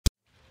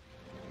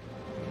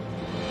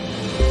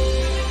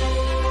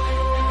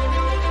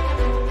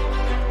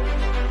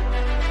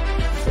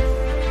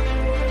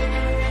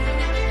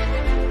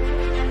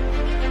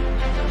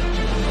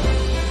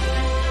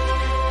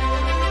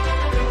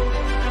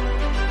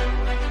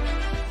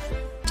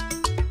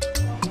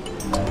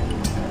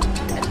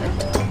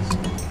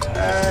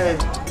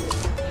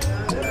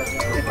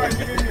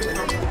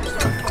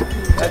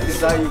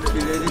is how you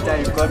feel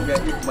anytime you come here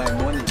eat my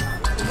money.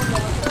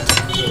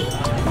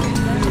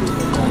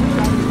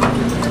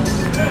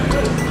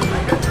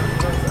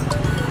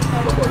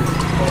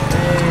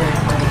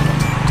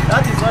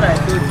 That is what I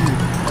told you.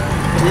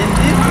 In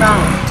this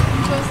town,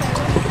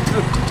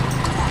 look,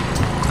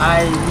 I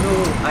know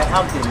I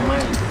have the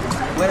mind.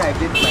 When I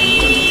get my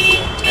money,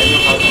 I know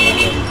how to do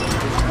it.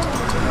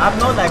 I'm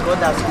not like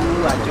others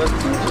who are just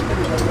teaching.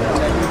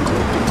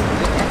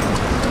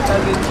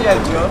 That's a cheer,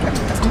 Joe.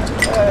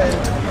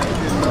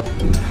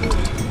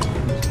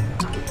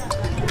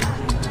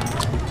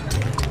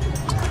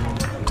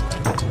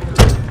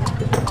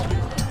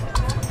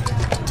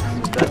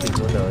 That is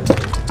what I was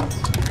saying.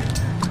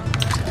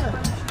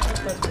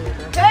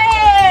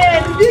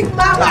 Hey, Big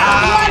Mama!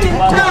 Big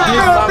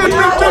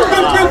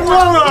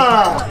Mama!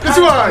 This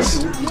was!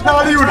 How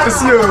are you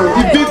this year?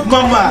 The Big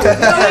Mama!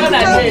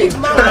 Big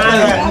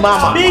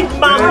Mama! Big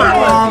Mama!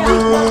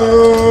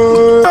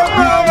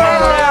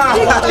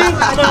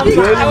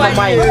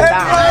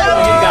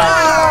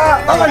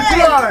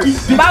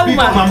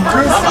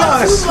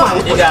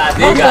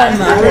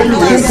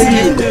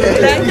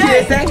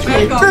 Thank you.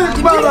 Big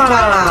Mama!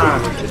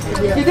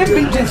 You didn't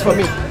bring drinks for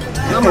me.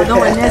 Mama,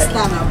 no, next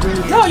time I'll bring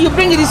it. No, you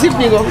bring it this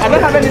evening. I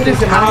don't have any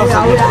drinks in my house.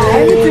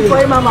 Anything for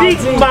you, Mama. Big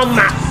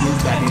Mama!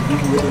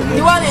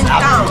 The one in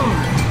town.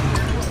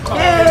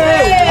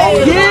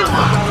 Hey!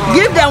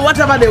 Give them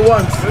whatever they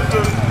want.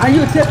 And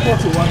you take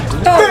what you want.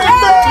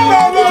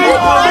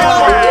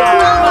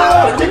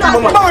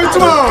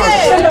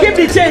 Keep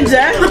the change,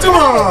 eh?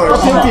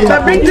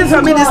 But bring this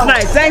for me this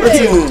night. Thank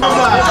you.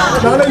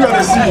 Now let you are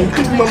the sea.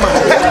 Big Mama.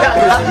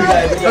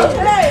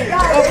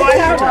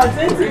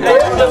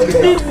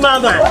 Big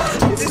Mama!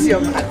 This is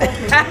your man.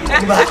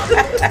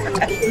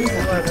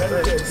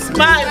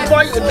 Smile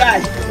before you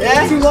die.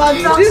 Yeah? This is Mama,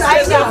 you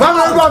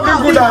got big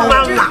good eye.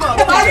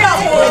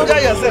 enjoy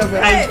yourself.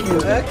 Thank you.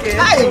 Okay.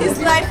 It's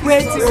like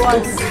way too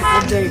much.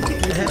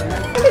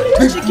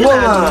 Big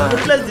Mama.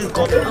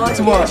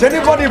 If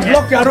anybody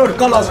block your road,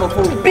 call us for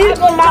phone. Big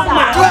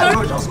Mama.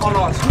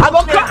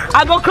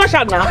 I go crush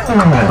her now.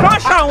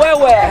 Crush her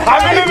where? I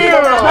believe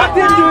you.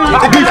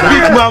 Nothing do you.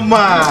 Big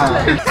Mama.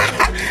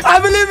 I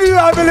believe you.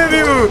 I believe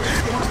you.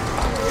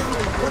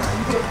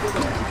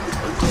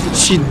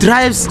 She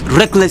drives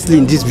recklessly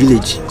in this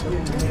village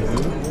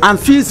and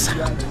feels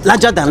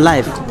larger than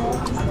life.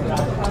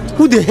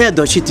 Who the hell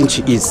does she think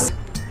she is?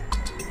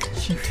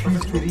 She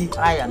feels very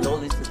high and all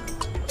this.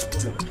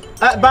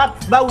 Bad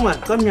woman,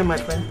 come here, my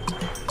friend.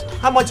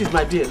 How much is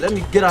my bill? Let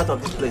me get out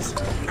of this place.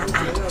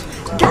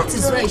 That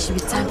is why you should be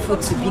thankful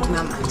to Big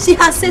Mama. She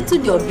has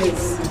settled your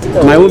bills.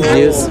 My own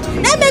bills?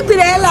 Let me be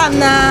the hell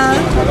now.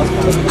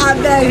 I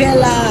beg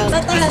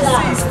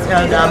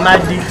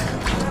Amadi,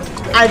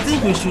 I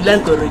think we should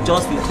learn to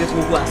rejoice with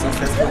people who are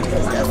successful.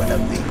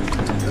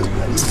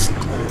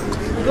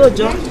 Go,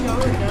 John.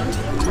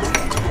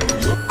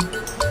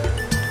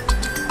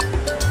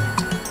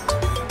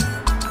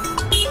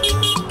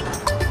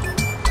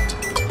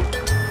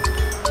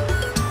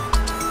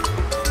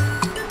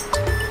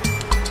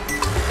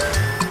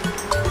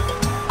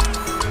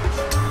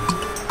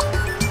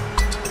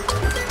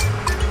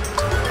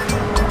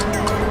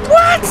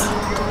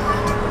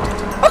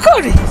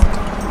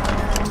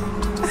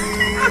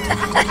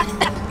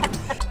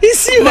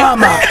 It's you,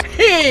 Mama.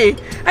 Hey,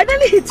 I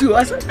nearly hit you.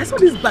 I saw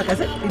this back. I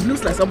said, it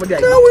looks like somebody.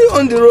 Now we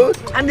on the road.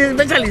 And then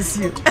eventually it's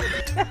you.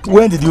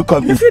 When did you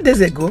come in? A few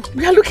days ago.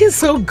 We are looking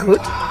so good.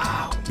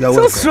 You're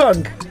so welcome.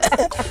 strong.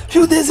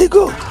 Few days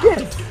ago?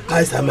 Yes. How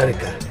is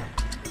America?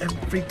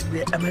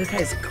 Everywhere.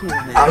 America is cool,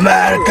 man.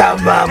 America,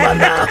 Mama,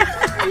 now.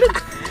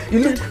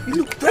 You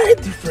look very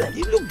different.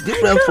 You look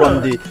different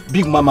from the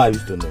Big Mama I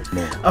used to know.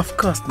 No. Of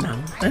course now.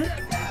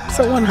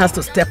 Someone has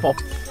to step up.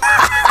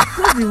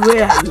 That's the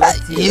way I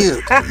like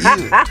you.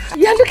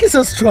 You are looking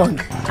so strong.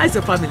 How's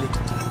your family?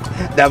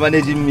 They're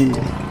managing me.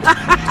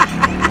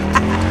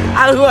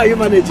 And who are you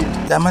managing?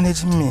 They're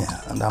managing me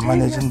and I'm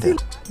managing them.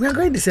 We are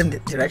going the same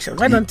direction.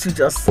 Why don't you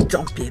just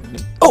jump in?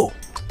 Oh!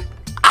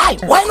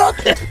 Why not?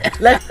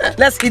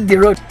 Let's hit the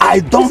road. I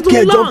don't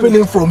care jumping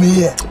in from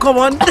here. Come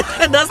on,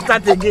 let's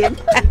start again.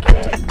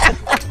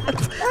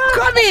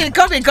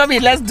 Come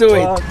in, let's do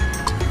it.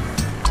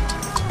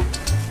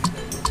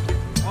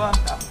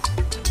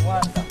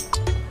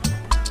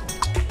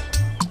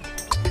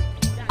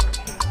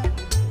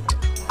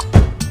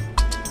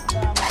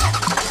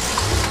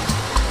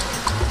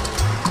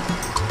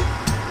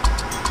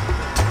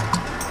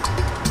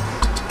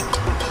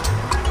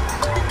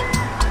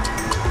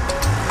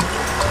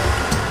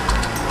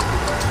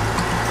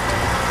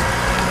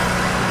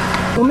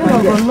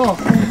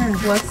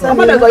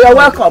 You're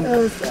welcome.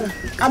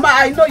 Ama,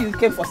 I know you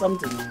came for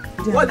something.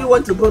 What do you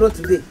want to borrow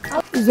today?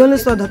 It's the only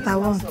sword that I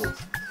want.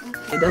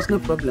 Okay, there's no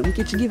problem. You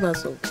can give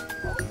us all.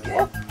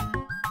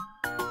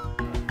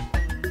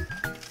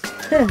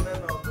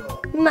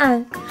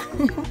 Nah.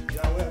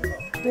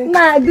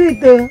 Nah, do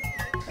it.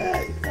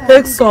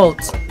 Take salt.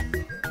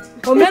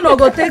 Omeno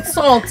go take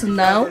salt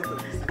now.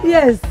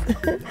 Yes.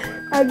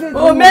 I did.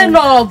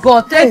 Omeno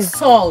go take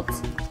salt.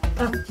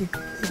 Okay.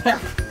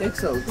 Take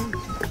salt.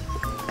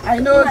 I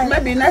know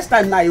maybe next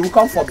time now you will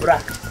come for bra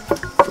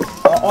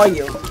or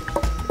oil.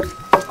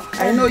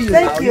 I know you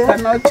now. You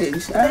cannot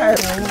change.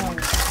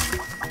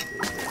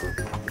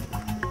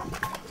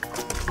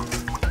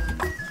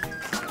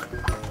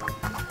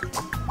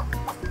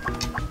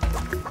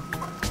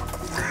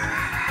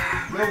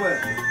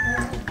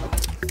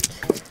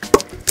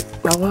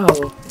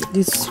 Wow,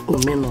 this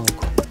Omenogo.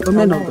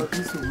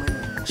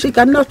 She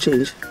cannot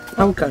change.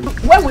 How can?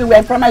 When we were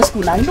in primary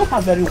school, now you know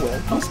her very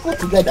well. We school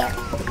together.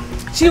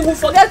 She will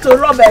forget to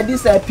rub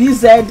this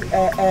PZ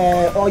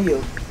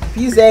oil,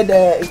 PZ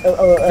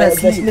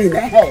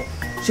Vaseline.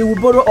 She will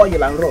borrow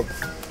oil and rub.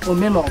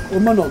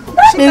 Omenogo.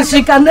 That means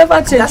she can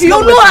never change. You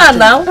know her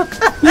now.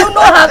 You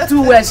know her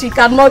too well. She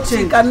cannot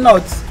change. She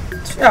cannot.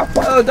 Yeah.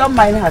 Oh, don't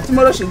mind her.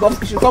 Tomorrow she come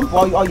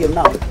for oil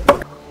now.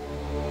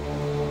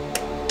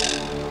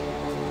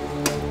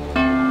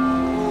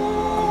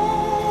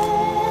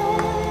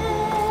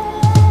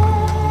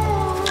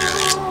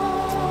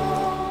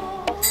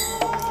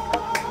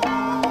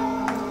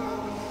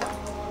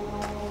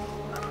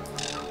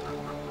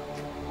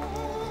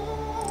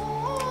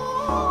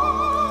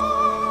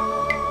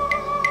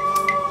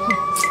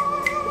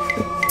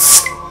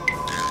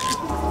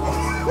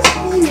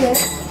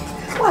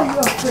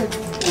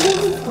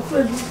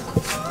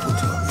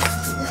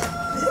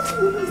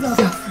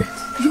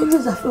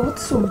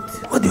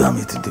 What do you want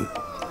me to do?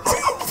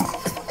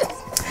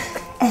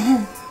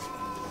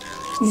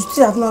 You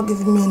still have not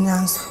given me any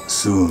answer.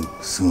 Soon.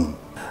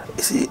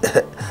 You see,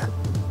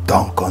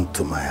 don't come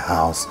to my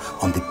house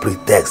on the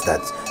pretext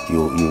that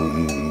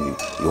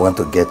you want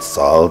to get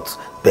salt,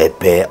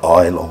 pepper,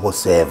 oil, or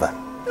whatsoever.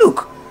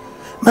 Look,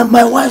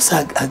 my wives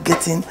are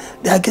getting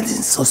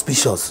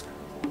suspicious.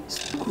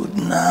 It's good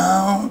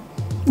now.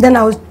 Then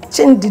I will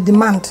change the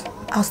demand.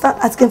 I'll start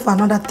asking for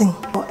another thing.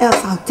 Or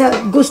else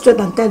I'll go straight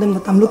and tell them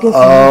that I'm looking for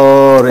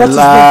Oh,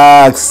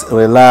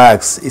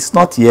 relax. It's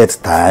not yet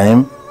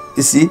time.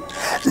 You see,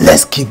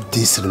 let's keep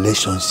these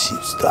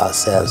relationships to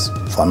ourselves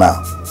for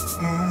now.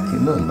 You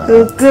know now.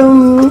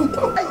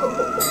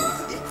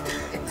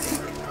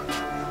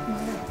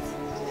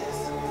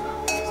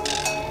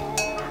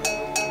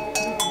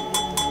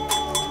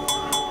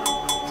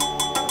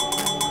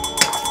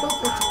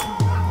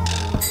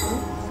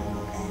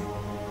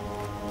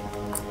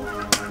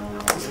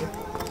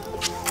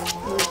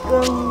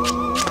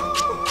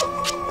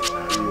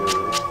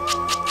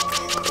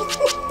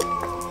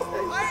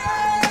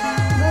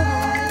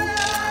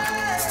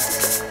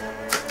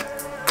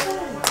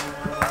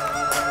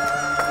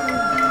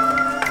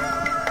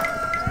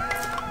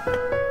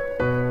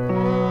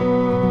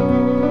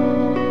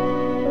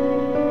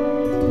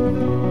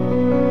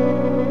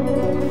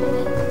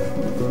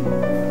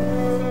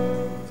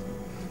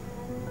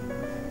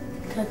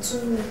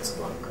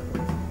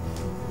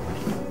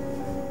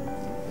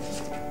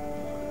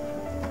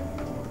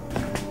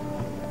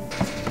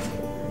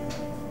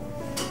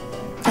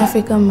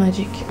 African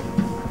Magic.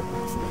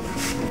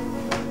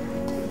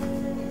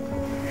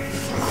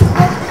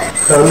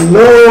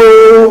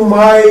 Hello,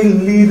 my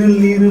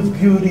little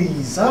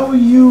beauties. How are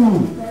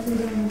you?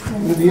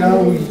 How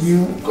are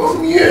you?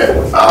 Come here.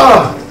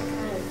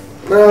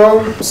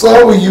 Now, so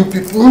how are you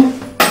people?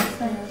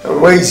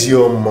 And where is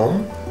your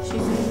mom? She's in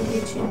the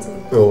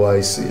kitchen. Oh,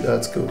 I see.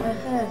 That's good. I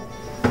heard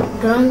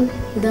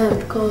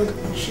Granddad called.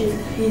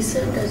 He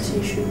said that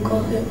you should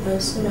call him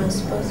as soon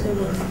as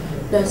possible.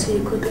 That he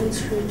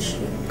couldn't reach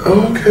you.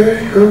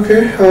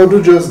 Okay. I'll do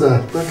just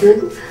that.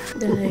 Okay?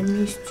 Then I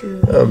missed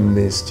you. I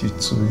missed you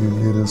too, you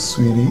little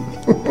sweetie.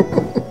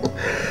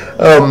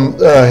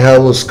 How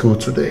was school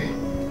today?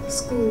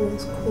 School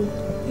was cool.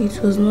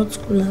 It was not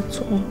school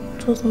at all.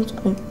 It wasn't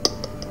school.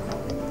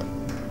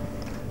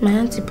 My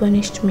auntie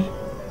punished me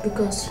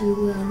because you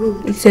were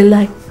rude. It's a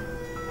lie.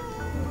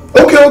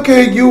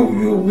 Okay.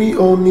 We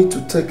all need to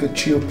take a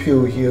chill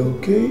pill here,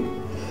 okay?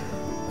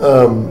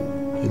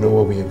 You know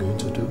what we are going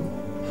to do?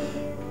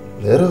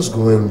 Let us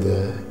go in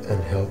there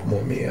and help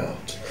mommy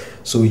out.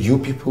 So you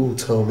people will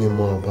tell me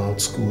more about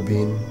school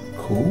being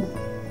cool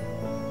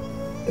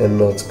and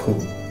not cool.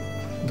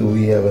 Do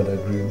we have an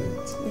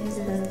agreement? Yes,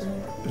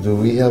 Dad. Do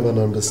we have an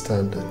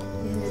understanding?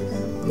 Yes,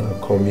 Dad.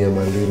 Now come here,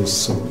 my little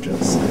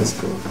soldiers. Let's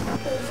go.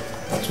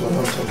 That's what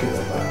I'm talking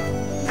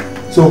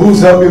about. So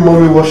who's helping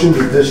mommy washing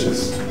the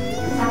dishes?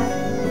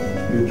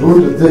 You're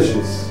doing the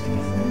dishes.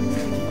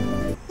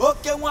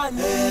 Okay, one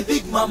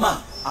big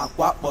mama.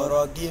 Aqua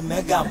Borogi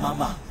Mega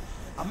Mama.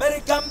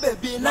 American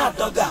baby na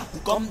dogga.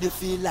 Come they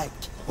feel like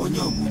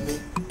Onyomume.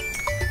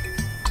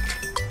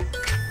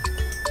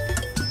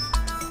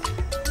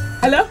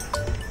 Hello?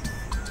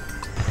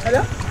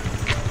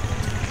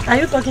 Are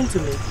you talking to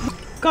me?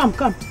 Come.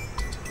 Come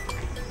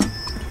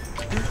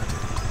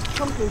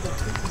closer.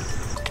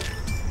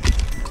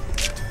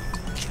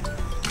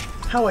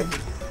 How are you?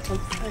 I'm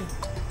fine.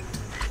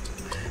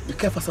 You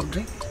care for some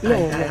drink? No.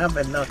 I have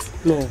a lot.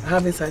 No. I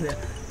have inside there.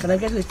 Can I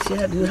get a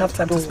chair? Do you have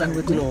time to spend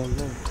with me? No.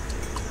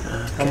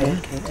 Okay.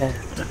 I'm okay.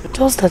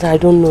 Just that I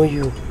don't know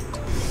you.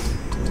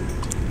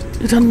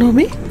 You don't know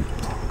me? Are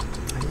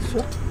you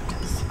sure?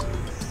 Yes.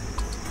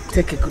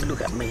 take a good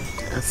look at me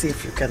and see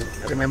if you can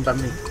remember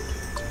me.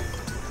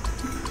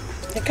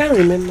 I can't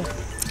remember.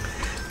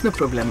 No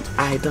problem.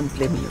 I don't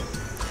blame you.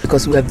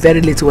 Because we were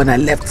very little when I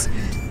left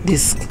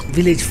this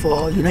village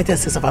for United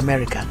States of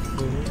America.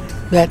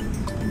 But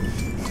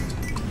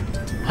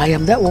I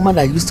am that woman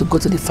that used to go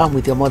to the farm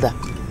with your mother.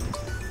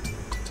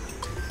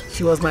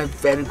 She was my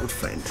very good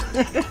friend.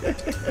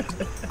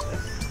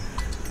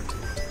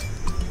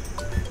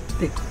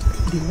 the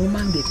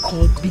woman they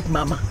called Big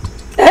Mama.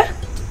 Eh?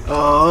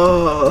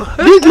 Oh.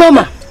 Big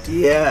Mama?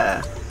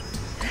 Yeah.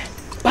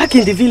 Back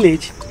in the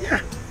village?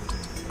 Yeah.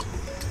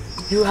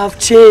 You have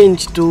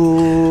changed to...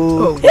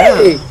 Oh,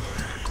 hey. Wow.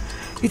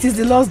 It is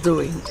the Lord's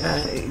doing.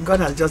 God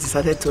has just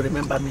decided to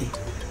remember me.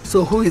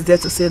 So who is there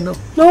to say no?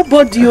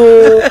 Nobody.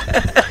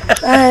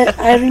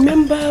 I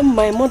remember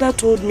my mother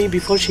told me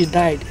before she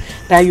died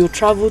that you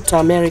traveled to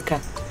America.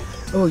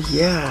 Oh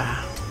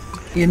yeah.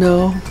 You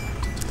know,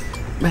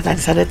 but I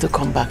decided to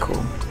come back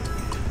home.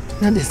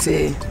 Now they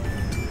say,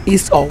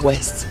 east or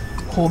west,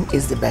 home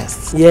is the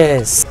best.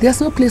 Yes.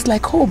 There's no place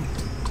like home.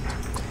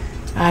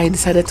 I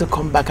decided to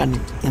come back and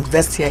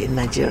invest here in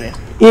Nigeria.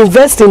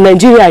 Invest in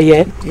Nigeria,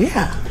 yeah?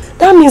 Yeah.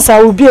 That means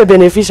I will be a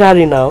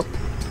beneficiary now.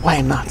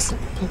 Why not?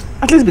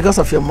 At least because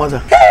of your mother.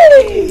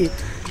 Hey!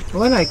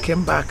 When I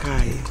came back,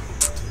 I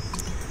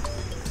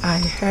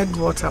heard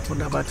what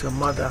happened about your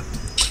mother.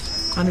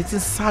 And it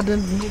has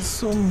saddened me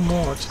so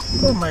much.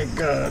 Oh my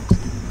God.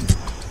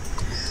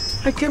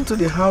 I came to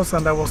the house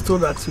and I was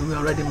told that you were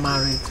already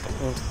married.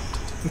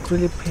 It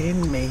really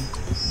pained me.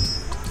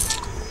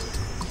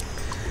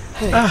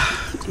 Hey,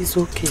 it's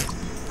okay.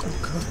 Oh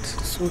God.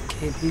 It's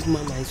okay, Big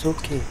Mama, it's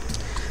okay.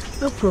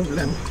 No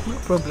problem, no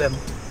problem.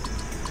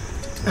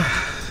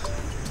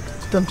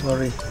 Don't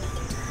worry.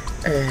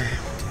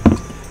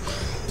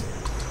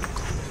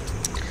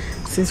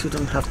 Since you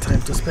don't have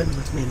time to spend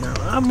with me now,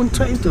 I'm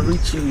trying to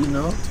reach you, you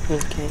know.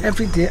 Okay.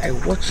 Every day I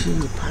watch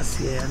you pass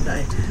here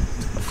and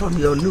from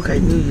your look, I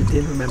knew you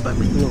didn't remember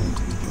me. No.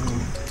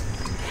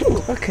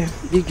 Okay.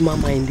 Big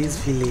Mama in this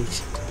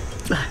village.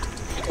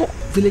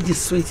 Village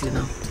is sweet, you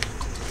know.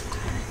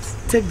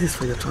 Take this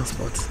for your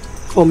transport.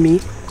 For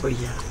me? Oh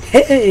yeah.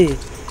 Hey,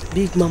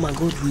 Big Mama,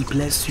 God will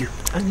bless you.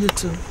 And you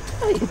too.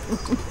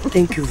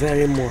 Thank you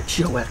very much.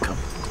 You're welcome.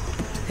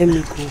 Let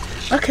me go.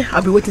 Okay,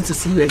 I'll be waiting to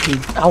see you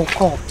again. I'll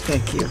call.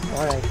 Thank you.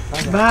 All right.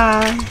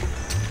 Bye.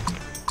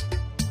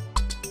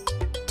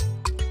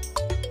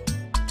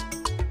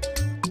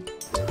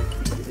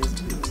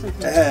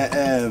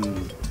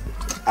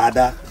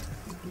 Ada.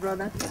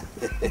 Brother.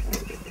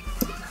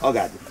 Oh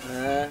God.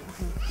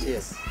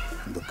 Yes.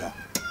 Ndoka.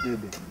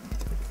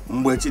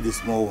 Mwechi the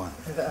small one.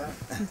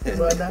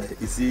 Brother.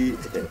 You see,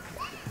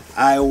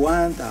 I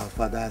want our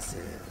father's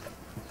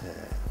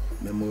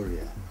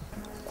memorial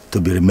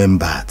to be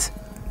remembered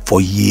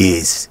for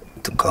years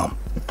to come.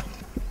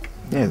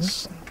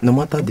 Yes, no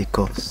matter the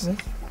cost.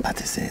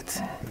 That is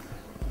it.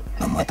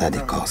 No matter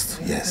the cost,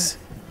 yes.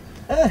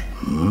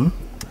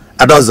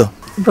 Adozo.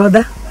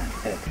 Brother.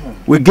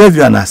 We gave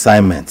you an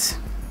assignment.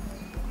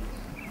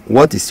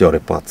 What is your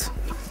report?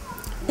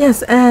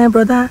 Yes,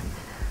 brother.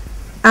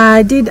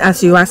 I did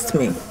as you asked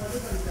me.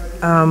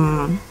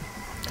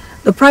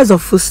 The price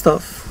of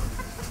foodstuff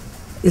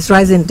is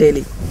rising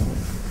daily.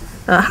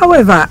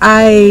 However,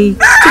 I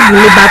took the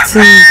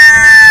liberty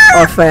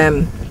of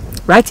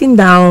writing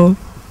down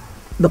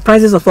the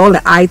prices of all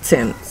the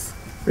items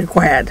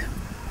required.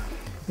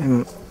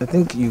 I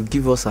think you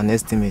give us an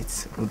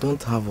estimate. We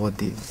don't have all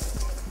the...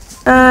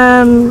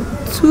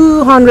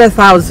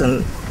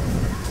 200,000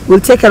 will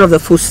take care of the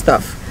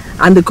foodstuff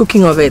and the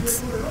cooking of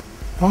it.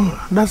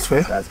 Oh, that's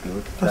fair. That's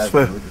good. That's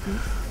fair. Good.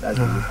 That's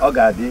good.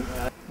 Ogadi.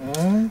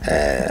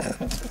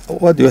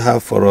 What do you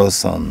have for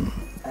us on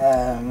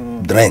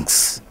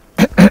drinks?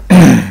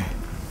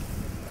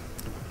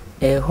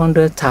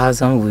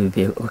 100,000 will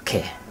be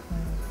okay.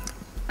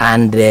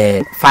 And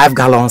 5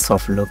 gallons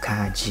of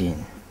local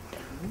gin.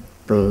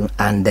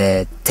 And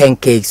 10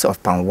 cakes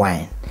of palm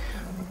wine.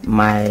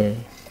 My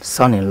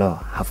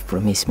son-in-law have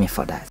promised me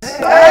for that.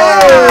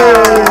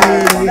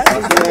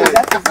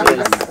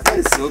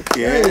 It's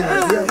okay.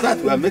 That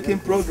we are making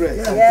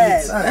progress.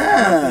 Yes.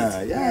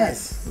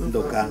 Yes.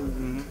 Ndoka.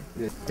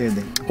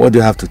 What do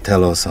you have to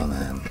tell us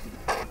on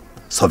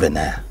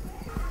souvenir?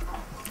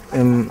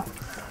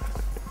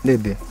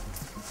 Lady,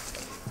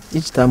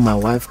 each time my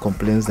wife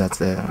complains that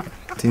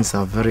things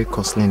are very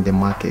costly in the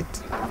market,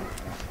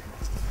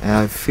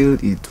 I feel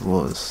it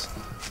was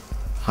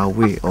her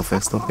way of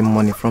extorting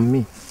money from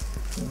me.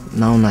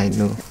 Now I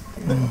know.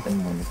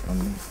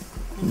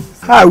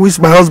 I wish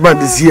my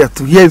husband is here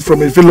to hear it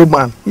from a fellow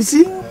man. You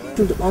see?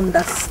 To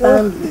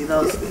understand with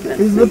us.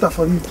 It's better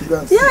for you to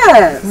dance.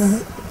 Yes.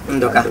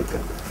 Ndoka,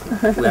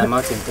 we are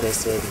not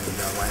interested in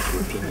your wife's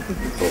opinion.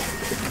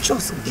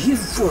 Just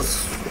give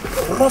us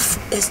a rough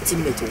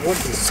estimate what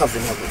the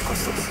souvenir will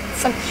cost us.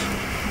 Finish.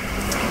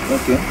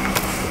 Okay.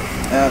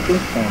 I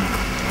think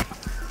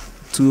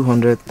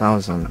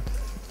 200,000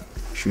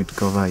 should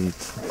cover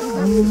it.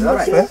 All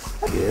right.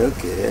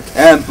 Okay.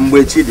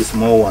 Mwechi, the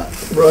small one.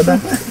 Brother.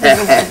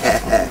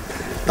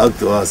 Talk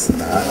to us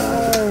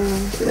now.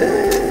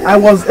 I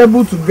was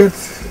able to get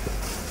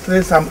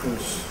 3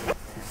 samples.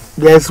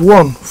 There is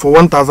one for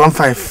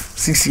 1,005,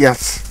 6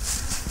 years.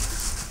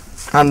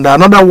 And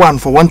another one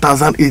for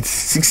 1,008,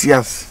 6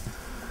 years.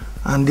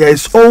 And there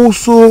is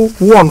also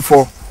one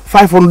for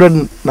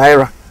 500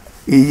 naira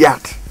a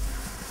yard.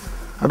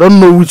 I don't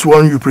know which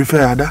one you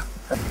prefer, Ada.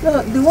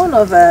 No, the one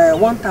of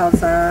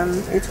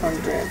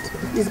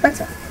 1,800 is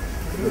better.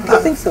 I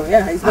think so,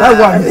 yeah. It's better. That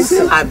one,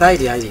 I buy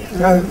the idea.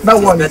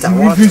 that one,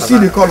 if you see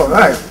the color,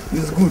 right,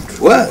 it's good.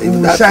 Well, it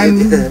will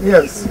shine,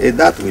 yes.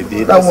 That will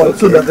be that one, okay.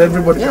 so that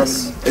everybody can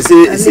see,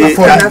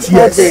 afford it.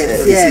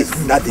 Yes.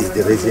 That is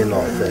the reason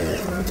of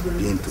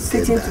being together.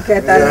 Sitting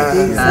together like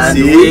this. And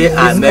we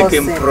are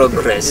making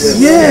progress.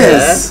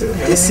 Yes.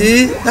 You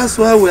see, that's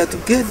why we are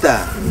together.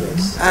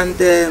 And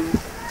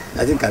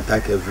I think I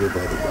thank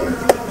everybody.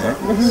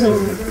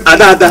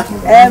 Ada.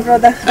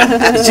 Brother.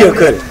 It's your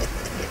call.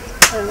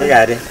 I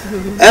got it.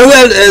 Well, I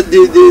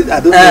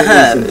don't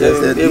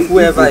know if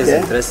whoever is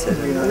interested.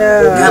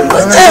 No. You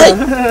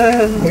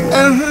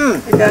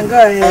can go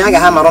ahead. I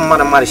got hammer on my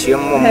marriage.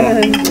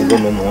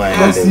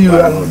 Let's see you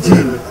and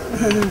Jean.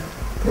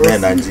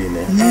 Men and Jean.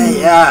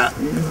 Yeah.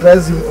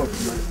 Dress him up.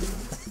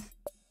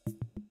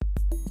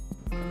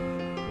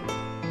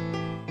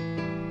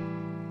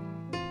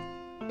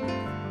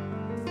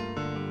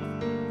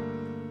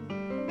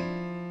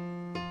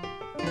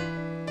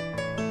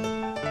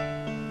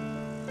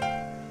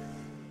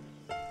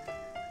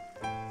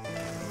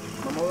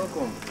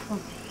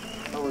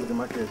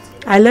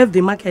 I left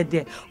the market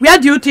there. Where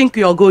do you think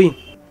you're going?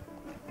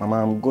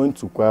 Mama, I'm going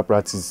to choir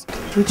practice.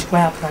 Which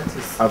choir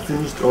practice? I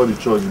finished all the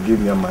chores you gave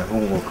me and my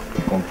homework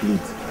complete.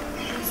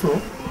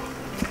 So?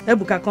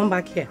 Ebuka, come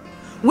back here.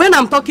 When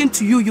I'm talking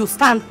to you, you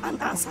stand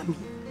and answer me.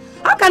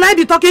 How can I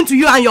be talking to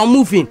you and you're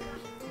moving?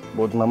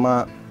 But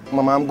Mama,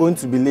 I'm going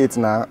to be late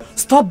now.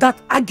 Stop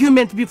that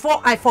argument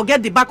before I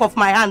forget the back of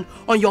my hand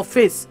on your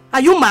face.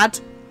 Are you mad?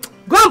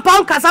 Go and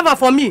pound cassava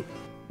for me.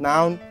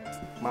 Now,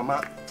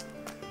 Mama.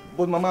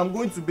 But Mama, I'm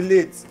going to be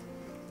late.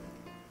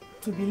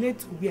 To be late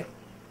to where?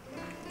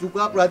 To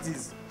choir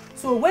practice.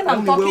 So when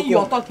I'm talking,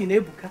 you're talking,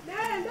 Ebuka.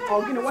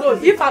 So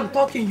if I'm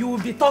talking, you will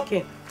be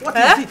talking. What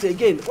is it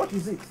again? What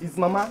is it? It's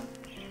Mama.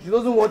 She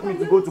doesn't want me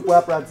to go to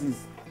choir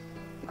practice.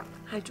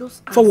 I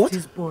just For what? asked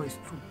these boys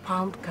to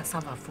pound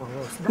cassava for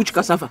us. Which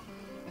cassava?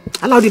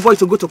 Allow the boys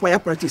to go to choir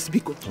practice,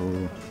 Biko.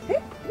 Oh.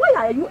 Why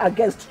are you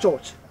against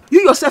church?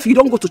 You yourself, you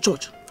don't go to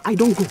church. I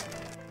don't go.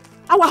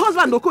 Our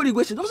husband, Okori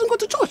Gweshi, doesn't go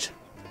to church.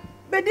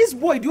 But this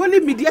boy, the only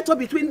mediator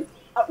between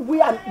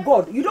we and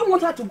God, you don't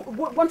want her to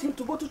want him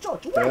to go to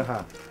church. Why? Tell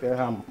her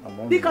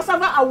The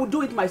cassava, I will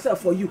do it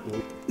myself for you.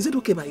 Is it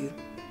okay by you?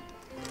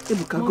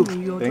 Ebuka, go.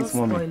 Thanks,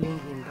 Mommy.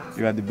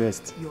 You are the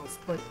best. You're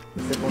spoiling.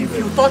 If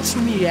you touch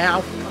me,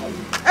 I'll...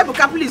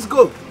 Ebuka, please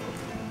go.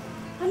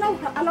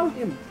 Allow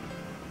him.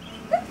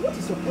 What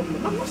is your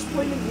problem? I'm not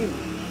spoiling him.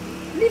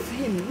 Leave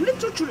him.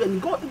 Little children,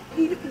 God,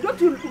 don't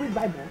you read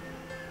Bible?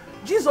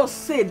 Jesus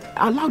said,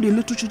 allow the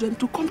little children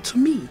to come to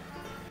me.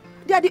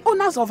 They are the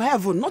owners of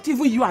heaven, not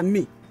even you and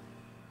me.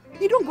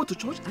 You don't go to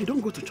church, I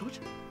don't go to church.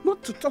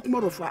 Not to talk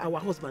more of our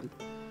husband.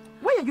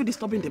 Why are you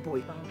disturbing the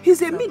boy?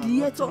 He's a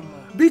mediator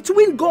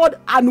between God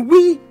and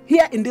we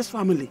here in this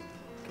family.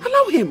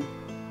 Allow him.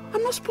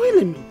 I'm not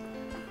spoiling him.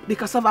 The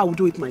cassava, I will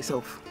do it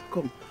myself.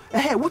 Come.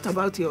 Hey, what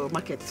about your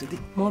market today?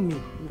 Mommy,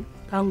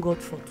 thank God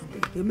for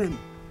today. Amen.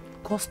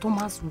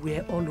 Customers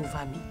were all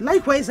over me.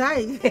 Likewise,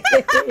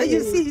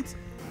 you see it?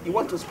 You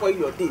want to spoil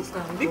your days.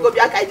 Because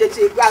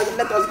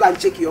let us go and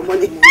check your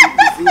money.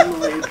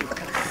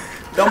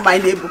 Don't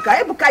mind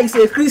Ebuka. Ebuka is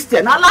a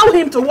Christian. Allow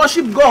him to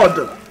worship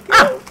God.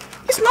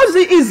 It's not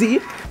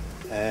easy.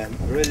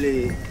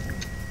 Really,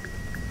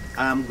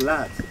 I'm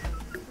glad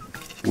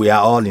we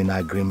are all in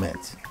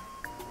agreement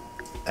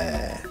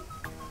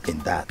in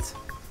that.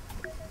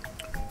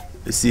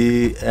 You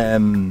see,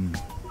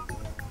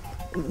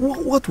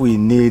 what we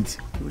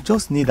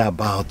just need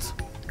about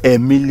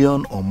 1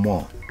 million or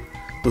more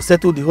to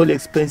settle the whole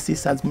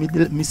expenses and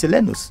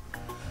miscellaneous.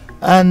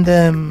 And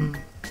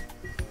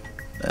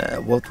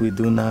what we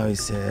do now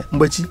is,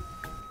 Mbechi,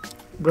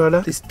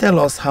 brother, please tell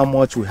us how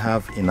much we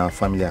have in our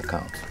family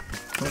account.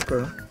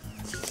 Okay.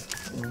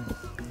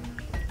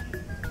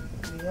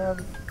 We have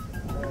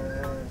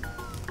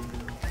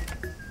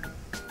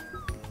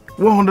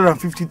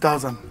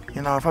 150,000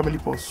 in our family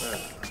purse.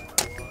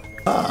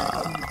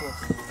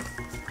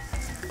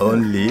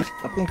 Only?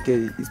 I think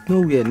it's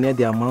nowhere near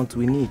the amount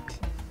we need.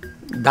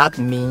 That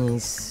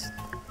means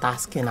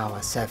tasking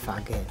ourselves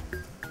again.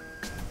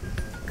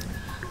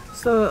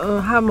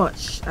 So, how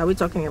much are we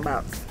talking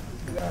about?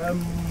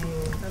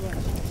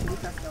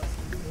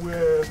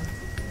 We're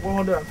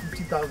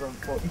 150,000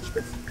 for each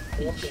person.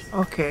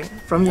 Okay,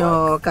 from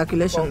your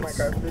calculations? From my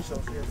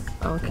calculations, yes.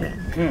 Okay.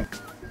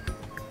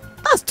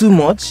 That's too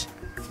much.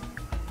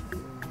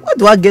 Where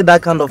do I get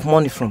that kind of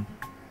money from?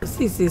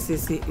 See.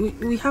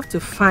 We have to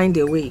find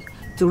a way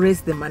to raise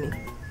the money.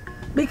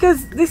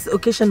 Because this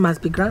occasion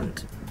must be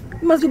grand.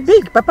 It must be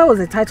big. Papa was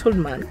a titled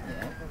man.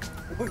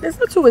 There's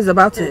no two ways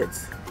about it.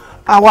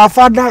 Our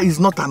father is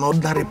not an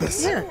ordinary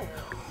person. Yeah.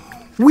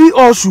 We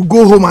all should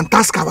go home and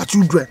task our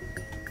children.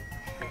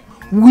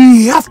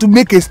 We have to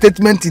make a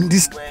statement in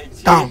this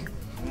town.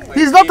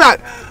 He's not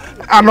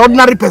an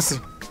ordinary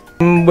person.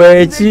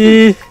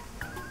 Mbechi,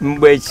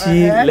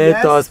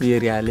 let us be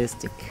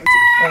realistic.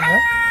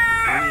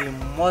 We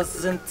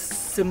mustn't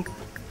simp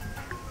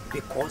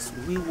because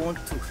we want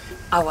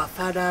our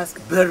father's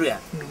burial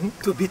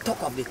to be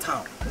talk of the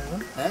town.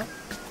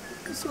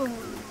 So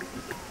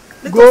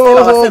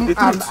go home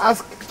and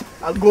ask.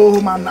 Go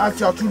home and ask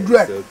your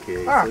children. It's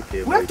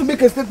okay, we have to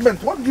make a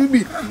statement. What do you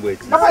mean? Papa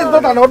is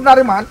not an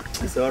ordinary man.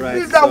 It's alright.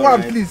 Leave that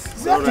one, please.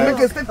 We have to make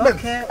a statement.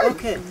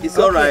 Okay. It's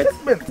alright.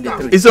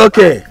 It's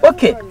okay.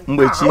 Okay.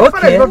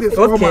 Okay.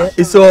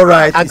 It's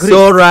alright. It's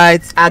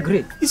alright.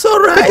 Agree. It's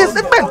alright. Make a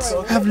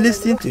statement. I've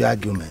listened to your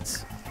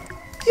arguments.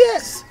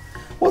 Yes.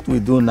 What we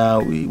do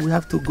now, we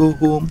have to go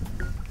home,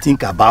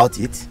 think about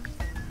it,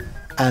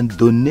 and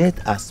donate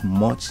as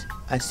much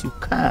as you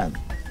can.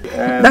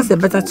 That's a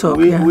better talk.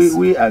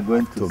 We are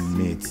going to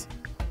meet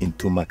in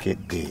 2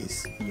 market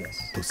days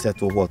to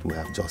settle what we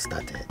have just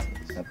started.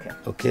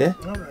 Okay?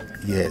 All right.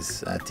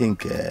 Yes, I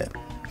think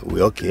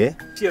we're okay.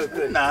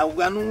 Now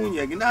we're going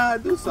to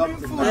do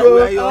something.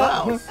 We're at your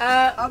house.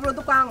 I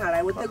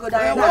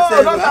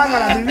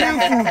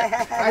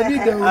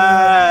need the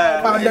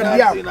pounded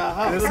yam.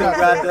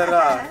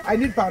 I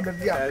need pounded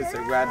yam.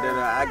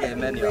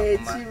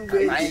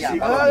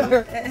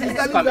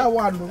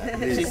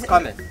 She's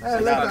coming.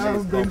 Let her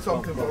bring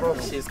something for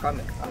us. She's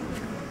coming.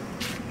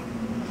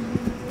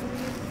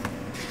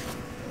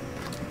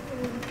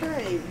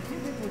 Okay,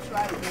 people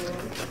try to.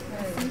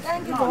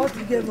 Thank you for what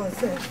you gave us.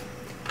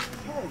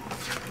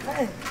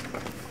 Hey.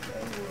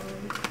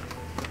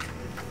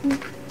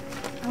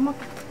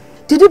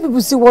 Did you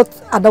people see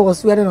what Ada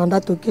was wearing on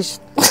that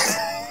occasion?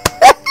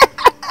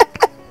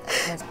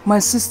 My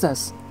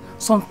sisters,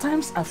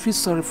 sometimes I feel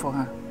sorry for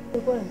her.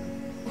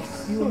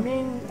 You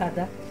mean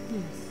Ada?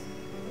 Yes.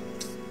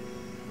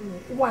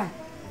 Why?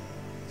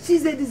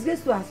 She's a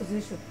disgrace to our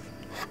association.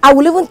 I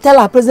will even tell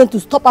our president to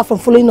stop her from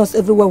following us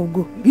everywhere we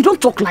go. You don't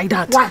talk like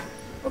that. Why?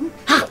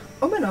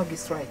 Omenog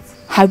is right.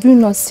 Have you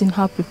not seen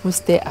how people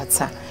stay at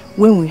her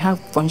when we have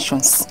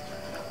functions?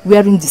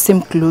 Wearing the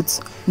same clothes,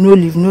 no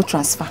leave, no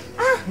transfer.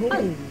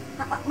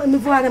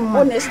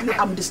 Honestly,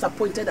 I'm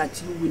disappointed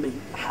at you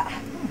women.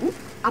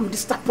 I'm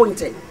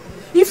disappointed.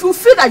 If you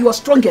feel that you are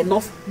strong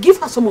enough, give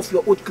her some of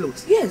your old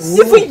clothes. Yes.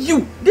 Even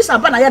you, this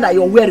abaya that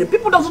you're wearing,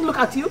 people doesn't look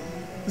at you.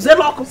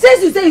 Zelok.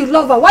 Since you say you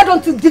love her, why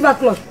don't you give her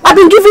clothes? I've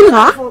been giving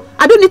her.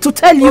 I don't need to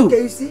tell you.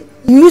 Okay, you see?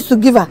 You used to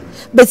give her,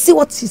 but see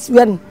what she's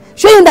wearing.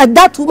 Showing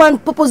that woman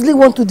purposely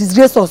wants to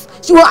disgrace us.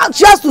 She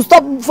has to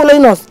stop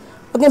following us.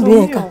 Okay,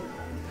 Bianca.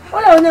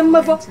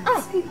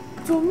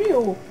 To me,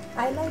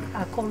 I like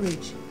her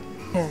courage.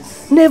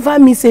 Yes. Never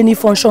miss any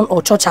function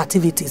or church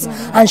activities,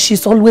 and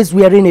she's always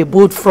wearing a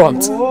bold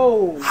front.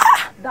 Oh,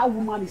 that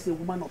woman is a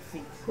woman of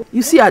faith.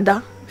 You see,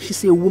 Ada,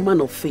 she's a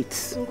woman of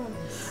faith.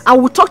 I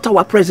will talk to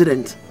our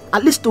president,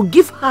 at least to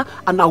give her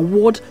an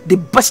award, the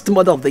best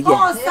mother of the year.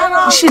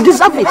 Oh, she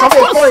deserves it, of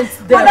course.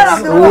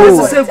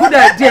 This is a good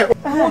idea.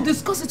 We'll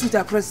discuss it with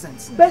our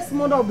president. Best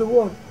mother of the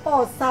world.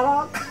 Oh,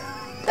 Sarah.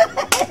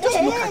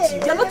 Just look at you.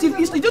 You're not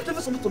even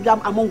supposed to be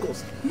among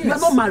us. Yes. You are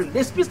not married.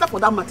 There's spinster for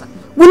that matter.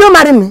 Will you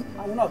marry me?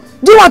 I will not.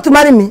 Do you want to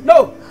marry me?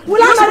 No.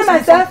 Will I marry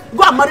myself?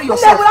 Go and marry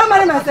yourself. Will I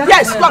marry myself?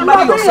 Yes, go and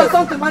marry yourself. Your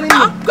son to marry me.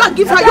 Go and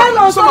give her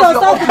some of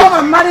your own. Come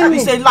and marry me.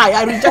 It's a lie.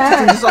 I reject it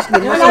in Jesus'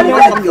 name.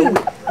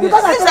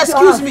 Please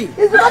excuse me.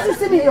 It's because you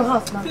see me in your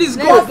house now. Please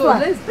go.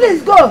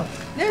 Please go.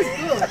 Let's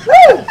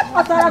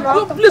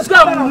go. Please go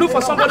and look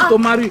for somebody to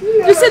marry.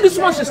 You see this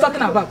one she's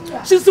talking about.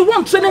 She's the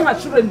one training her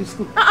children in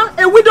school.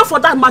 A widow for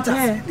that matter.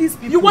 Yeah,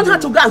 you want her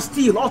to go and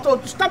steal or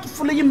to start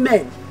following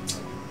men.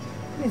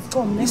 Please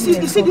come. You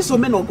see this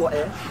woman or go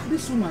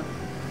This woman.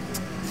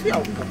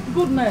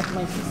 Good night,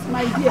 my sister.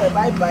 My dear,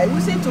 bye-bye.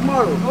 We'll see you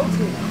tomorrow.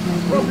 Okay.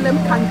 Problem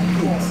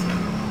candidate.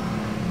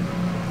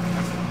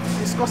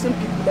 Discussing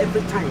people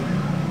every time.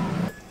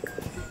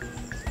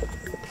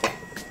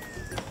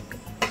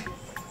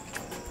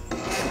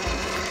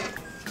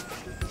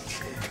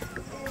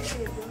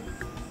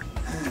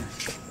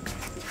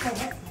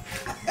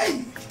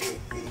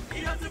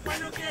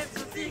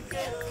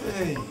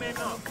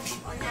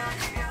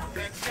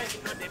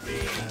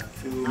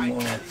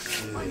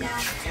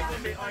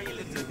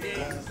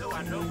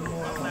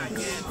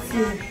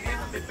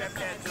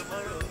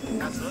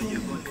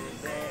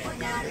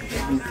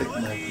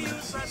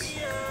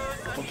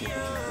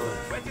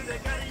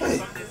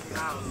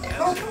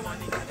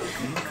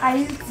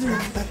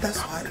 That's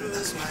why I don't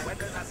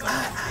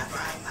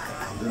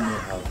know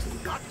how to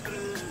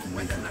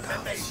make it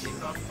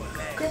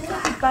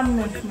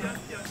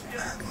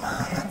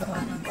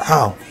out.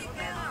 How?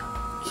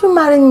 You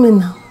marrying me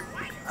now?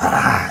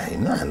 You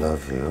know I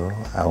love you.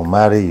 I will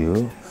marry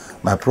you.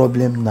 My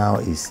problem now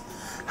is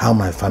how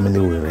my family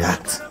will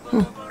react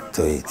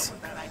to it.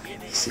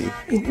 You see?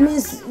 It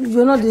means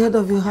you're not the head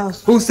of your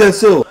house. Who says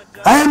so?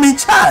 I am in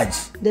charge.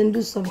 Then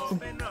do something.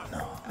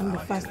 No. Be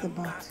fast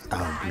about it.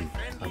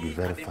 I'll be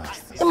very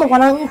fast. I'm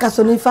going to go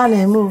to the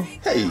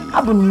Hey.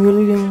 I'm going to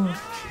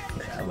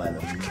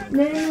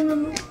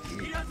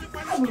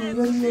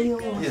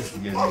Yes,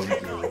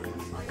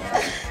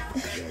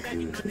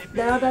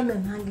 the other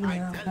men hanging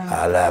around.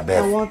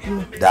 I want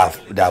me.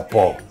 They're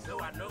poor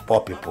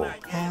people.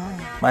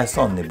 My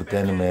son,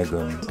 Nebuteni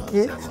Megan.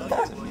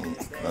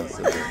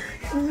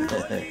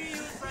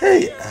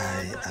 Hey, I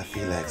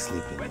feel like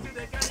sleeping.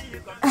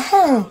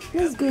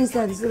 Let's go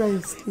inside so that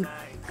you sleep.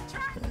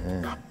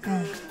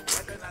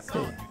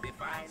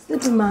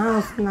 Sleep in my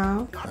house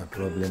now. My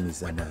problem is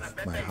that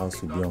my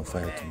house will be on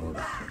fire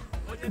tomorrow.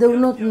 They will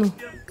not know.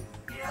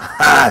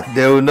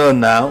 They will know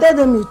now. Tell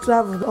them you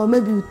traveled, or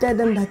maybe you tell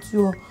them that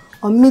you are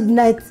on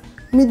midnight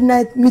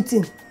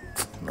meeting.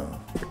 No.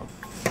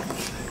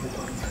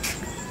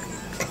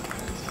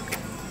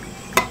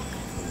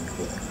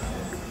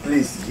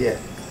 Please, yeah.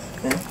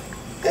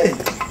 Hey,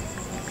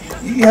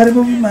 you are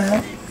removing my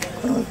hand?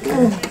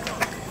 Okay.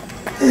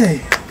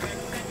 Hey,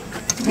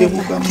 dream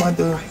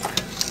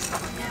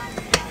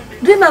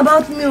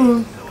about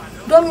me.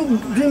 Don't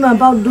dream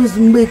about those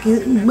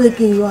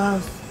making your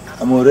house.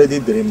 I'm already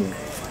dreaming.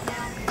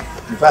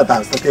 In fact,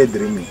 I've started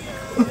dreaming.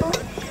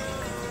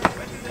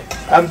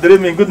 I'm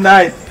dreaming. Good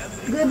night.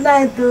 Good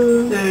night.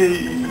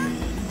 Hey.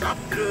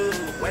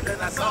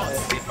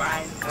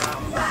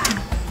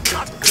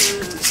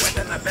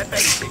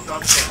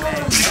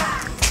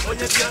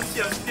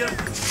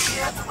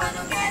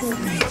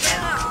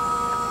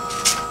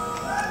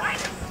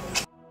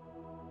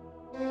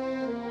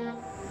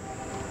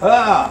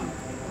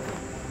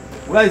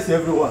 Where is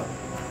everyone?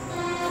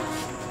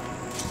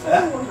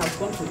 Everyone has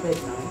gone to bed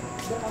now.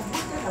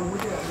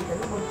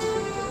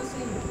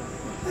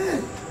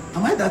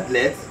 Am I that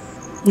late?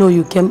 No,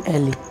 you came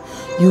early.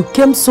 You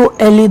came so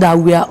early that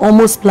we are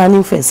almost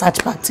planning for a search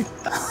party.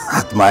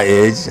 At my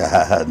age?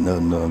 No,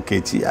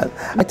 Nkechi. I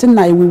think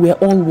we were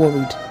all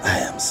worried. I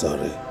am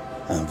sorry.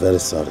 I'm very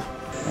sorry.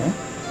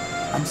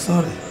 I'm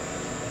sorry.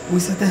 We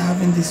started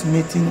having this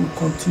meeting. We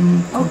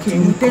continue. Okay,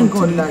 we thank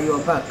God that you're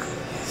back.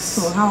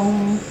 So how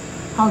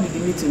did the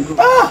meeting go?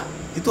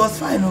 It was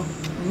fine.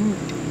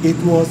 It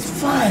was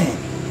fine.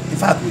 In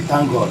fact, we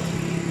thank God.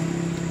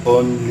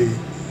 Only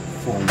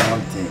for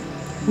one thing.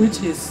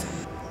 Which is?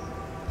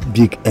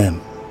 Big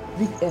M.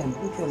 Big M.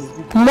 Which one is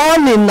Big M?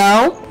 Money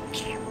now.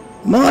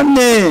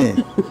 Money.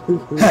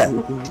 Hey,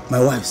 my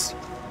wives,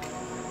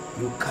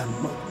 you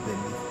cannot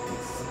believe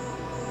this.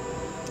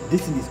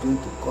 This thing is going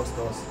to cost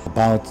us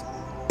about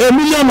 1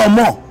 million or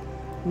more.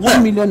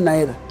 1 million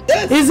naira.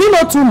 Yes. Is it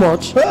not too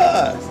much?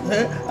 Yes.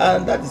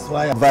 And that is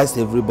why I advise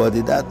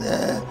everybody that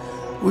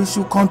we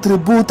should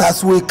contribute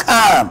as we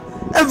can.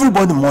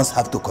 Everybody must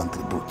have to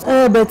contribute.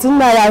 But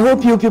I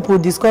hope you people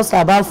discuss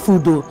about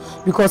food though,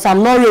 because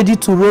I'm not ready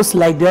to roast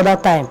like the other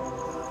time.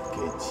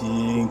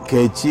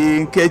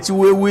 Nkechi,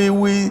 we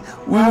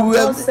I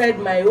just said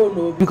my own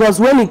though, because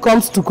when it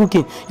comes to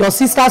cooking, your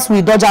sisters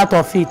will dodge out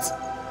of it.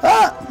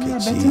 Yeah,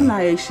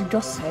 but she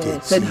just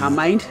said her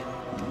mind.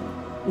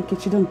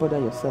 Nkechi, don't bother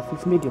yourself.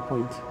 You've made your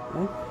point.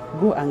 Eh?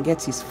 Go and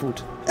get his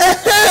food.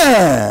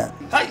 Hi.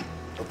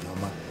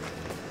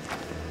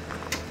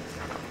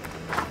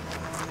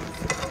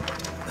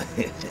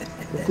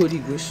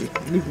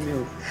 Leave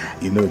me.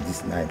 You know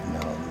this night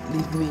now.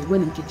 Leave me.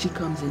 When Nkechi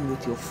comes in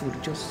with your food,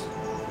 just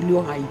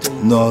know how you do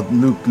it. No,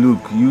 look.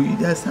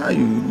 That's how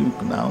you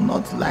look now.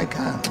 Not like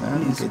her.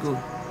 Please go.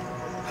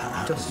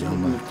 Just so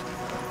good.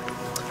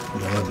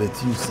 Yeah,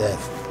 but you said.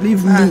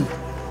 Leave me.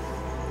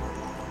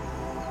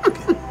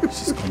 Okay,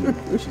 she's coming.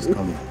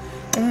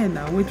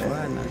 Now wait for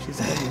her now. She's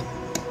coming.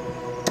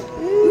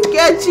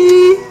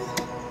 Nkechi.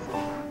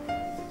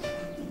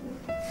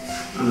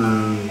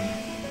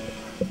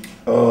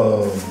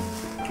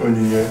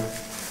 Onyinye.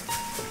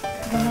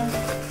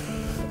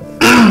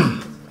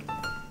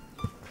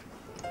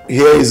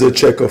 Here is a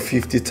check of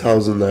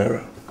 50,000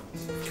 naira.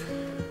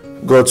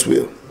 God's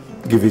will.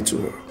 Give it to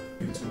her.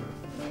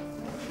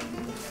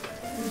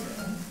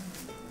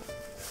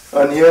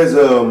 And here's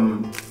a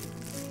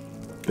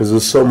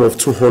sum of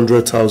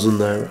 200,000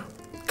 naira.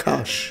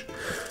 Cash.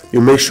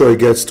 You make sure it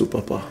gets to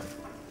Papa.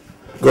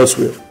 God's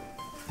will.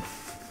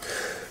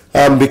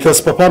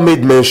 Because Papa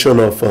made mention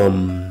of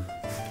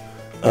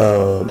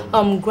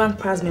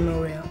Grandpa's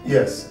memorial.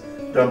 Yes,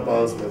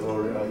 Grandpa's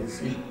memorial, you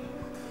see.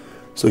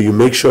 So you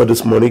make sure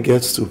this money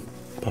gets to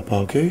Papa,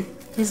 okay?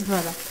 Yes,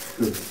 brother.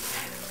 Good.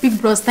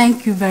 Big Bros,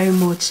 thank you very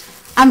much.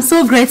 I'm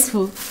so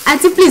grateful.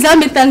 Auntie, please help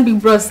me thank Big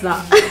Bros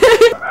now.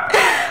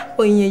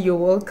 Oh yeah, you're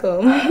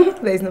welcome.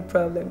 There is no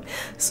problem.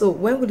 So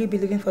when will you be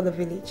leaving for the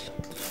village?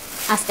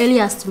 As early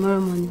as tomorrow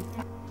morning.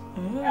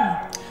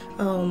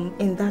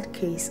 In that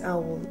case, I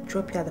will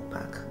drop you at the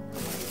park.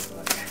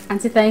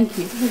 Auntie, thank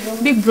you.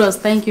 Big Bros,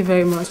 thank you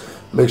very much.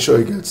 Make sure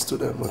it gets to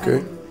them,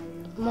 okay?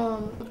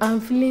 Mom, I'm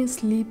feeling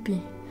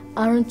sleepy.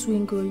 Aren't we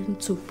going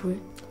to pray?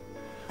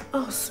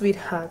 Oh,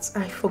 sweetheart,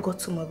 I forgot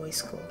tomorrow is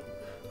school.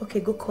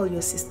 Okay, go call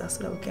your sister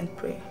so that we can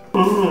pray.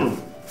 Don't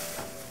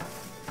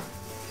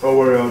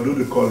worry, I'll do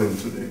the calling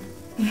today.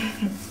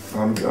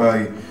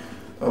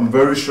 I'm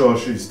very sure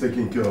she's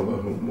taking care of her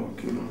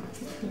homework, you know.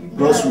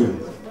 Roswell.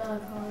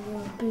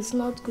 It's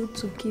not good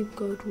to keep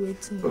God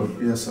waiting. Oh,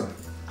 yes, sir.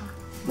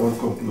 Don't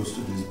come close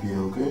to this beer,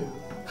 okay?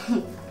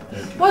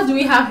 What do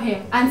we have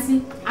here?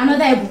 Auntie,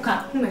 another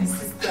Ebuka. My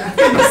sister.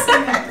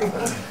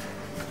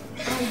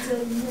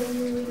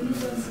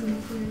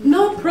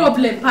 No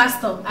problem,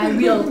 Pastor. I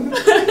will.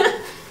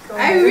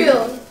 I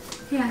will.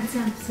 Hey, Auntie,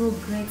 I'm so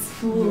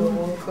grateful. You're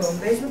welcome.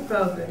 There's no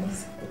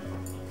problems.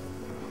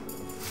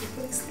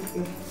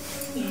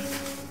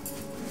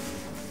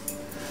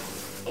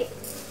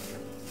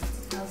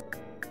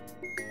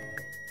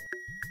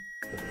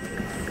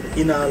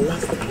 In our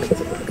last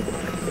meeting,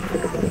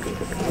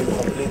 we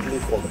completely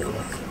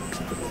forgot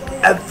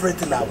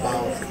everything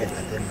about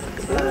entertainment.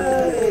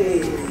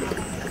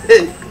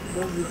 Hey,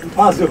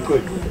 Master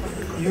Good,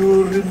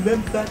 you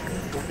remember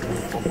we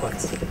forgot.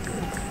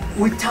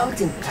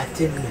 Without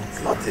entertainment,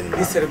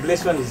 this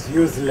celebration is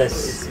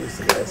useless. It's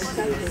useless.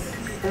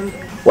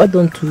 Why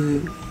don't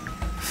we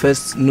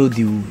first know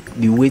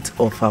the weight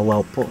of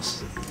our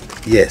purse?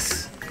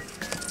 Yes.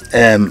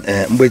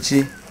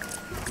 Mbechi,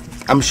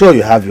 I'm sure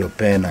you have your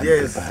pen and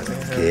paper.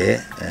 Okay.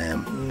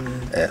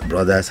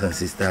 Brothers and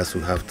sisters,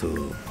 we have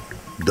to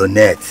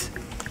donate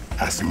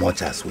as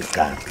much as we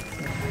can.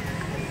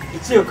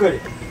 It's okay.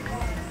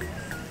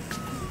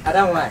 I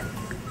don't mind.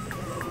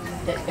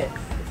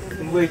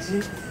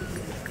 Mbechi,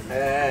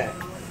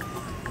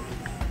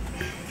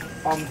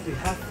 on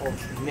behalf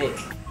of me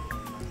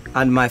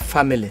and my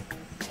family,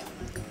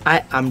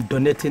 I am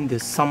donating the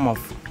sum of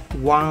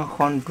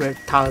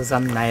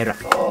 100,000 naira.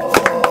 Oh,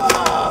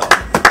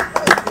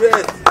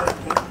 great.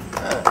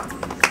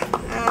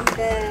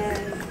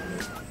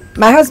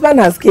 My husband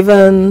has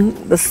given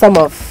the sum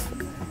of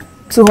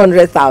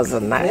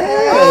 200,000 naira.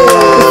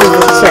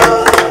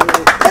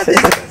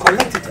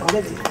 Collect it.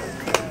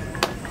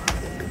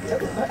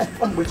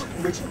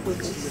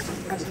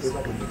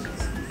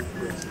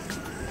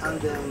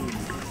 And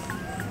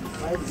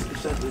why the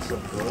special grace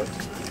of God?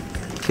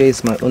 Here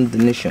is my own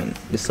donation,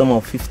 the sum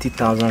of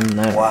 50,000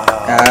 naira. Wow.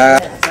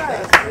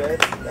 That's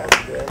great.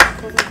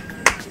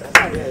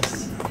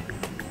 Yes.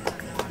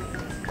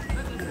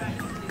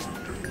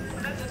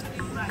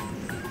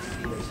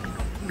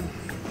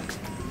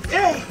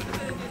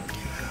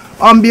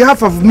 On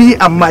behalf of me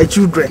and my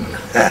children,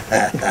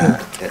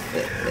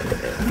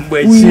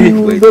 we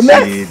will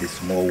donate the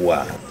small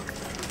one.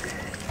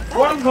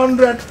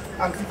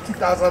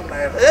 150,000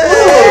 naira.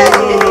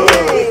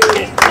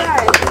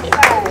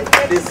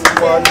 This is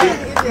money.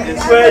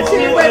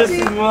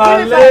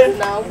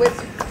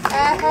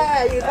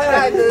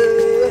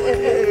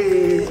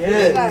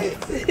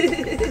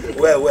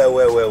 Well.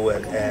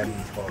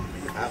 On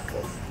behalf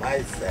of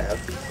myself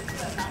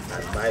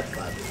and my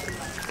family,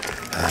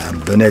 I'm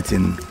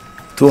donating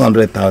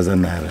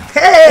 200,000 naira.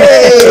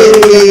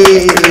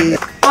 Hey!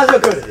 What's your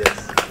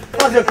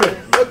good?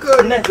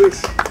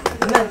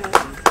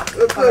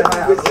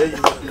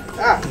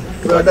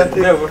 Brother,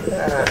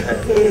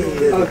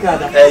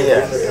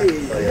 yes.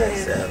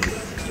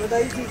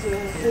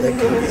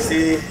 You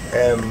see,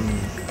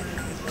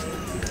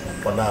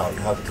 for now,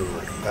 you have to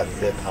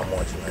calculate how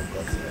much you have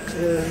got.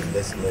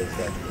 Let's know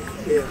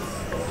exactly what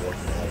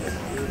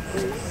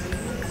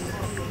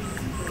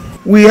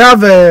we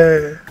have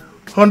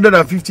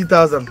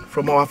 150,000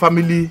 from our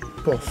family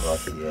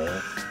purse.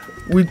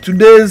 With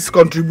today's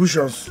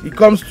contributions, it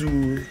comes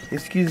to,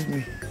 excuse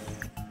me,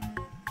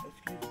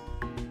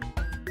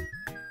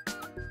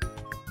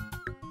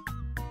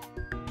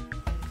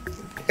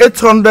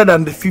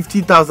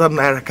 850,000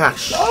 naira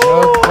cash.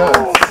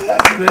 Oh,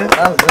 that's great.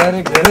 That's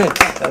very great.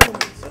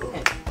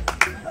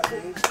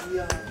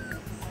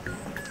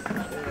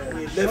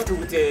 We left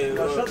with a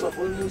short of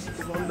almost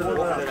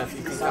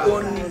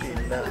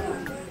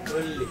 150,000.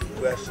 Only.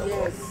 We are short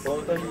of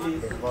only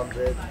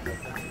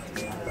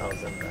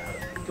 150,000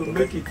 naira. To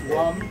make it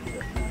warm.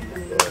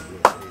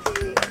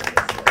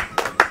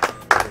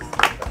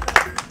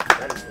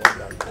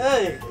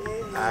 Hey.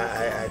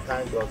 I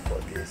thank God for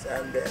this.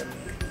 And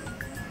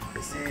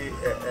you see,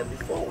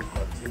 before we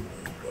continue,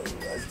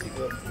 we are still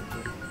going to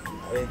do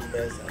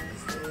arrangements and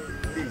this thing.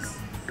 Please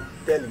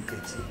tell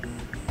Nkechi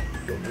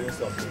to bring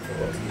something for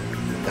us.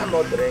 You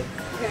cannot drink.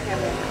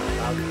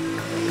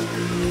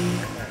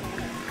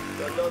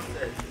 You just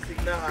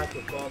signal her to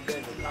come, then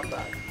you come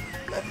back.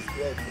 That is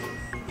great.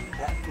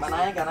 No.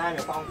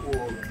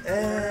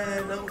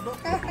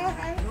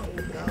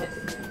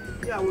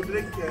 Yeah, we'll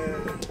drink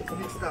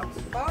mixed up.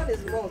 My one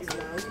is malt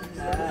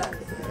now.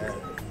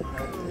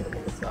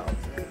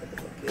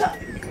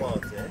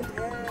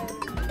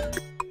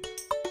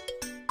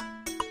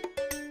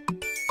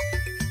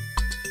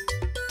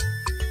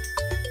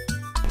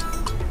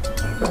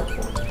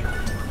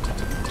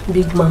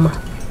 Big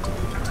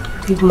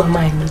Mama,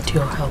 I need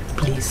your help,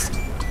 please.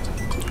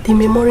 The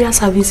memorial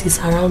service is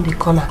around the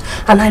corner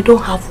and I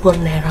don't have 1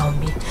 naira on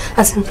me.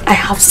 As in, I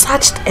have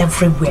searched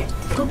everywhere.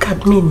 Look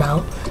at me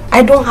now.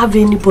 I don't have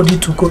anybody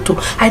to go to.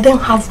 I don't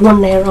have 1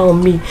 naira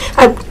on me.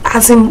 I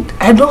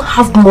don't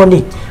have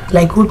money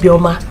like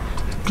Obioma.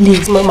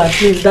 Please, Mama,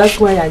 please. That's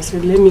why I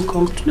said, let me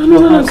come to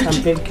your house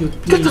and beg you,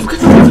 please. Get up,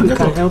 You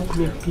can help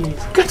me,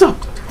 please. Get up.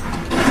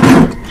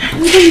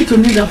 You don't need to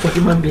kneel down for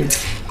human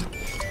beings.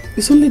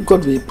 It's only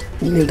God we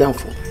kneel down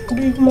for.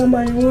 Big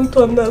Mama, you won't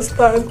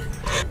understand.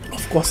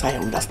 Of course I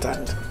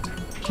understand.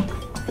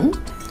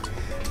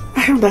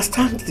 I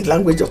understand the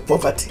language of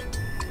poverty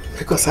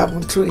because I've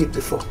been through it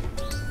before.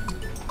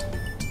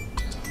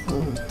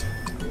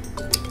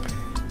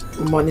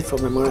 Money for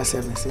memorial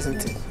service,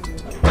 isn't it?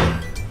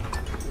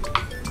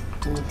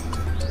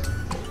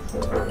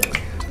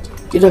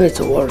 You don't need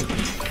to worry.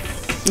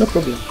 No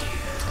problem.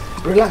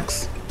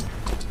 Relax.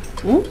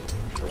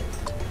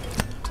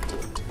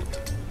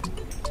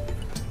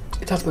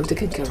 It has been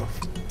taken care of.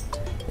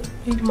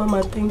 Big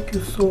Mama, thank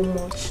you so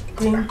much.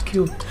 Thank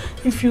you.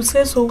 If you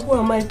say so, who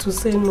am I to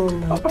say no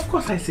now? Of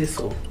course I say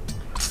so.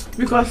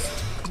 Because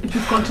if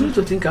you continue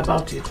to think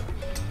about it,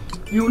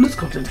 you will lose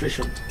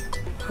concentration.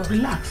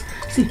 Relax.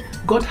 See,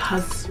 God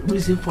has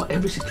reason for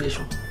every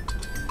situation.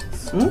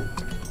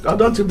 Or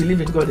don't you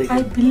believe in God again?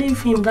 I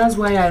believe him. That's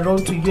why I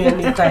run to you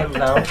anytime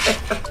now.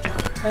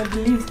 I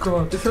believe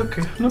God. It's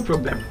okay. No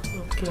problem.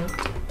 Okay.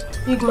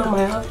 Big Mama,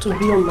 I have to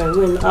be on my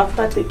way now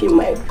after taking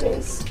my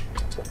drinks.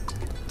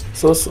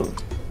 So soon?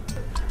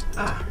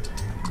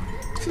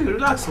 See,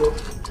 relax, oh.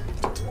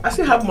 I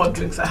still have more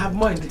drinks. I have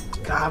more in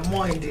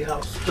the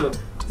house.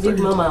 Big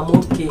Mama, I'm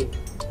okay.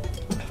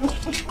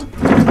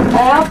 I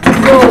have to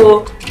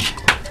go.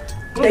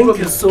 Thank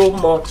you so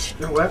much.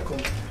 You're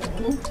welcome.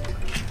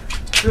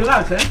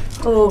 Relax, eh?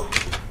 Oh.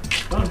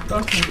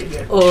 Don't think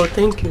again. Oh,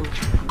 thank you.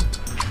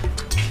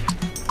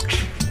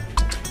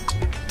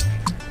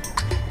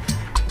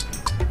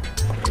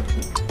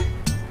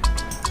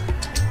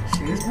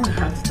 She is going to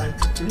have time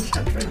to finish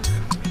her drink.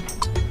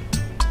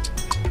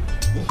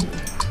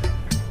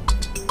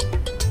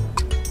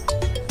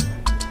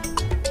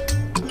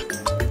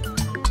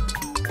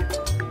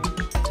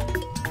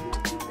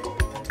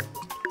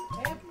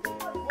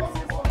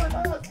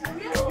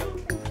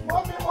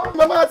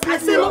 Mama, I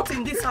say not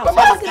in this house.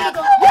 Mama,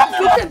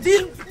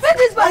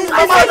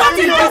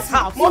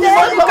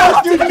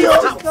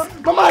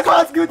 Mama, I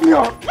can't excuse me.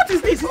 What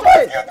is this?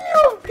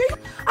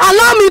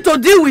 Allow me to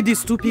deal with this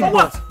stupid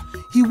boy.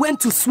 He went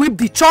to sweep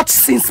the church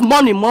since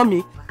morning,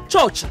 Mommy.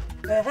 Church?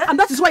 And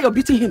that is why you're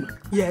beating him?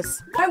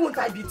 Yes. Why won't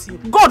I beat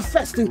him? God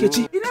first,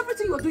 Nkechi. In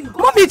everything you're doing,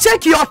 God Mommy,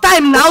 check your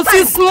time now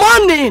since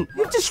morning.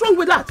 What is wrong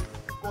with that?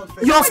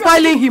 You're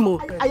spoiling him.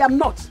 I am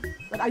not.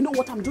 But I know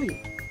what I'm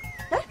doing.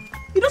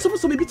 You're not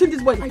supposed to be beating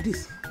this boy like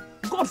this.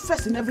 God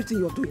first in everything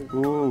you're doing.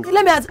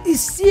 Let me ask,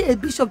 is he a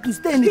bishop to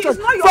stay in the church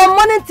not your from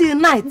morning till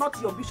night? Not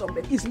your bishop,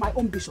 but he's my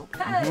own bishop.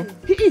 Hey.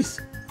 He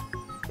is.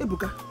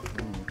 Ebuka,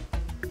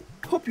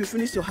 hope you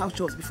finished your house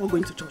chores before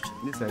going to church.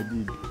 Yes, I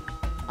did.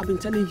 I've been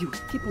telling you,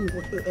 keep on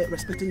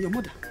respecting your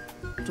mother.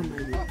 Don't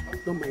mind her.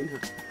 Don't mind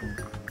her.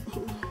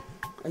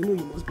 I know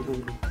you must be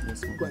hungry.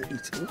 Yes, go and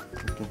eat.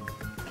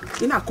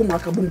 Okay.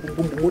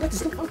 That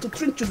is not how to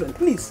train children.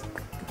 Please,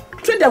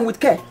 train them with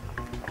care.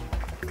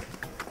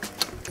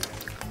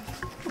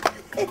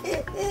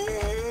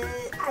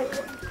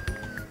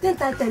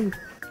 Didn't I tell you?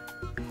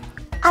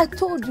 I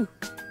told you,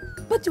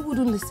 but you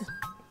wouldn't listen.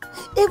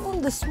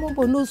 Even the small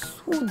boy knows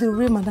who the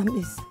real madam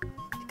is.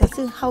 You can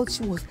see how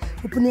she was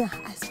opening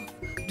her eyes,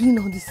 doing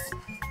all this.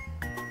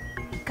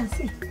 You can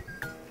see.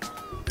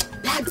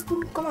 Dad,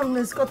 come on,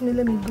 escort me,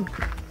 let me go.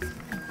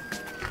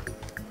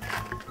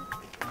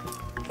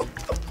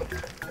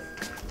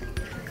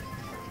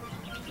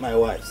 My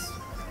wives,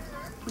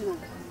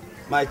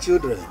 my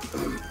children,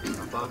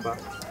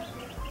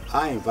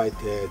 I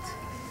invited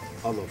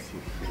all of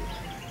you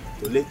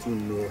to let you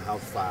know how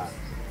far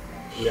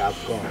we have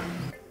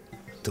gone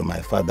to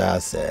my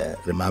father's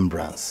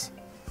remembrance,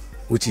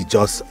 which is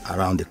just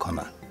around the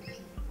corner.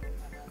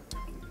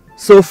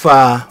 So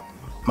far,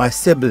 my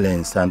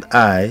siblings and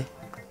I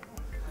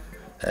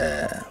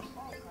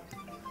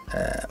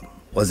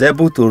was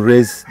able to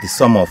raise the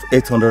sum of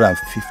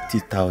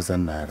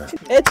 850,000 naira.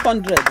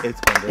 800.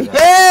 800.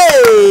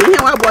 Hey!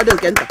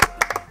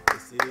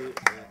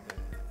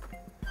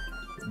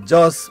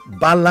 Just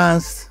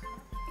balance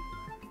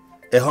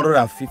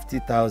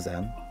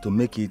 150,000 to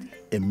make it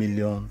 1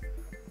 million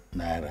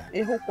naira,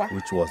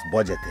 which was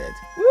budgeted.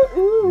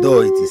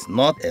 Though it is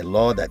not a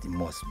law that it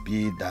must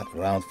be that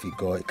round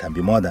figure, it can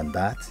be more than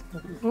that.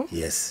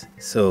 Yes,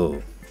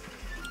 so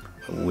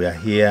we are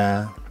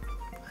here,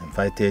 I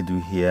invited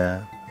you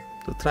here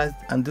to try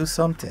and do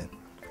something.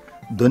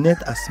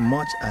 Donate as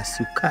much as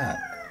you can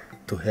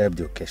to help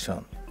the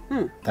occasion.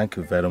 Thank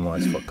you very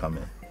much for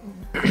coming.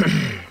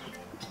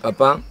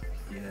 Papa,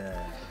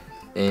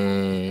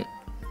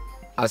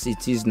 as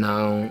it is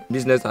now,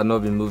 business has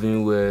not been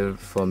moving well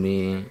for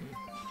me.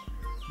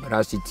 But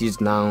as it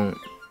is now,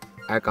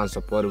 I can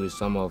support with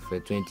some of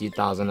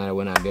 20,000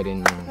 when I get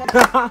in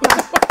now.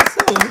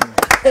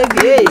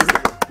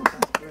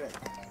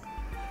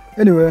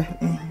 Anyway,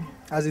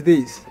 as it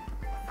is,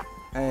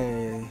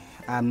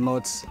 I'm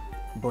not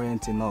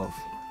buoyant enough.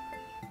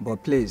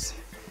 But please,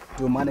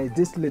 to manage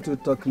this little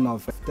token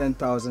of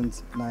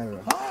 10,000 naira.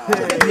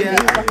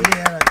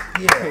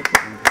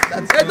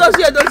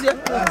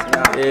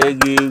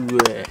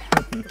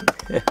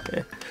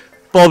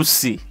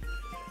 Popsy,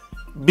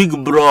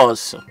 big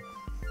bros,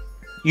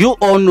 you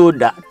all know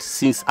that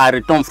since I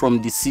returned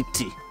from the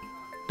city,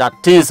 that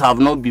things have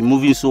not been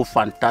moving so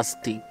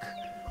fantastic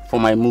for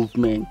my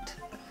movement.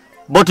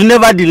 But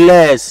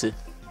nevertheless,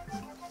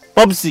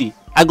 Popsy,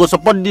 I go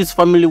support this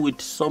family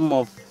with some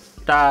of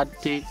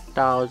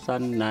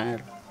 30,000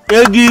 naira. Do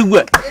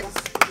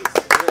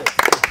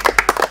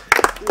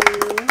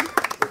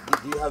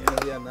you have me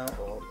here now?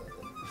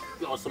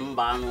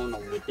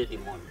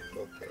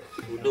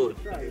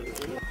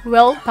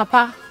 Well,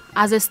 Papa,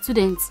 as a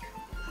student,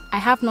 I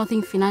have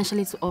nothing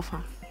financially to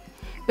offer.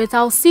 But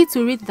I'll see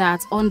to it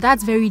that on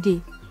that very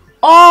day,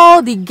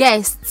 all the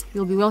guests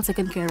will be well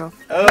taken care of.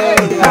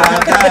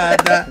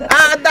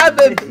 Ada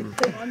baby.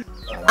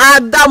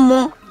 Ada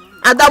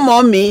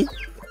mommy.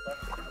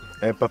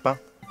 Hey, Papa,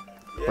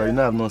 but you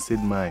know I've not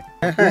said mine.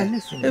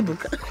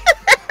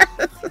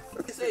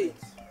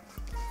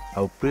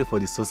 I'll pray for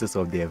the success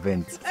of the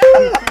event.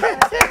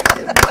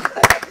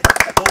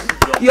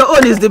 Your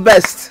own is the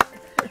best.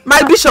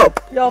 My bishop.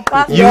 Your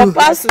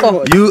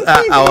pastor. You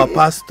are our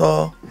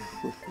pastor,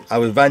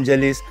 our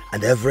evangelist,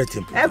 and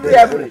everything. Every.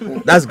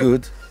 That's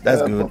good.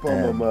 That's good.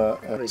 Papa, Mama,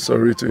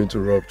 sorry to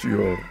interrupt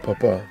you,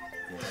 Papa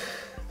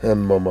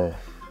and Mama.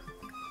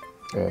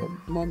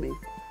 Mommy.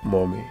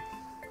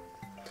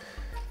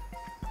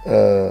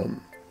 I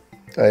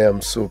am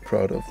so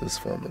proud of this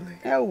family.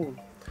 Oh.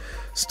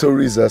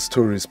 Stories are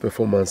stories,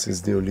 performance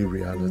is the only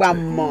reality.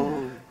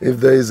 Mama.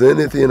 If there is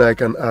anything I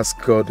can ask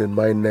God in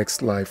my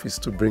next life is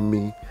to bring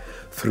me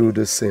through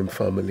the same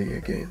family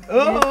again.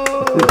 Oh,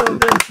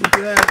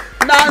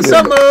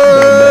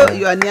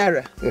 you are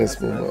nearer.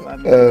 Yes, Mama.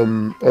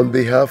 On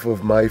behalf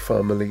of my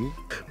family,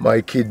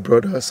 my kid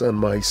brothers and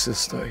my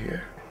sister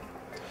here,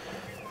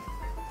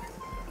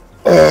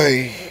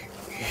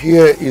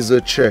 here is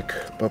a check,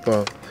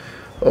 Papa,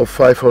 of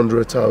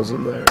 500,000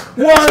 naira.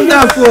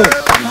 Wonderful!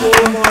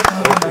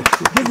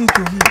 Give it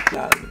to me.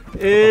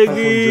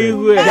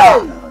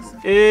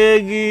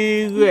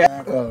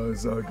 Oh,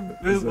 it's all good.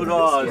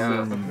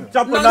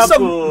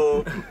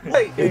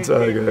 It's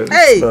all good.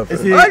 Hey,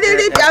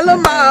 Odili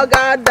Jaloma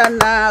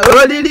Gadana,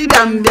 Odili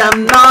Dam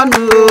Dam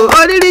Nonu,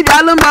 Odili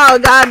Jaloma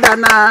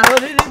Gadana,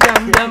 Odili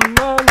Dam Dam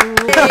Nonu.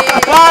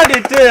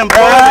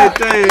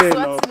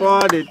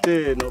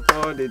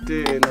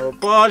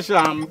 Pour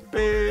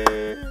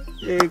champagne.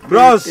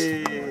 Bros.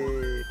 See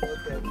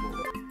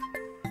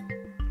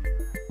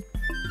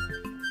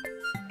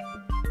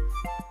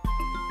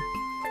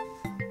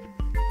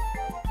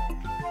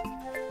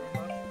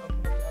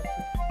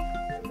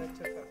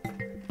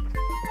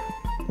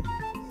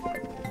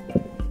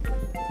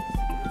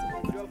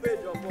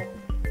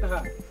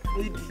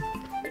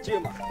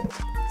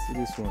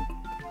this one.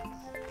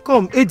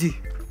 Come, Eddie.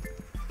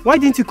 Why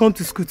didn't you come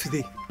to school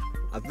today?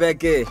 I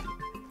beg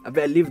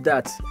leave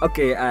that.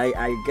 Okay,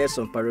 I get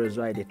some parents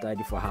why they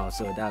tidy for house,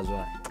 so that's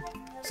why.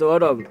 So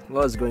what up?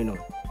 What's going on?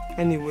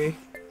 Anyway,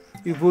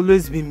 you've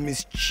always been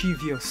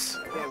mischievous.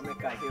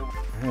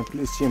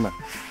 Please, Chima,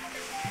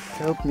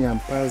 help me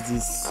and pass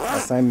this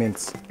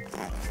assignment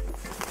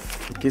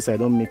in case I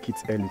don't make it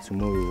early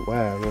tomorrow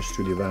while I rush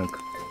to the bank.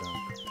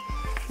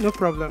 No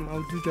problem,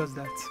 I'll do just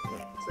that.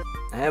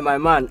 Hey, my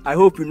man, I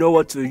hope you know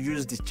what to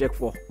use this check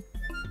for.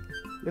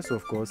 Yes,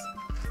 of course.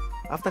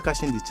 After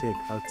cashing the check,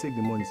 I'll take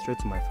the money straight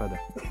to my father.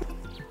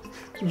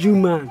 You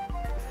man,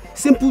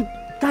 simple,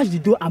 touch the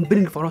door and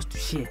bring for us to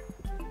share.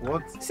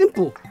 What?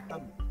 Simple.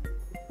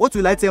 What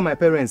will I tell my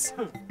parents?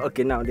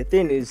 Okay, now the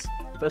thing is,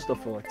 first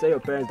of all, tell your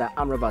parents that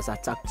armed robbers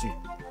attacked you.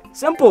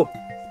 Simple.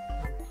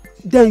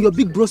 Then your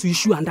big bros will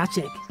issue on that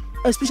check,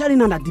 especially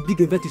now that the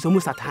big event is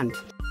almost at hand.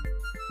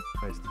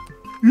 Christ.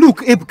 Look,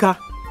 Ebuka,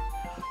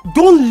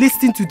 don't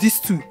listen to these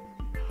two.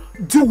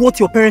 Do what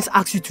your parents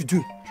ask you to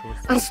do.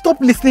 And stop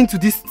listening to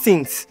these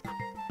things.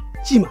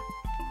 Chima,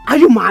 are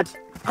you mad?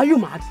 Are you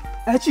mad?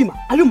 Chima,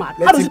 are you mad?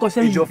 How does it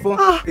concern you?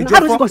 How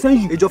does it concern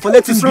you? Ejofo,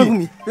 let him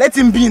be. Let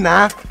him be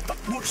now.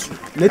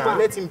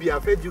 Let him be.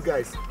 I've heard you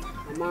guys.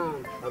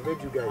 Man. I've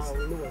heard you guys.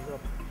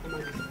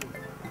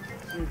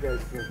 You guys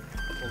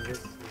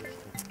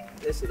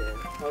listen,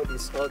 all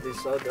this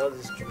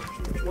true.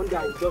 One day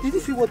I will just... Did you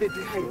see what they did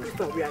behind this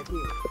time we are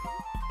here?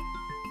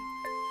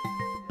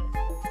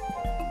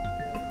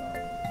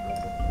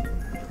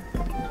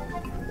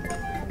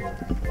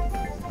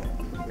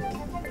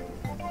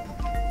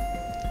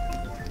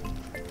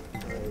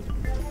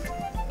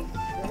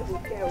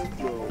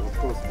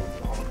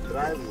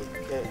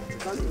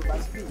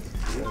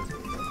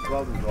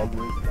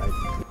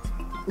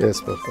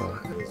 Yes, Papa.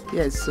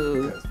 Yes,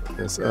 so...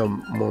 Yes,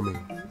 Mommy,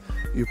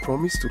 you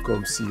promised to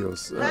come see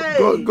us.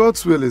 Hey.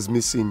 God's will is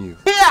missing you.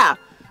 Here!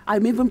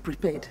 I'm even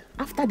prepared.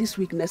 After this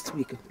week, next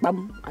week,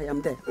 bam, I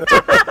am there.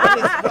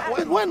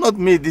 Why not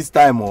me this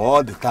time or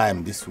all the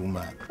time, this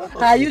woman?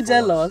 Are you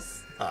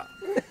jealous?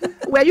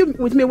 Were you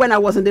with me when I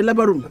was in the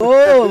labor room?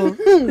 Oh!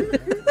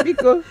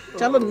 Biko,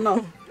 Chalon,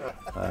 no.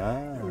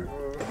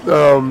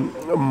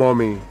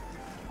 Mommy,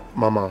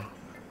 Mama,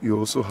 you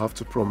also have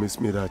to promise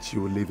me that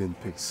you will live in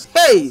peace.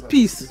 Hey,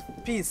 peace.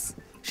 Peace.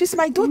 She's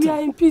my daughter. We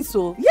are in peace,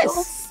 oh. Yes,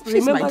 So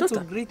she's my remember daughter.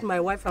 to greet my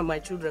wife and my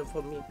children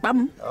for me.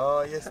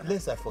 Oh, yes,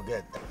 lest I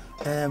forget.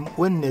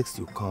 When next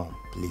you come,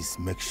 please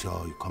make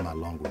sure you come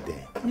along with them.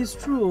 It's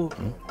true.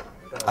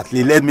 At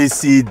least let me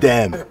see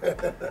them.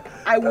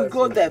 I will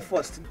go there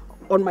first.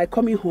 On my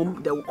coming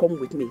home, they will come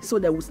with me. So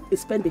they will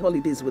spend the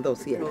holidays with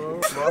us here.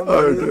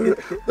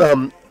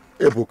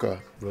 Ebuka.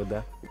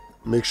 Brother.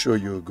 Make sure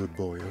you're a good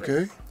boy,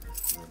 okay?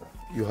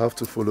 You have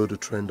to follow the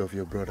trend of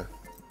your brother.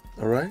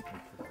 Alright?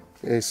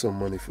 Here's some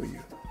money for you.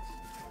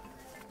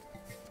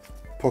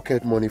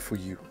 Pocket money for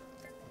you.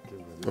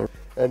 All right.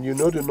 And you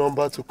know the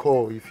number to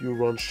call if you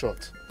run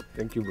short.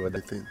 Thank you,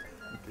 brother.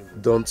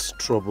 Don't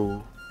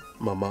trouble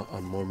Mama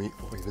and Mommy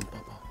or even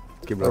Papa.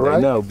 Okay, brother. Right?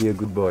 I know I'll be a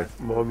good boy.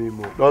 Mommy,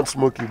 don't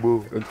smoke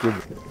Igbo. Okay.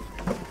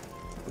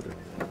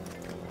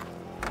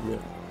 Yeah.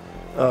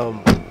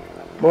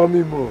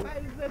 Mommy, Mo. I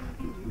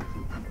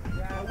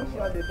wish you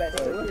all the best.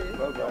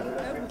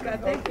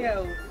 Take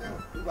care.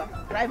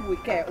 Drive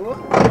with care. Oh?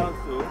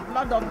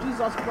 Blood of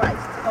Jesus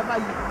Christ cover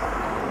you.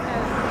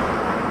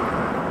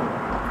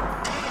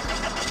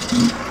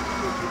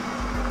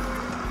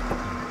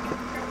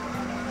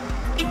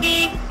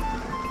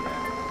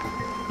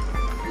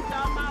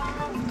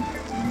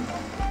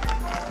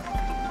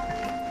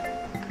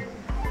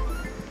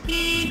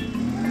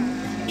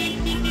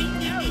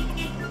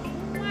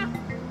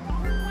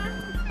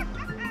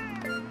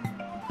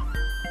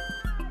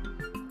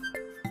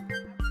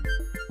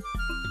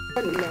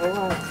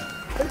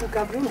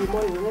 Bring the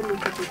money, let me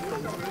put it for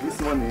you.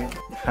 This money?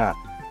 Ha!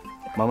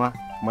 Mama,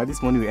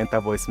 this money will enter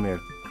voicemail.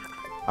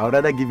 I would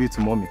rather give it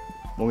to Mommy.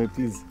 Mommy,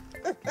 please.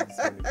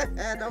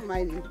 Don't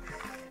mind me.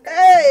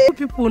 Hey!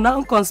 People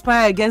now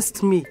conspire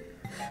against me.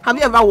 Have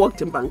you ever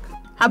worked in bank?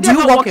 Have you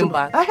ever worked in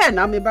bank?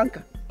 Now I'm a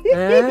banker.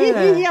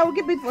 I will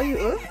give it for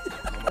you.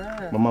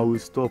 Mama, we'll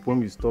stop when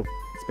we stop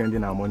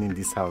spending our money in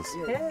this house.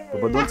 Yeah.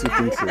 But don't you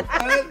think so?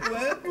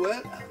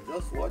 Well, I'm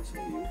just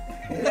watching you.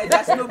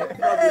 That's no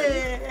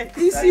problem.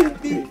 He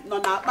simply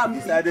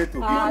decided to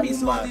give Mama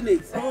is holding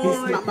it.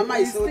 Mama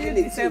is holding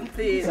it. Same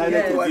thing.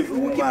 Decided to give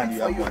woman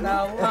your money.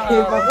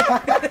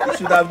 Wow. You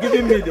should have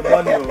given me the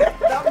money.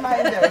 Don't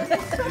mind them.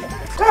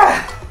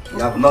 You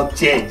have not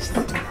changed.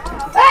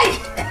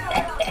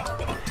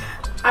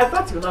 I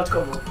thought you would not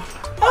come up.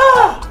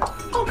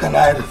 How can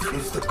I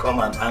refuse to come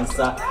and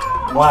answer?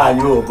 Why are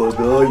you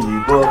Obodo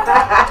Yibo?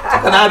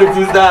 How can I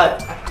refuse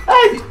that?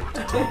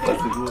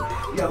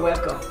 You're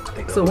welcome.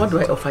 So what do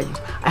I offer you?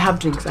 I have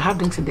drinks. I have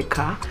drinks in the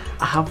car.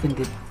 I have in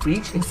the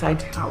fridge inside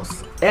the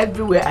house.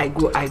 Everywhere I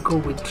go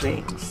with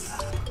drinks.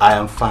 I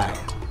am fine.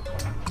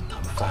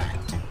 I'm fine.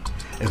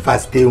 In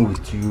fact, staying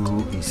with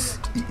you is,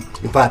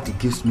 in fact, it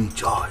gives me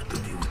joy to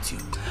be with you.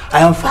 I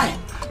am fine.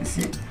 You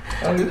see,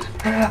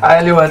 I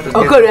only want to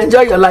Okay,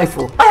 enjoy your life.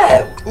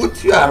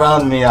 Put you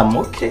around me, I'm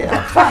okay,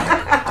 I'm fine.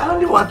 I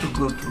only want to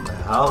go to my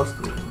house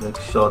to make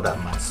sure that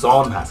my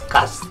son has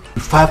cashed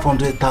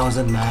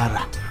 500,000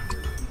 naira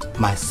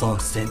my son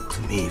sent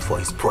to me for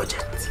his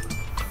project.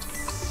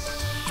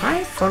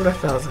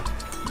 500,000?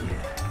 Yeah.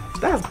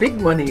 That's big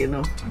money, you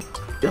know.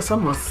 Your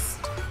son must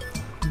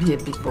be a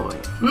big boy.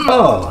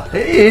 Oh, he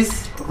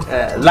is.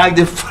 Like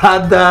the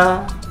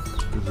father,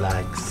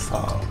 like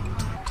son.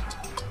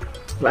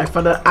 Like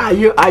father, are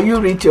you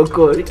rich,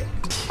 Okori?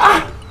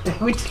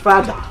 Which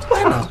father?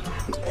 Why not?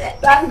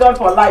 Thank God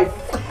for life.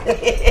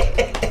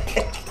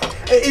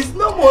 It's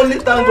not only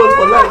thank God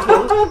for life.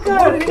 Oh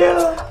God,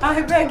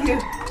 I beg you.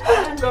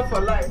 Thank God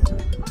for life.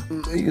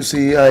 You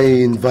see, I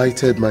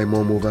invited my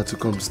mom over to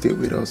come stay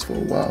with us for a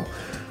while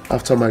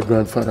after my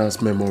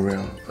grandfather's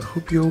memorial. I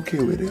hope you're okay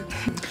with it.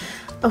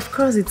 Of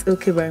course it's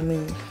okay by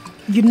me.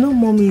 You know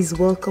Mommy is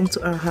welcome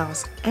to our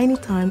house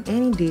anytime,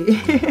 any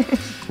day.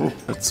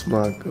 That's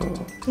my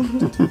girl.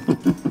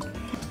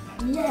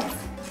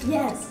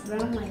 Yes,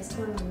 Grandma is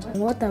coming.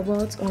 What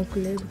about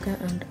Uncle Ebuka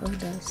and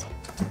others?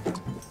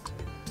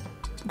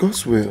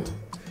 God's will.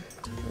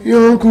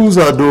 Your uncles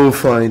are doing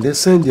fine. They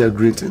send their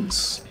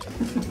greetings.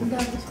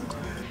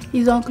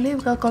 Is Uncle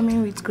Ebuka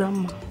coming with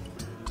Grandma?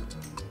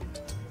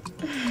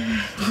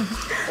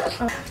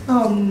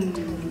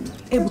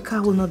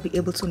 Ebuka will not be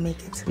able to make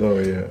it. Oh,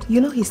 yeah.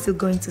 You know he's still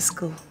going to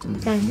school.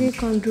 Can he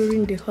come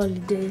during the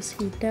holidays?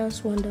 He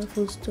tells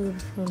wonderful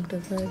stories from the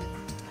Bible.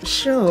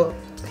 Sure,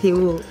 he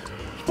will.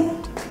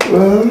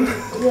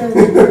 Yes.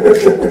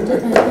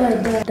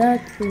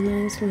 That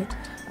reminds me.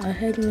 Our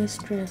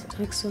headmistress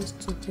asked us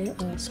to pay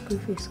our school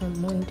fees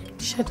on Monday.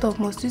 Shut up,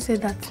 must you say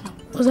that now?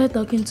 Was I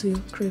talking to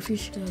you,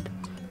 crayfish head?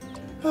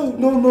 Oh,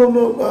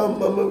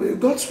 no.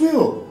 God's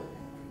will.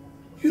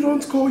 You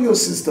don't call your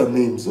sister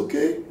names,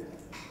 okay?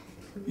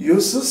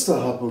 Your sister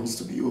happens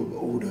to be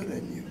older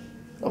than you.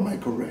 Am I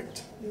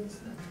correct? Yes,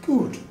 sir.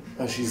 Good.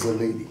 And she's a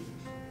lady.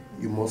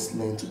 You must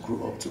learn to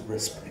grow up to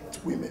respect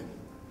women.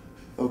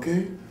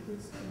 Okay?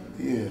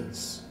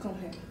 Yes. Come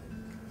here.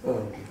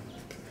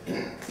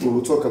 We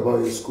will talk about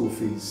your school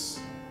fees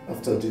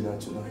after dinner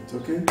tonight,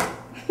 okay?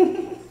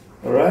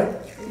 Alright?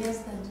 Yes,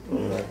 Dad.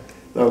 Alright.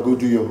 Now go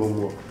do your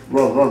homework.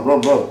 Run, run,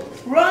 run, run.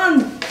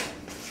 Run!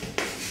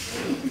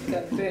 Look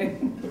at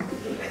them.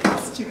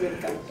 These children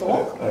can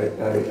talk. Are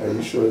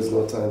you sure it's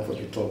not time for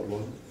the third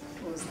one?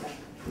 What's that?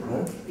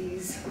 Huh?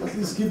 Please. At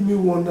least give me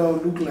one that will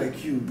look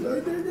like you.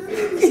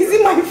 Is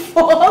it my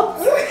fault?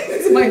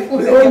 Is it my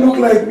fault? They don't look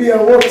like me.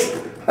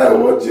 I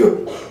want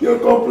your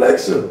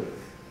complexion.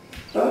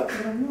 Huh?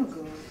 But I'm not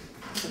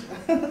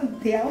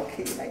good. They are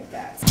okay like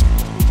that.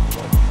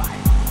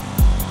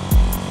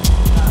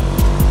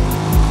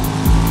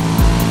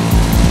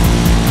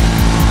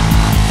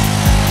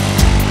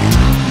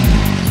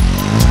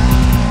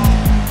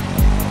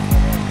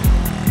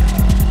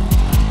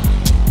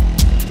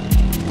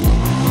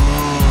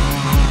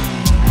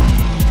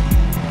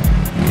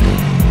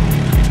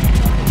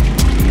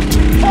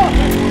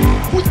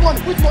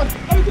 Which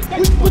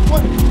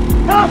one?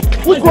 Help!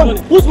 Which one?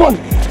 Whose money?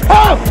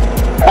 Help!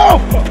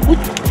 Help!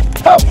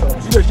 Help!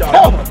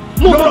 Help!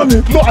 No,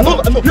 I don't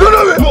know me. You don't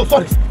know me? No,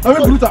 sorry. I'm a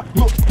brutal.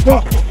 No.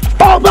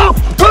 Help!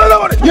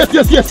 Yes,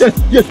 take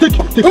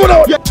it. Come on,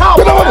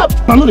 help!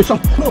 I'm not a shot.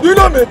 You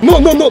know me? No.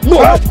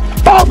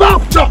 Help!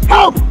 Help!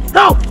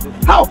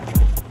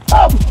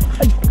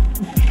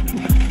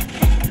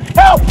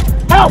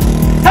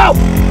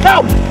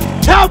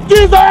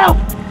 Jesus!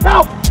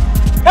 Help!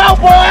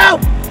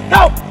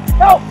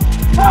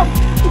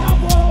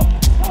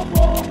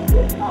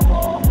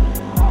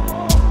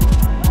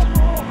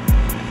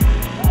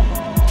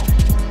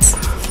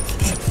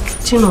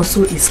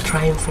 Chinonso is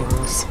trying for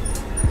us.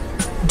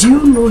 Do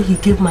you know he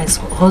gave my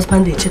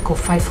husband a check of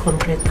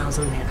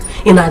 500,000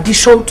 naira in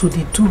addition to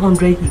the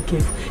 200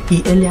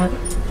 he earlier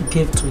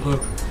gave to him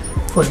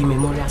for the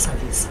memorial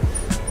service?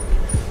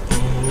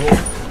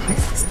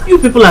 You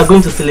people are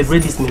going to celebrate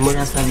this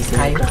memorial service.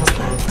 I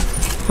understand.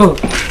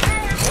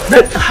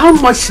 But how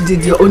much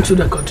did your own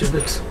children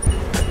contribute?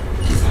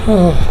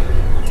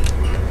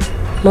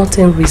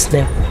 Nothing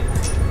reasonable.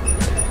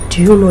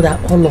 Do you know that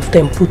all of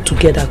them put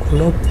together could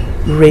not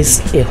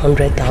raise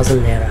 100,000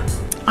 naira?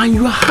 And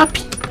you are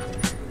happy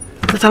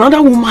that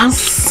another woman's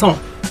son,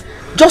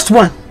 just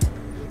one,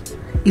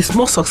 is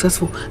more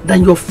successful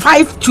than your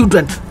 5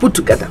 children put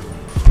together?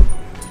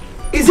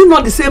 Is it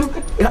not the same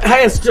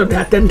higher institution they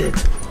attended?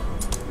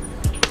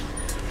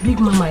 Big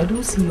Mama, I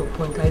don't see your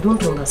point. I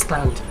don't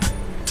understand.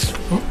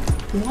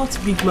 What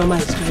Big Mama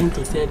is trying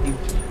to tell you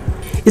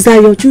is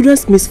that your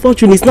children's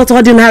misfortune is not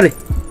ordinary.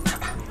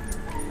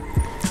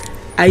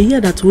 I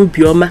hear that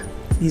Obioma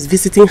is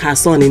visiting her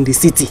son in the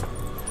city.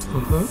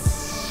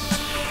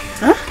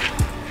 Huh?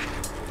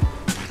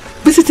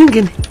 Visiting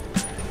Guinea?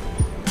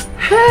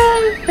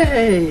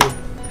 Hey!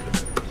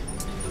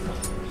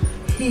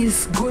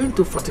 He's going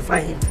to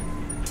fortify him.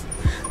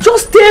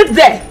 Just stay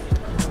there,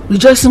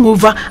 rejoicing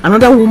over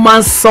another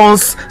woman's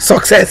son's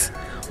success,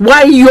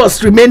 while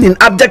yours remain in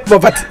abject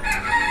poverty.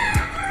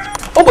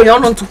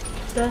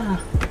 Yeah.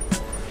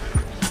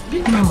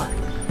 Big Mama,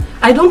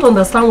 I don't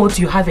understand what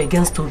you have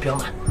against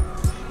Obioma.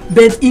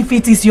 But if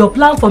it is your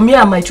plan for me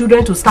and my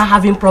children to start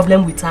having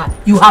problem with her,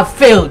 you have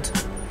failed.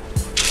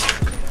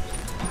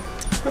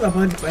 What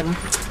about the venom?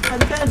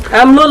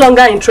 I'm no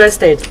longer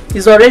interested.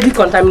 It's already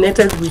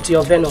contaminated with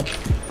your venom.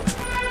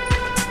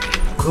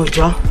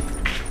 Gojo,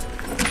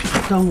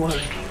 don't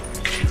worry.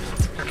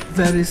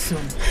 Very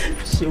soon,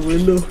 she will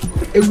know.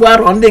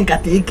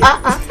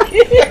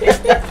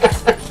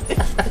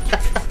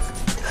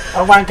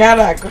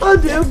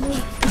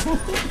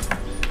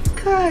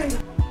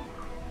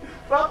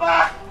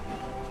 Papa!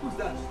 Who's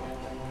that?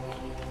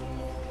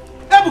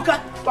 Ebuka!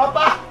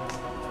 Papa!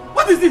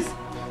 What is this?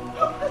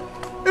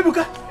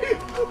 Ebuka!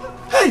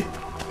 Hey!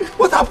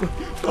 What happened?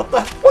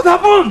 Papa! What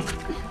happened?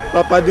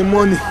 Papa, the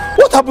money.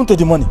 What happened to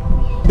the money?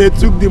 They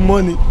took the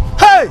money.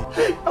 Hey!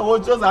 I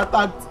was just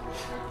attacked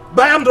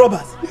by armed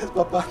robbers. Yes,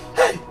 Papa.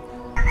 Hey!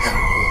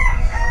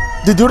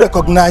 Did you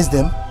recognize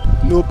them?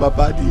 No,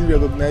 Papa, I didn't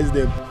recognize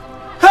them.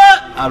 Hey!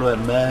 Alright,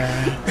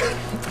 man.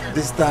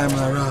 This time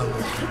around.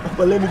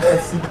 Papa, let me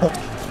just sit down.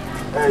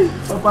 Hey,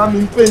 Papa, I'm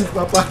in pain,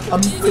 Papa.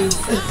 I'm in pain.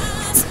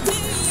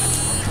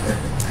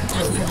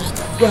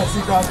 Go and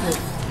sit down there.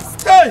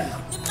 Hey!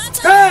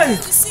 Hey!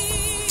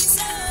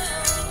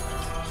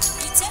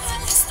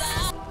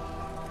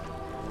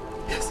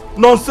 Yes.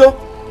 Nonso.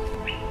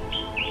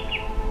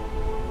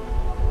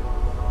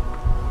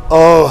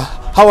 Oh,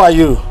 how are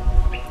you?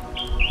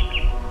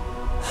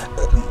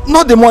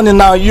 Not the money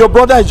now. Your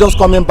brother is just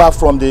coming back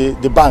from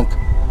the bank.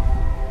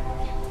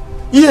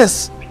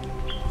 Yes.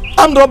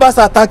 Armed robbers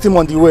attacked him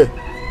on the way.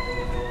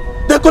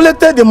 They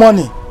collected the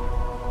money.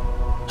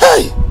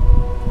 Hey!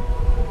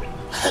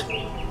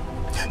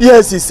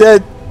 Yes, he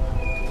said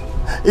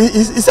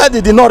he said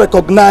he did not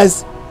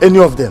recognize any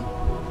of them.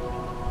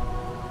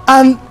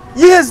 And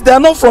yes, they are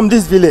not from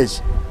this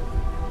village.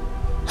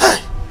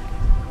 Hey!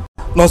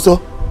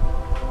 Nonso,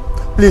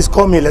 please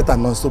call me later,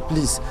 Nonso,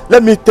 please.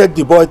 Let me take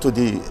the boy to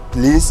the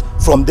police,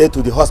 from there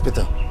to the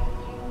hospital.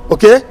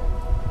 Okay?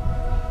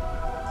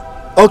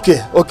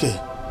 Okay.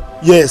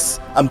 Yes,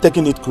 I'm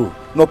taking it cool.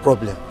 No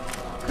problem.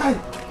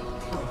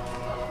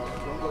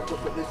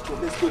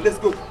 Let's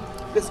go.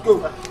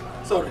 go.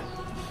 Sorry.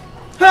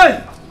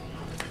 Hey!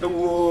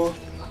 Whoa.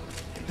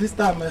 This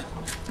time,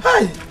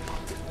 hey!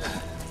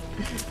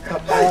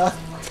 Papa.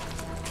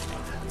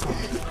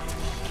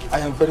 I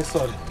am very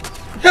sorry.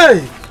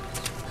 Hey!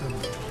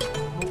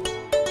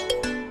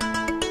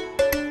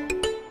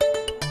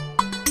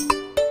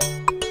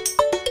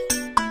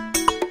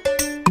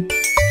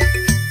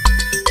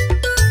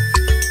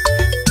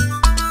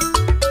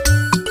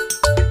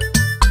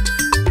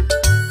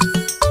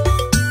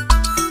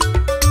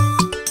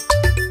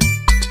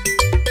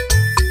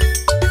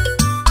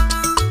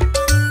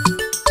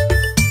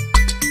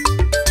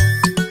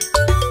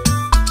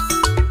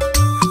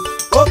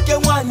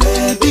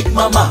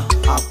 Mama,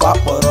 akwa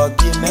kpọrọ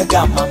gị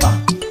mega mama.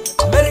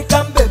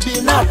 American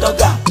baby na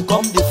doga,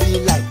 come dey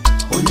feel like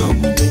onye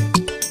omume.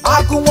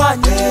 Agụ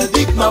nwanyị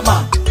big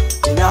mama,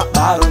 ị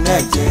na-akpa arụ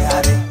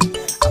na-ejegharị.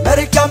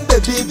 American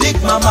baby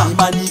big mama,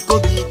 ịma na iko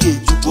gị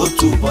ga-ejukwa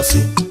otu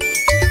ụbọchị.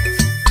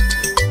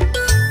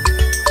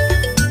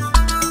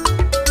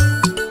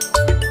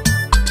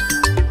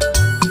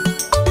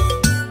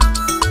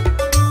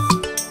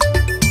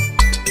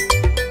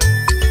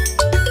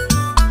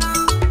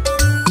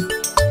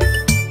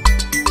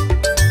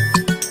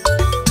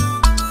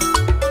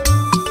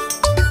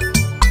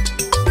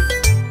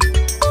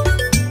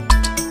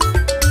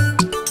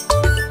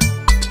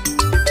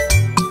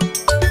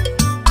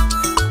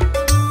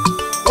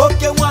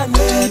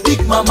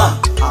 Mama,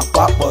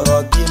 akwa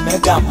kpọrọ gị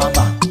mega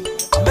mama.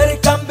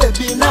 American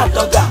baby na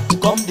doga,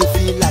 come dey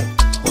feel like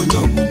onye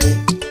omume.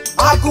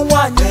 Agụ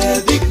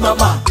nwanyị big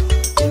mama,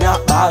 ị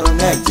na-akpa arụ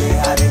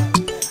na-ejegharị.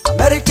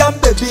 American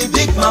baby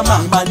big mama,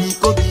 ịma na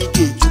iko gị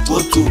ga-ejukwa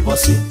otu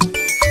ụbọchị.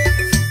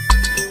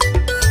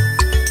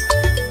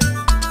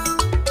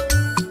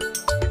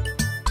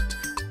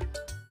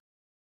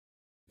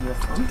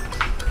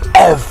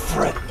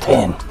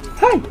 Everything.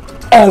 Hey.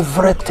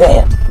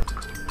 Everything.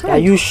 Are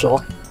you sure?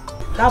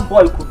 That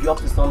boy could be up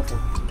to something.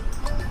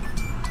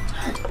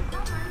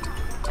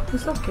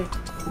 It's okay.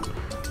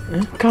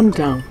 Calm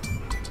down.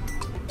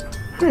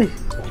 Hey,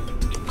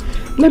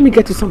 let me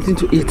get you something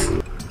to eat.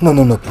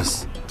 No,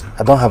 please.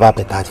 I don't have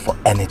appetite for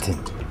anything.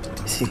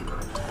 See,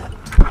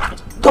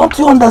 don't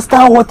you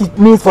understand what it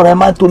means for a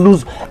man to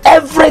lose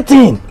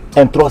everything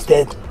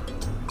entrusted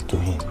to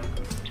him?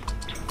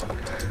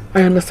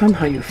 I understand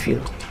how you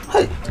feel.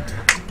 Hey.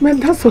 Man,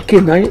 that's okay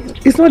now.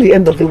 It's not the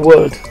end of the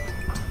world.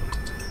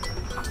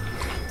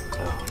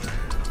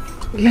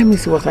 Let me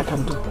see what I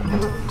can do.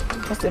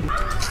 Just a minute.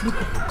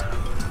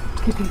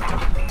 Keep it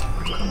calm.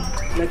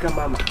 Mega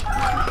mama.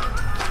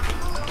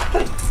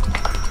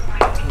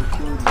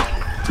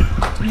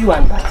 You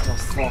and that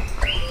yourself.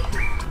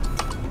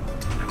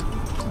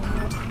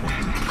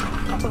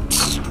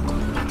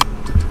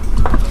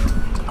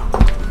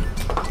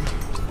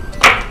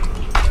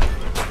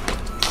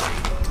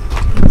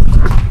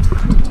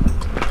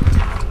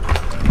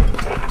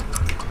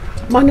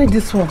 Manage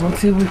this one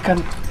until we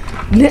can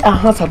lay our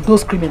hands on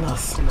those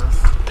criminals.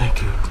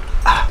 Thank you.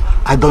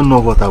 I don't know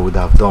what I would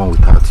have done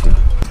without you.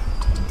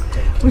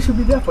 We should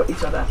be there for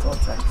each other at all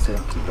times.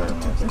 Thank you very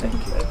much. Thank you.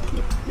 Thank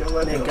you. You're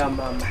welcome. Mega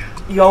mama.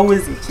 You're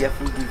always a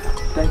cheerful giver.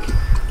 Thank you.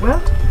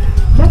 Well,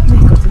 let me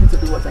continue to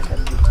do what I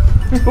can do.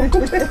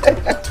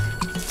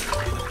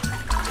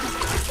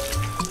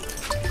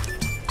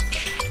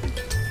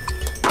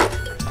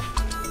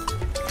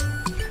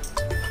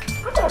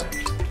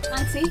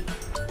 Auntie?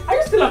 Are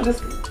you still on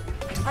this?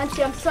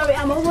 Auntie, I'm sorry,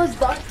 I'm almost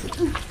done.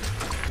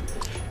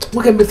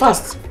 We can be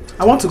fast.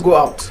 I want to go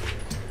out.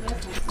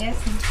 Yes.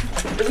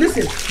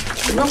 Listen,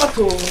 remember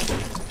to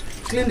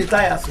clean the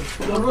tires.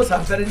 The roads are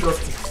very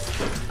dusty.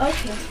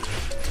 Okay.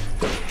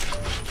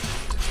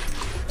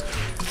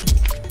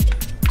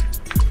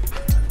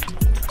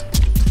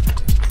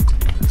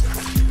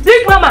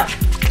 Big Mama!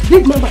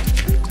 Big Mama!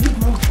 Big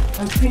Mama,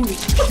 I'm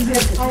finished. What is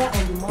there? Fire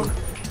on the mom.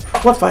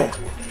 What fire?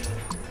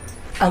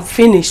 I'm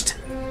finished.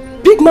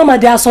 Big Mama,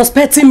 they are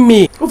suspecting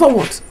me. Over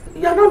what?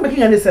 You are not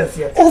making any sense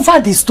yet. Over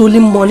the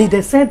stolen money.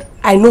 They said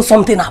I know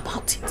something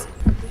about it.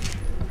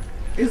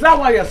 Is that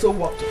why you are so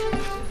worked?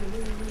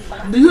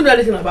 Do you know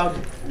anything about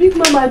it? Big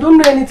Mama, I don't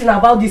know anything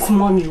about this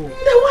money. Then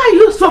why are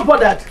you so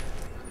bothered?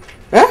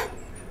 Eh?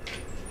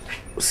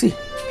 See,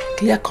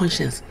 clear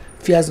conscience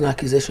fears no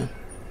accusation.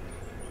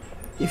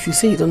 If you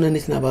say you don't know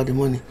anything about the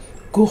money,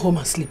 go home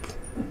and sleep.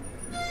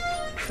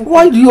 Okay.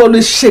 Why do you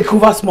always shake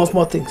over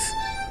small things?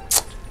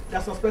 They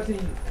are suspecting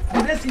you.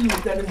 Did they see you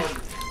with any money?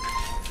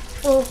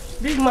 Oh,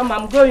 Big Mama,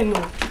 I'm going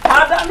home.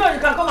 Ada, no, you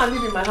can come and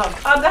live in my house.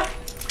 Ada,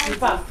 you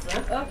pass.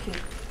 Okay.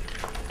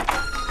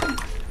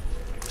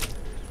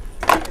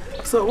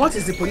 So what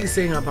is the police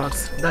saying about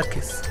that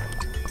case?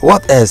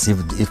 What else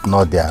if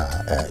not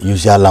their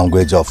usual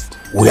language of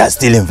we are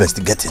still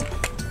investigating?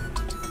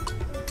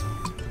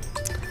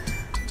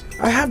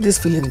 I have this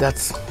feeling that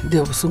they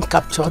will soon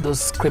capture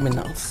those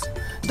criminals.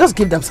 Just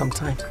give them some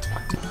time.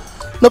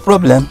 No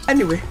problem.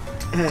 Anyway,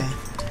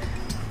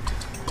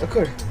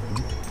 okay,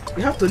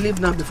 we have to leave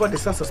now before they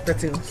start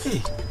suspecting us.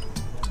 Hey.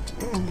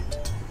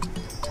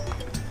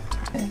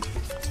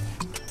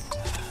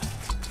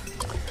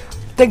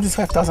 Take this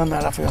 5,000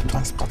 naira for your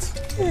transport.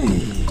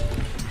 Hey.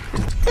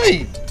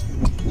 Hey.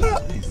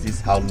 Is this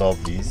how love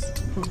is?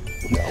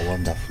 You are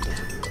wonderful.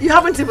 You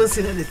haven't even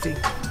seen anything.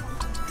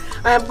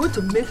 I am going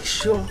to make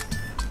sure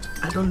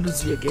I don't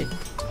lose you again.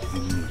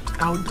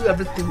 I will do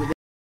everything with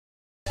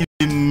it.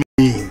 Kidding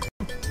me.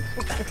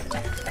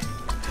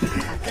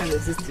 I can't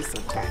resist you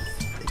sometimes.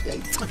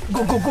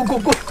 Go.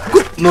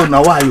 No,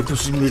 now why are you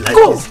pushing me like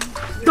go. this?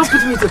 Don't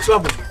put me into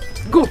trouble.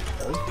 Go.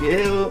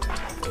 Okay.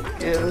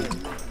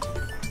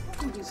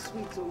 Food is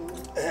sweet.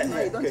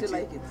 Don't you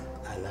like it?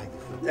 I like the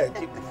food.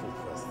 Keep the food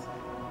first.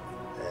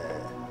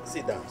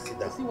 Sit down. See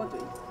what to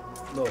eat?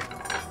 No.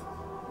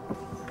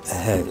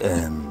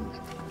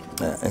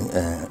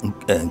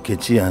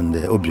 Nkechi and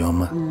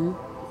Obioma.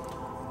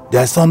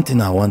 There's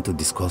something I want to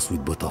discuss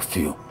with both of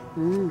you.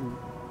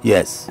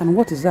 Yes. And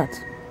what is that?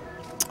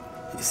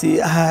 You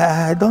see,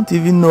 I don't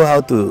even know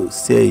how to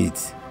say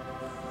it.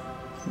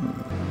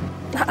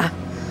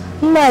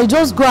 No,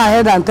 just go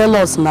ahead and tell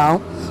us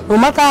now. No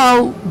matter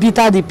how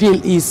bitter the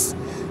pill is,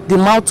 the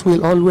mouth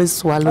will always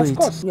swallow it. Of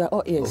course, we are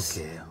all ears.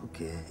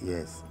 Okay,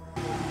 yes.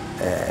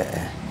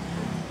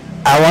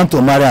 I want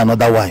to marry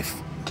another wife.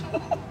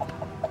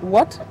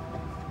 What?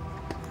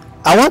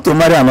 I want to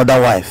marry another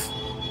wife.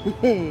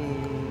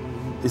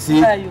 You see,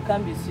 You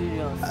can't be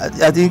serious.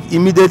 I think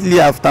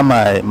immediately after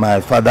my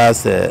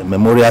father's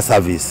memorial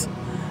service,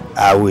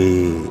 I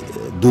will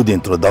do the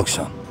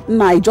introduction.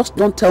 Nah, just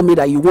don't tell me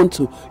that you want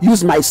to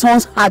use my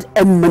son's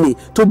hard-earned money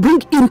to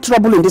bring in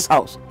trouble in this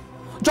house.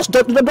 Just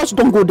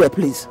don't go there,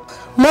 please.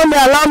 Mommy,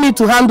 allow me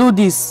to handle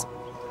this.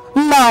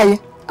 Nah,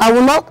 I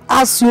will not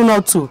ask you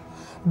not to.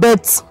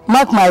 But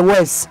mark my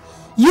words,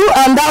 you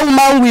and that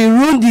woman will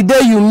ruin the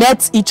day you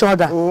met each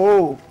other.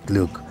 Oh.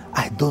 Look,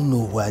 I don't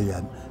know why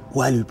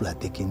people are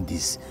taking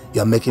this.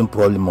 You are making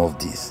problem of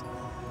this.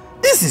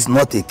 This is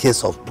not a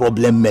case of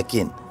problem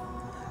making.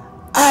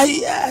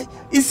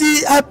 You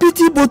see, I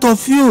pity both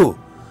of you.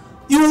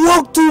 You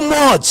work too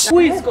much. Who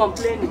is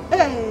complaining?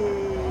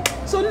 Hey.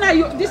 So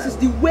now this is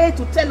the way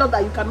to tell us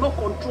that you cannot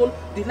control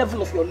the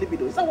level of your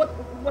libido. Is that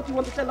what you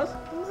want to tell us?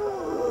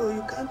 No,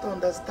 you can't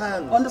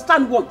understand.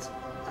 Understand what?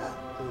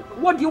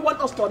 What do you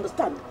want us to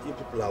understand? You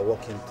people are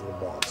working too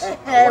much.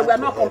 We are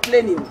not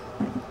complaining.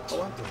 I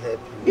want to help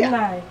you.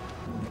 Yeah.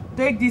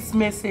 Take this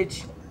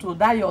message to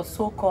that your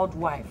so-called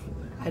wife.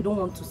 I don't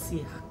want to see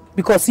her.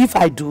 Because if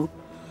I do,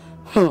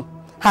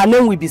 her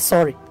name will be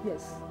sorry.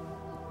 Yes.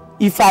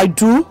 If I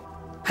do,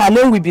 her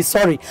name will be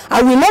sorry.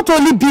 I will not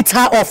only beat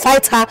her or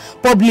fight her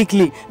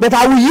publicly, but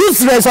I will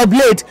use razor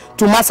blade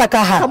to massacre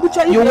her.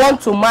 You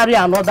want to marry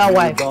another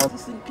wife?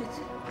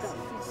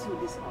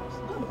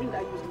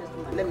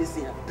 Let me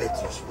see her. Bet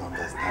you should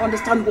understand.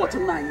 Understand what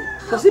now?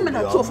 Because even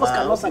the two of us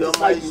cannot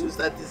satisfy you.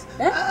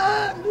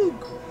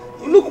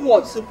 Look what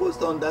you're supposed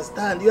to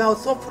understand. You are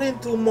suffering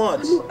too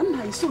much.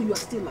 I so you are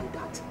still like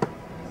that.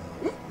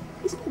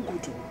 It's not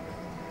good.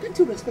 Can't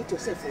you respect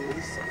yourself for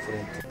this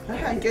suffering?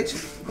 I get you.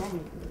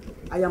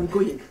 I am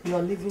going. You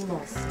are leaving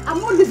us. I'm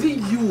not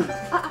leaving you.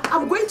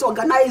 I'm going to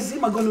organize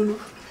him.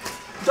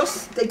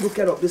 Just take good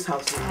care of this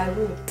house. I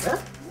will.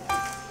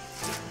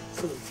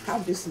 So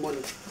have this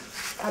money.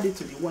 Add it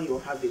to the one you're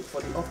having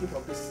for the upkeep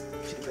of these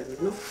children, you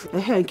know?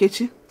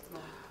 Nkechi,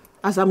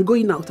 as I'm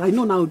going out, I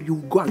know now you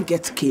go and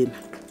get cane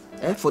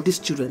for these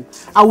children.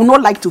 I will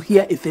not like to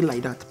hear a thing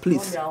like that,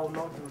 please. Mommy, I will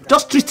not do that.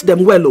 Just treat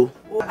them well, oh.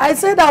 I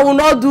said I will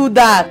not do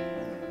that.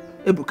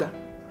 Ebuka,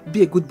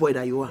 be a good boy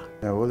that you are.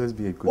 I will always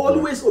be a good boy.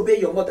 Always obey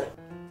your mother.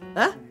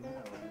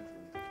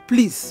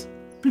 Please.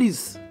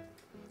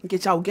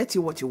 Nkechi, I'll get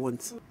you what you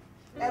want.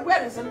 And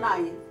where is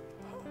Nai?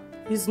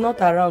 He's not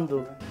around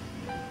though.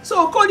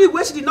 So Cody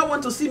Wish did not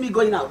want to see me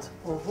going out.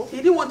 He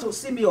didn't want to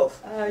see me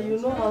off. You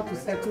know how to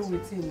settle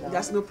with him now.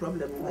 That's no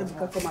problem.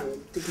 Ebuka, come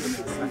and take me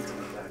to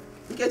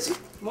Nkechi.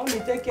 Mommy,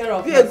 take care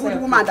of Be yourself. a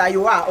good woman that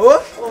you are.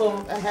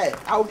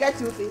 I'll get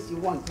you things you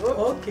want.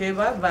 Okay,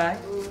 bye-bye.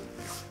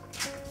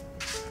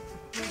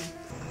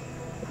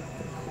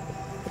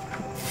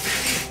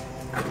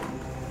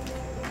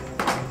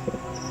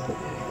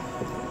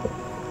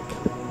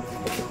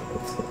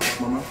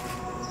 Mama,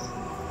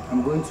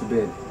 I'm going to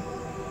bed.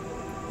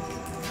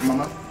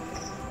 Mama.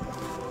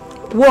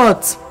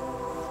 What?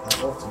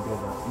 I'm off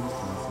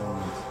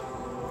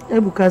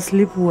together. Ebuka,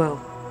 sleep well.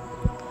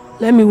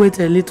 Let me wait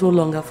a little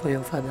longer for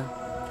your father.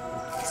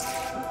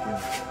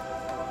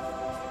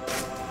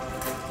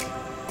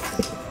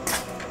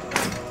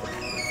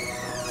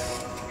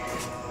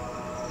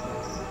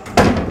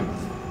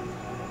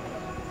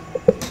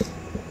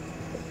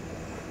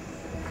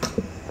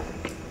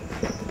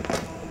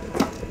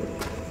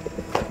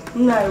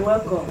 Nai,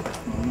 welcome.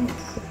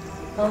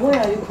 And why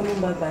are you coming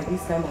back by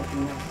this time of the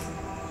night?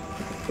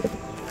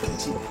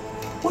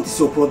 What is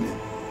your problem?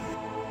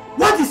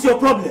 What is your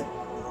problem?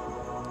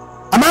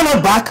 Am I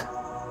not back?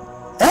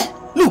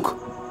 Look,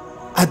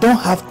 I don't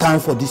have time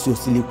for this your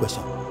silly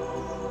question.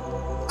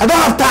 I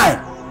don't have time.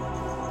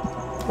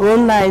 Oh,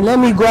 Nai, let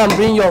me go and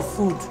bring your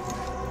food.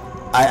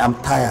 I am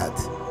tired.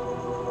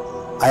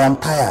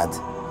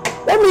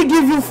 Let me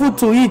give you food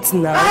to eat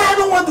now. I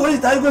don't want to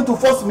eat. Are you going to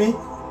force me?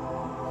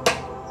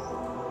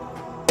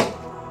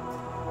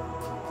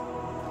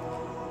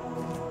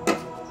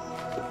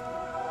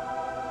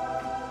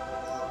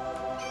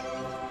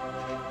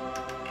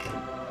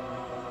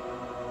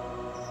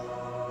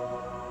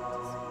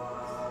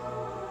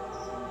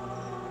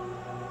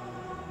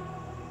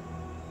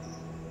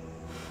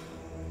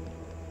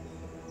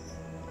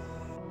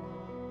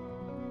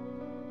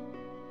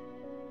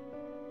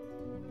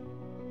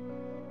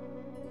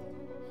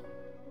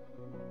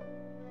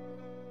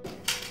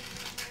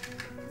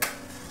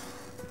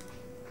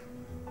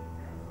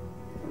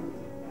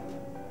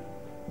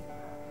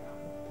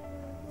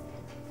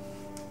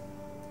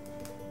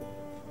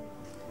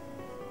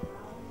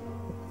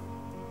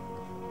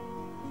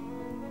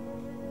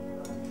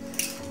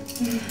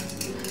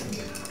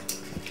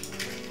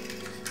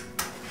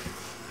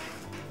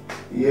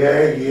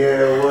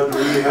 Yeah, what do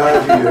we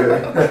have here?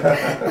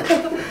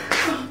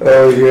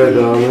 Oh, yeah,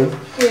 darling.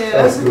 Yeah.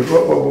 That's good.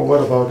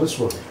 What about this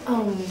one?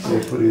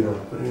 Yeah, put it on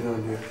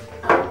here.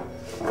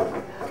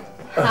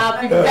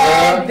 Happy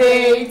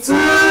birthday to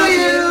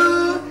you.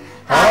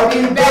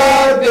 Happy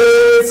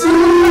birthday to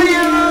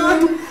you.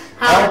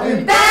 Happy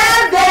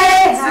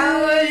birthday to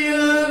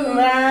you.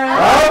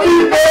 Happy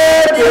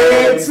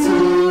birthday to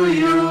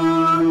you.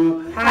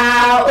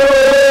 How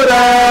old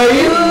are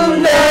you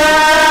now?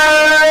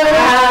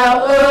 How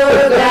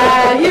old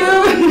are you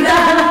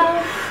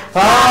now?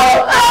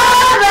 How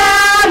old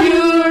are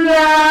you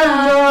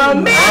now?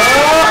 Me?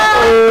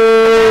 How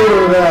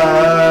old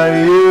are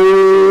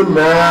you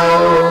now?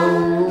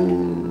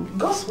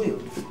 God's will.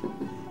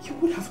 You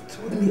would have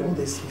told me all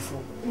this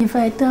before. If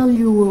I tell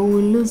you, we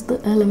will lose the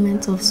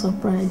element of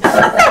surprise.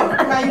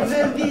 My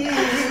baby.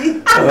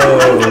 Oh.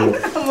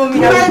 Mommy,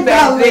 happy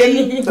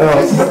birthday.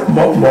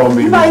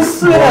 Mommy. My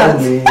sweetheart.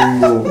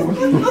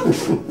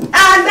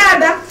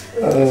 Dada.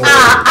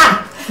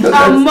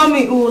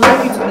 Mommy, we would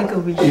like you to make a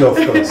wish. Yeah,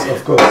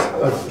 of course.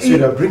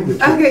 Sweetheart, bring the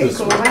cake. Okay, this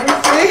go way. right.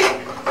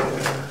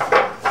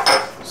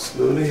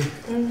 Slowly.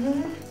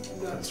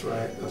 That's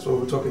right. That's what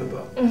we're talking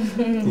about.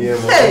 Yeah,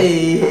 Mom.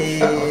 Hey.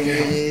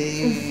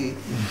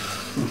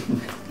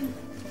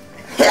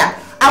 Yeah,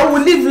 I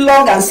will live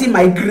long and see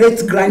my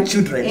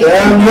great-grandchildren.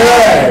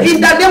 Amen.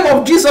 In the name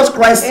of Jesus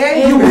Christ,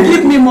 you will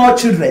give me more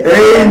children.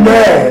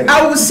 Amen.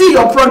 I will see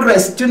your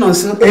progress,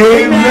 Chinonso.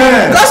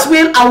 Amen. God's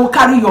will, I will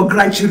carry your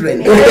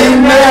grandchildren.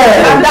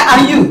 Amen.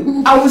 And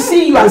you, I will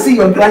see you and see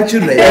your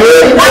grandchildren. Amen.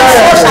 And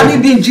so shall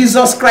it be in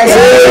Jesus Christ.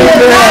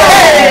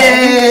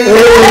 Amen.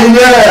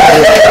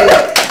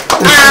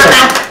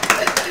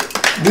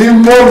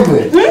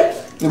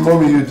 The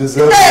mommy you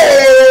deserve.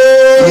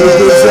 You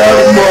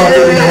deserve more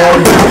than the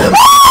mommy.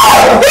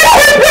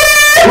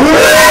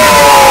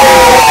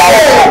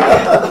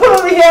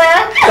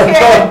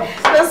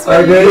 That's what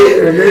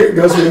Okay,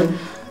 guys,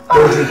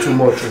 don't drink too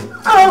much.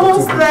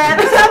 Almost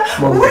that.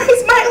 Mommy. Where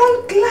is my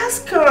own glass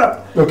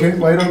cup? Okay,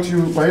 why don't you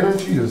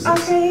use this?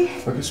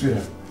 Okay. Okay,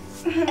 sweetheart.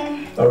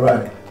 All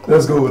right,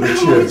 let's go with the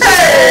cheers.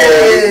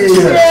 Hey!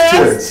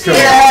 Cheers! Come on,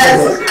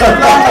 Yes! come on.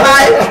 Long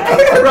life,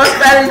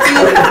 prosperity,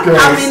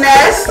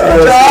 happiness,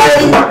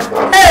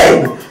 joy. Hey!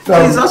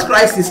 Jesus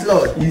Christ is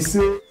Lord. You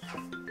see?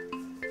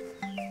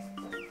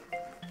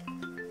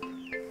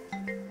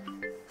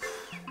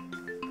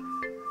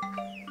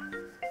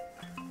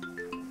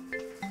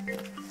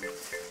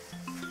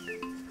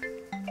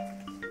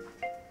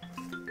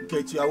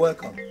 Kate, you are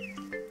welcome.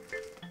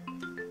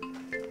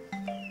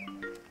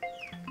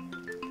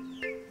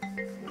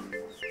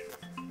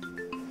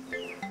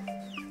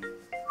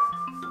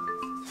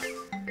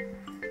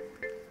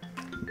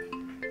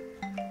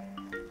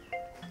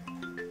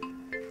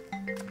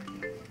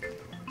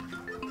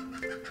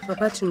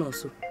 Papa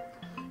Chinonso,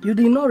 you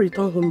did not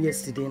return home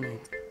yesterday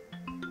night.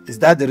 Is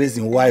that the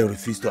reason why you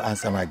refused to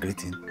answer my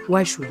greeting?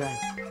 Why should I?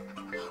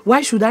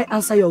 Why should I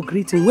answer your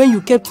greeting when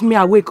you kept me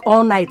awake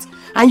all night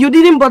and you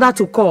didn't bother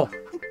to call?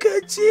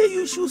 Nkechi,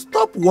 you should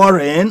stop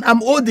worrying.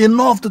 I'm old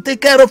enough to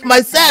take care of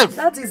myself.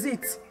 That is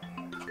it.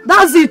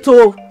 That's it,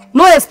 oh.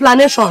 No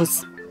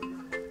explanations.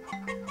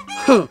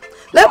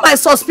 Let my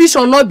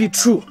suspicion not be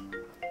true.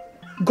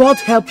 God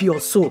help your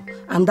soul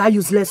and that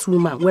useless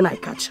woman when I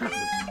catch her.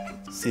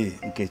 See,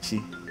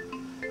 Nkechi,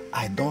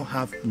 I don't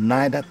have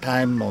neither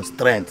time nor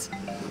strength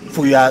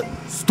for your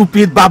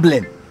stupid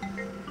babbling.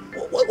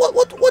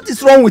 What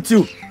is wrong with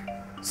you?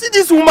 See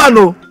this woman,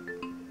 oh.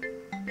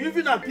 You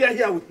even appear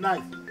here with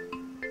knife.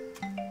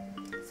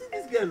 See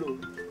this girl, oh.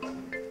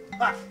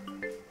 Ah.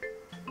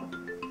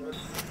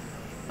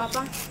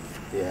 Papa,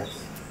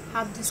 Yes.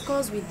 have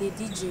discussed with the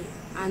DJ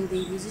and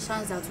the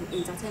musicians that will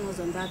entertain us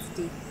on that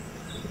day.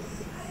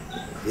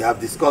 You have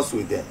discussed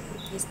with them.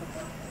 Yes,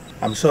 Papa.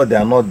 I'm sure they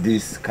are not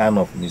this kind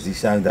of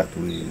musicians that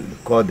we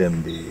call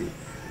them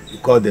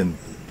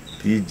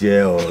PJ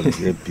or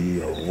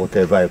JP or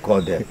whatever I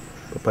call them.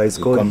 Papa, it's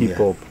called hip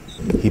hop.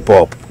 Hip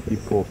hop. Hip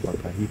hop,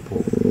 Papa, hip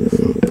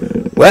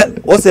hop. Well,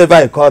 whatever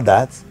I call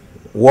that,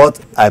 what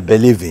I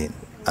believe in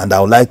and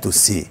I would like to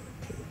see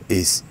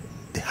is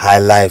the high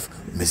life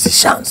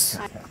musicians.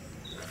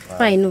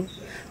 I know.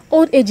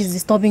 Old age is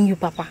disturbing you,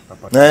 Papa.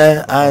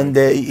 And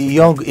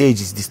young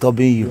age is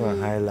disturbing you.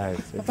 High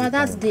life. Papa,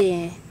 that's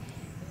the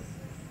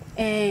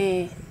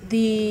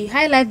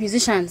high life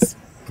musicians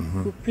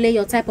will play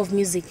your type of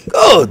music.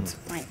 Good.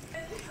 Right.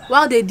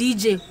 While the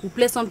DJ will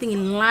play something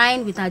in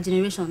line with our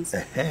generations.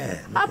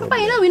 Papa,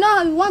 we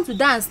know we want to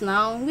dance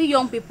now. We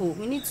young people,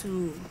 we need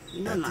to,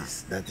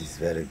 That is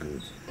very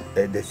good.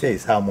 They say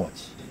it's how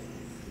much?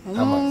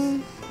 How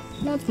much?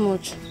 Not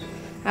much.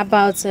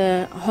 About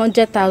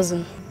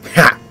 100,000.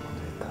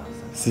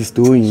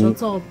 Sister,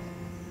 Shut up.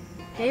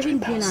 They're even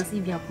doing as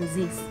if you are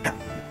possessed.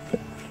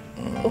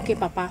 Okay,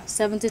 Papa,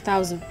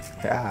 70,000.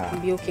 Yeah.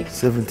 Will be okay.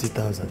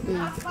 70,000.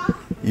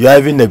 You are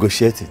even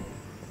negotiating.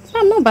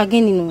 I'm not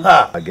bargaining. No.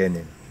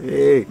 Bargaining.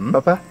 Hey,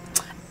 Papa,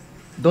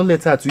 don't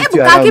let her tweet Ebuka,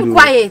 you around. keep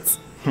quiet.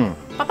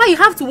 Papa, you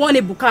have to warn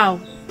Ebuka.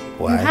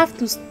 Why? You have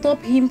to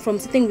stop him from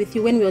sitting with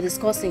you when we are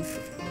discussing,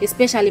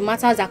 especially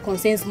matters that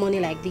concerns money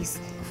like this.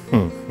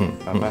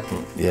 Papa.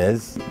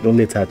 Yes? Don't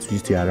let her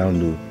twist you around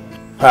though.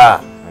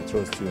 Ha! I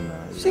trust you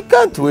now. She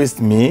can't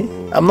waste me.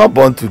 I'm not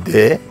born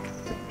today.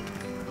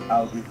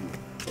 I'll give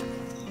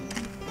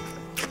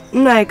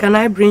you. Nai, can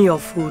I bring your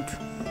food?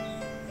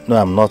 No,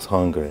 I'm not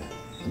hungry.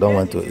 I don't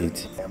want to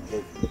eat.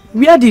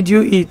 Where did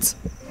you eat?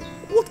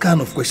 What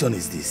kind of question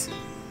is this?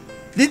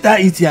 Did I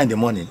eat here in the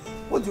morning?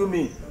 What do you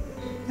mean?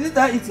 Did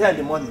I eat here in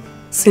the morning?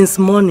 Since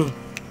morning.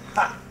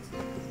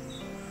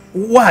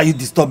 Why are you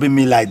disturbing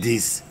me like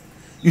this?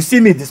 You see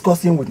me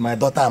discussing with my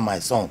daughter and my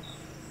son.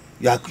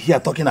 You are here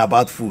talking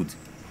about food.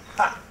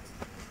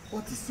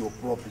 What is your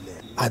problem?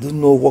 I don't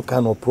know what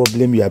kind of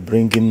problem you are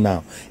bringing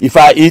now. If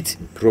I eat,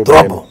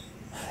 trouble.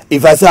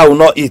 If I say I will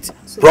not eat,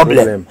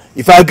 problem.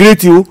 If I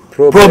greet you,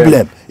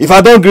 problem. If I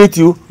don't greet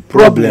you,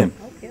 problem.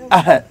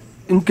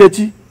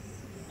 Nkechi.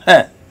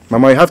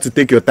 Mama, you have to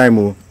take your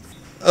time.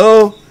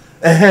 Oh,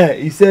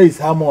 he says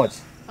how much?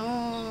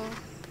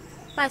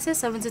 I say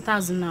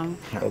 70,000 now.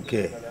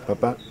 Okay,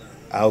 Papa,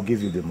 I'll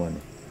give you the money.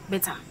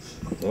 Better.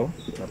 Oh,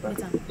 Papa.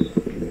 Better.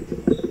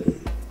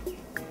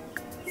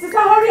 Sister,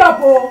 hurry up,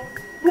 oh.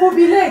 We'll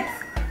be late.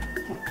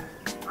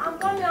 I'm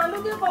coming. I'm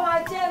looking for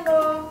my chain,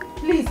 oh.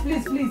 Please,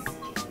 please, please.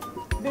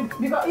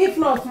 Because if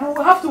not, we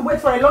will have to wait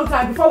for a long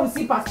time before we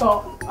see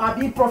Pastor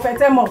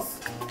Prophet Amos.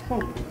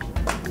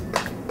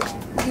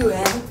 You,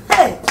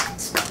 Hey!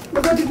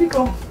 But did you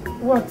come?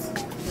 What?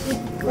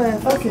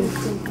 Okay.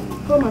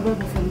 Call my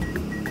baby for me.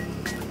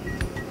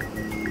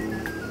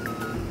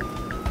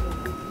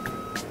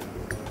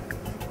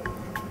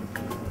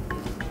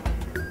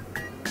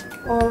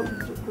 Oh,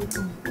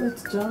 wait,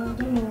 John, I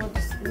don't know what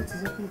is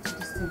happening to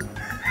this thing.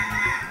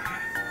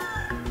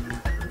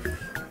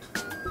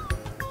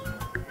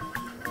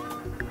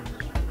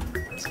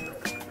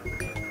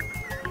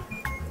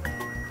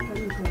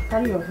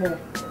 Carry your hair.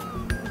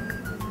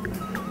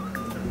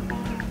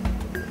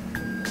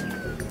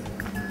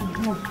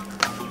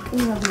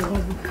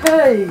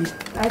 Hey,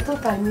 I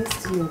thought I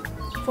missed you.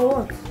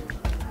 For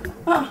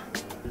what?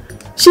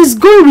 She's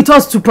going with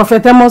us to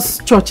Prophet Amos'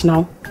 church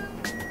now.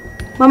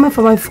 Mama,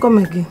 for my come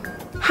again.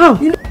 How?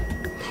 You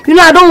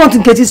know, I don't want to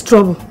get into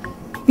trouble.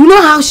 You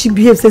know how she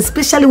behaves,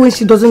 especially when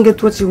she doesn't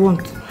get what she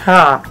wants.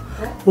 Ha!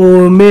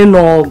 Oh,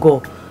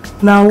 Menogo.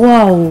 Now,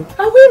 wow.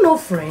 Are we no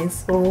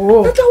friends?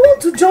 Oh. But I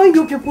want to join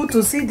you people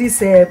to see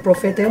this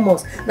Prophet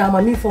Amos that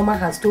Mami Former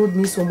has told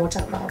me so much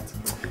about.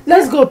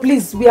 Let's go,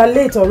 please. We are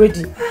late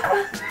already.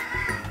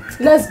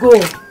 Let's go.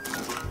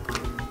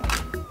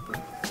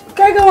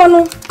 Can I go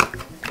on?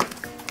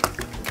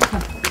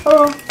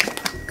 Oh.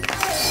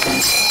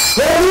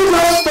 Holy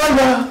Ghost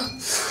fire!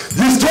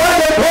 Destroy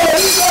the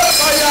Holy Ghost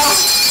fire!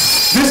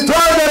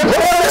 Destroy the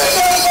Holy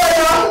Ghost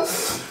fire!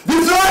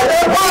 Destroy the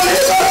Holy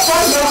Ghost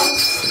fire!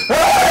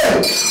 Hey!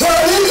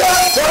 Holy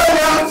Ghost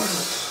fire!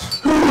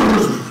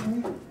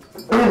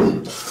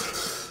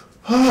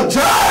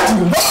 Charge!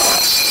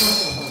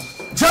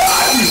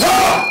 Charge!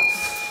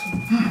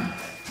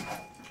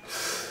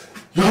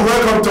 You're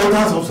welcome,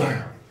 daughters of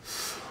Zion.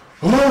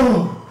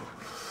 Oh!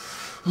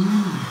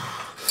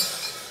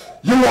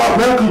 You are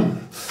welcome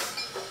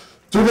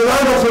to the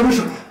land of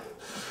solution.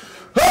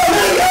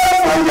 Holy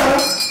Ghost fire!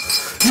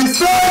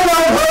 Destroy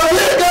my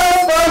Holy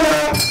Ghost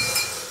fire!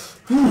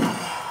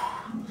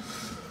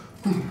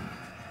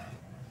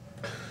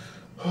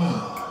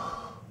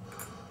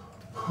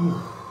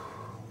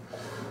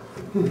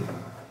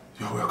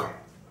 You're welcome.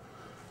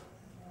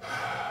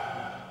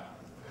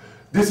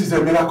 This is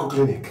a miracle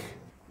clinic.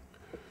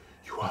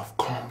 You have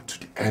come to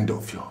the end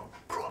of your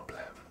problem.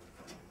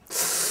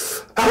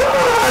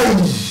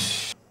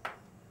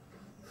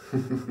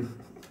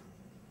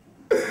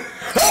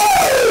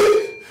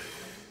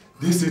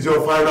 This is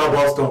your final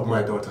bus stop,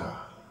 my daughter.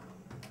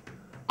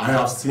 I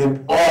have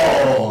seen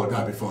all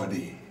that before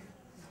thee.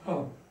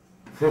 Oh.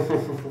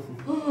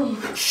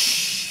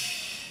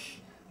 Shh.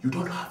 You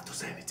don't have to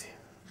say anything.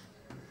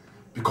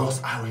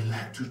 Because I would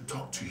like to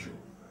talk to you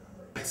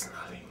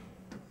personally.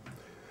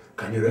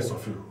 Can the rest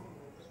of you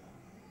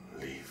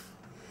leave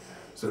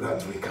so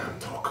that we can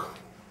talk?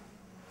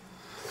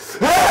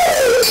 I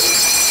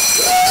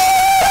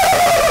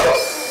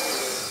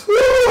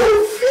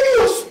feel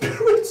your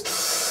spirit.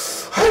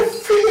 I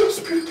feel your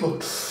spirit,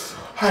 Lord.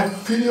 I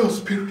feel your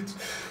spirit.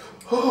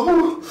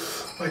 Oh,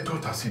 my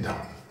daughter, sit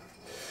down.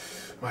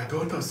 My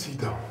daughter, sit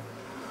down.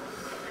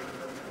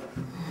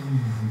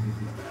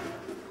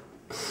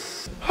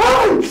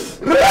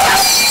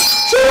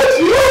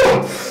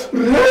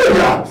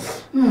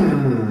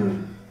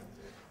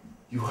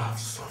 You have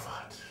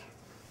suffered.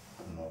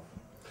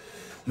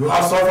 You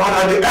have suffered,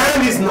 and the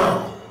end is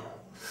now.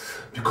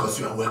 Because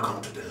you are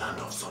welcome to the land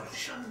of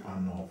solution.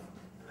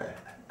 Hey!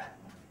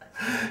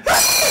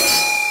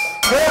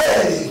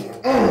 Hey!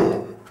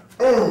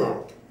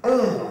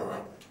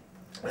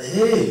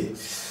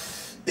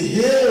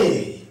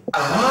 Hey!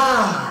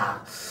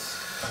 Ah!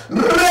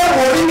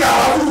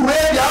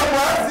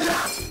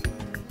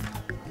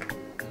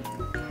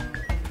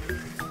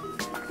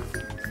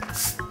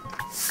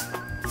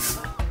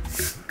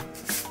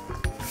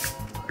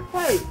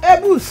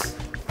 Ebus.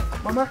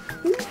 Mama.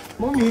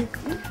 Mommy.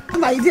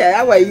 My dear,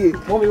 how are you?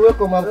 Mommy,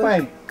 welcome. I'm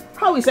fine.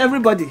 How is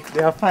everybody?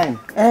 They are fine.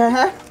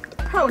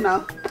 How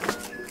now?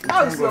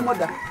 How is your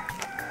mother?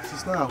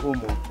 She's not at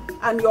home.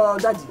 And your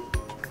daddy?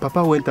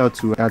 Papa went out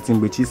to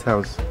Atimbechi's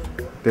house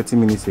 30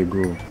 minutes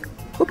ago.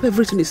 Hope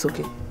everything is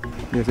okay.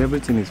 Yes,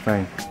 everything is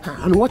fine.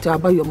 And what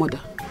about your mother?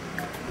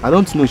 I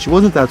don't know. She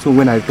wasn't at home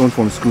when I returned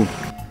from school.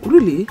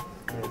 Really?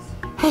 Yes.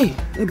 Hey,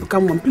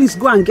 come on, please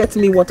go and get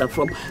me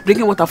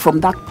drinking water from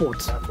that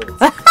pot.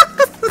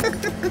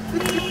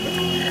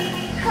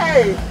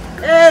 Hey,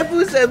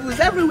 Ebus,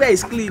 everywhere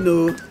is clean,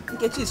 oh.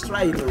 Nkechi is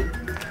trying, oh.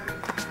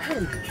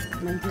 Hey,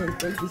 my dear,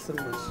 thank you so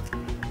much.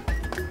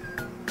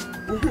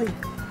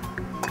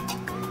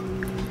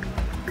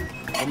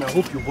 And I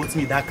hope you bought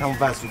me that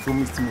canvas you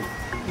promised me.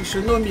 You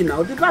should know me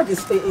now. The bag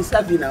is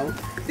heavy now.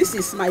 This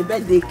is my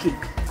birthday cake.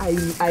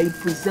 I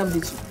preserved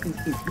it.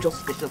 It's just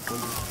special for you.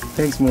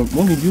 Thanks, Mom.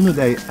 Mommy, do you know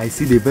that I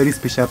see the very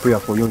special prayer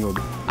for you?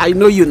 I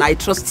know you and I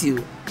trust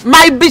you.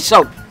 My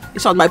bishop.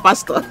 It's not my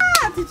pastor.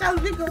 Teacher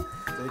Biko.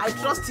 I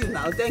trust you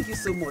now. Thank you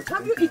so much.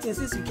 Have you eaten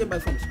since you came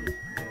back from school?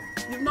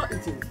 You've not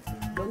eaten.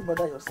 Don't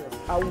bother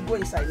yourself. I will go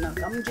inside now.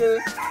 I'm do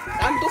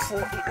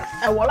for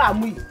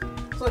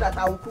so that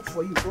I will cook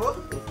for you. Bro.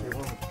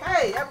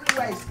 Hey,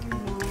 everywhere is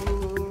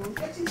clean.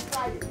 Get it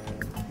started.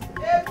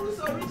 Hey, who's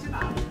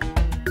original?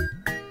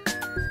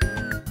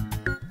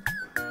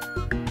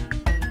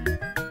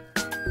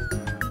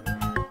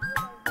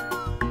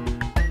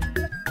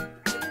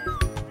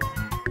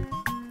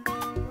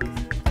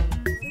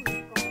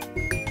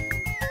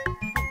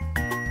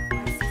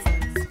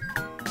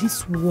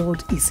 This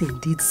world is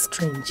indeed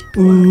strange.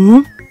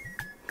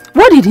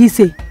 What did he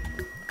say?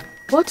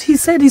 What he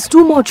said is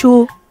too much,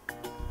 oh.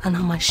 And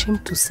I'm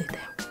ashamed to say them.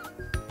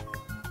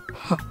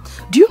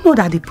 Do you know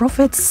that the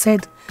prophet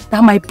said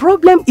that my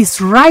problem is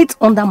right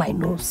under my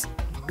nose?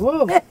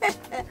 Whoa.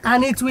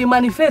 And it will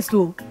manifest,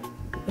 oh.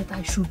 But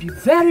I should be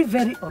very,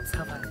 very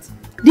observant.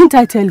 Didn't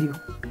I tell you?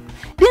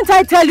 Didn't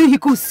I tell you he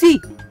could see?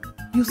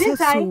 You said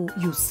so.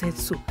 You said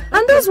so.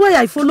 And that's why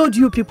I followed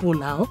you people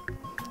now.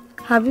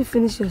 Have you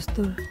finished your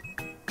story?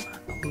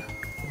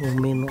 Oh,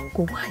 man,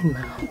 go why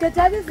now? Because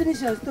have you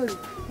finished your story?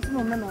 It's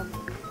no man of.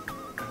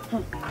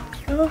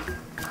 Oh,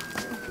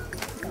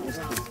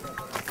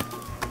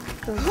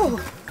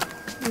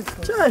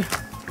 joy.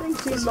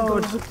 Thank you,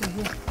 Lord.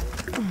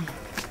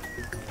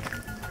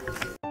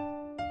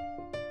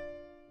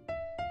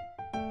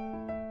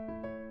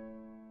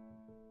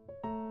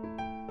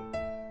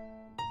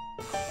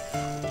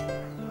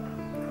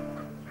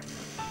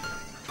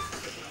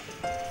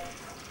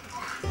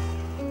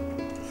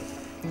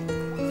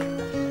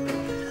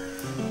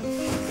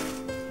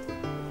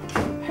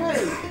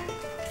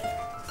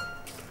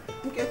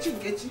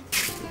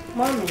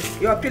 Mommy,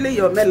 you are peeling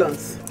your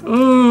melons.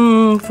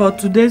 For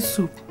today's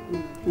soup.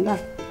 Yeah.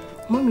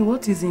 Mommy,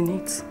 what is in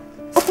it?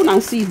 Open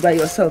and see it by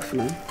yourself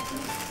now.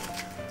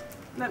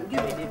 Give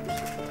me the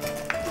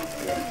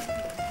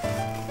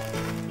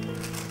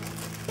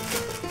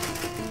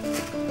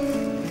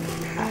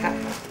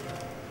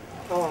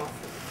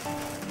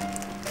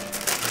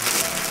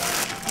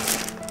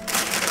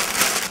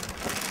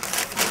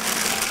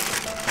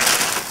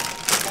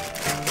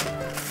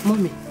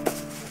Mommy,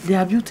 they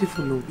are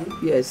beautiful.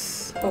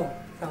 Yes.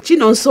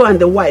 Chinonso and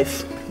the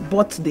wife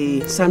bought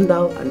the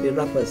sandal and the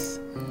wrappers.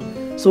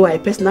 So I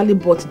personally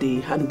bought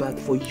the handbag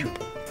for you.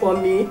 For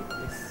me?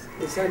 Yes.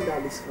 The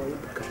sandal is for you.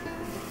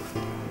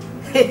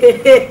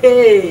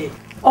 Hey.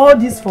 All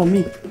this for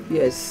me?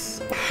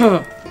 Yes.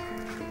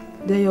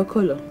 They're your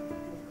color.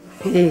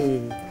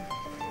 Hey.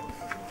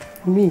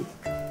 Me.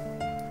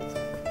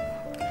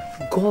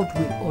 God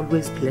will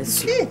always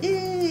bless you.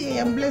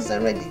 I'm blessed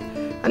already.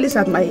 At least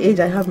at my age,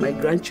 I have my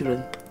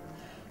grandchildren.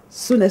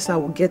 Soon as I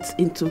will get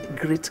into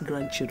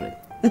great-grandchildren.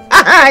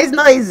 It's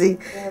not easy.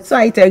 Yes. So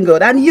I thank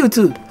God. And you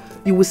too.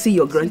 You will see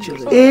your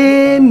grandchildren.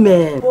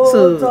 Amen.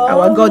 So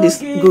our God is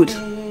good.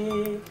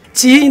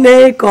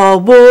 Chineke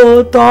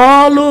obo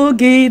tolu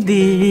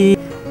gidi.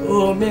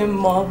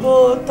 Omimma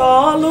bo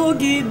tolu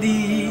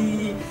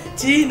gidi.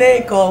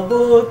 Chineke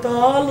obo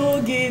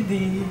tolu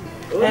gidi.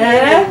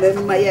 Yes,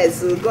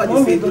 God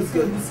is a good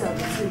God.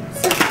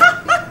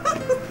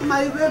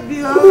 My baby.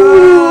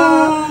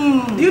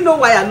 Do you know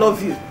why I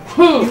love you?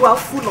 You are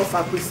full of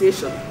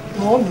appreciation.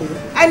 Mommy.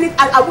 I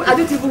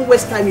didn't even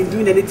waste time in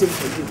doing anything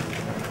for you.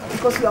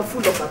 Because you are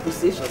full of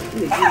appreciation.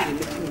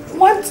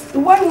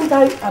 Why won't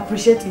I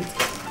appreciate it?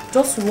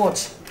 Just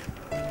watch.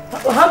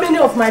 How many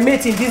of my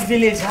mates in this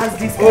village has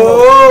this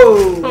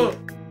kind of...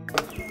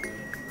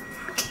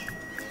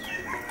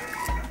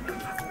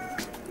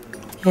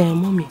 Hey,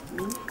 Mommy,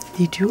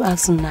 did you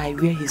ask Nai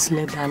where he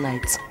slept that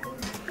night?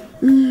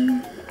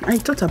 I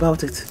thought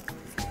about it.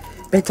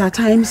 But at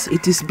times,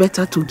 it is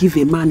better to give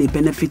a man a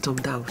benefit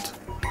of doubt.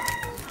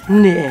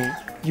 Nah,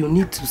 you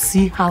need to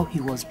see how he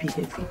was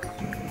behaving.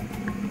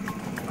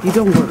 You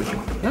don't worry.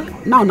 Yeah?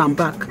 Now I'm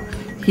back.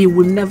 He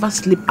will never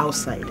sleep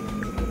outside.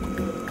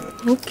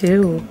 Okay.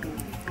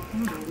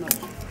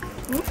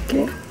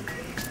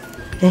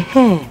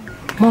 Okay.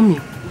 Mommy,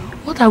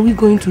 What are we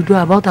going to do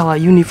about our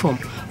uniform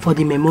for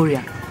the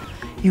memorial?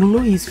 You know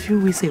he's few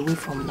weeks away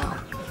from now.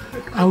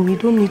 And we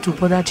don't need to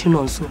bother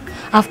Chinonso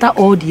after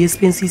all the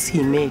expenses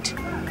he made.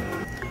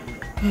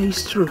 Yeah,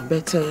 it's true,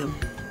 but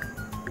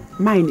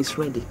mine is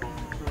ready.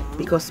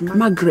 Because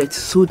Margaret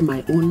sewed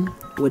my own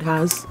with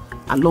hers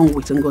along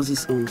with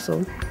Ngozi's own,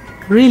 so...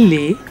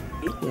 Really?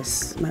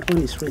 Yes, my own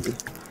is ready.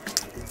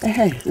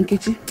 Hey,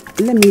 Nkechi,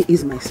 let me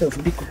ease myself,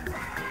 Biko.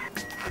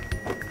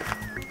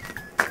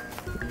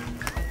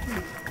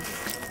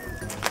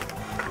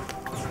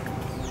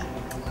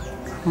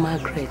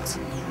 Margaret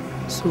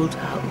sold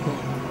her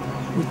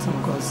own with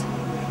Ngozi.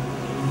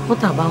 What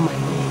about my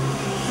own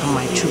and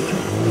my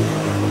children?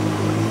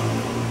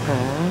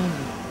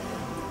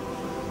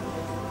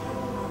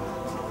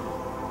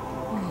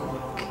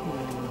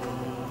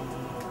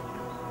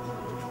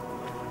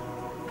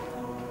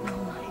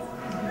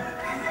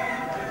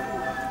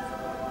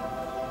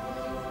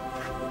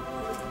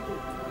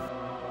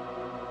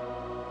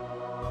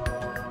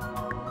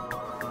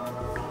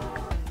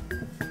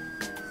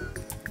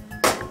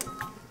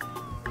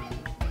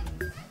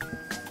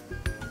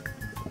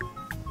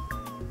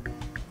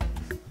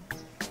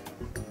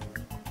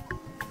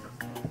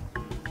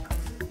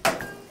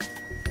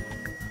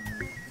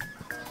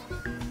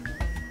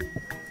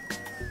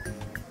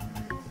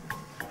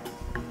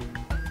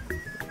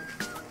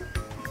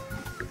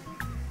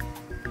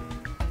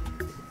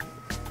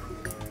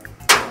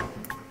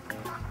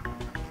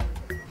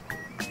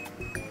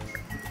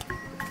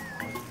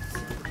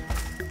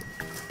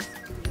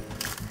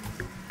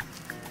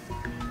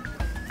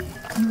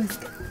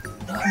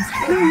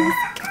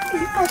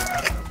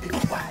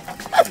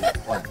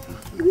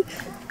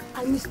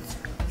 I missed you.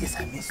 Yes,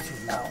 I missed you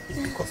now. It's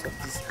because of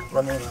this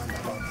running around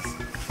about this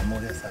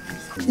memorial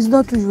service. It's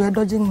not true, you were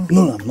dodging me.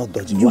 No, I'm not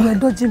dodging you. You were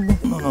dodging me.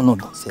 No,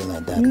 don't say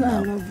like that. You know now.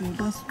 I love you,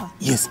 that's why.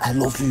 Yes, I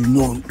love you.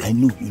 No, I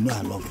know. You know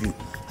I love you.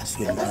 I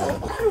swear I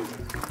love you.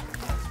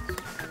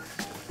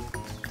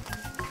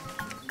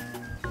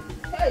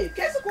 Hey,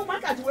 qu'est-ce qu'on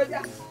manque à jouer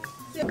bien?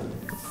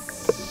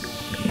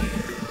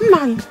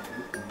 Man,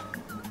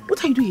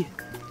 what are you doing?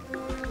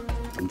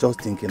 I'm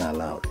just thinking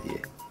aloud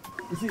here.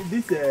 You see,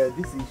 this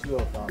issue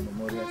of our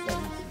memorial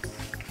services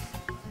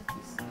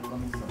is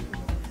coming something.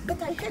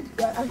 But I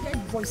heard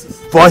voices.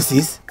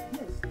 Voices?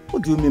 Yes.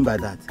 What do you mean by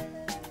that?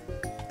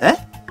 Eh?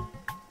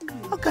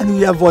 How can you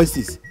hear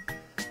voices?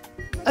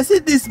 I see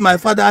this, my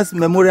father's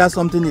memorial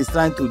something is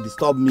trying to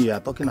disturb me. You are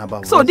talking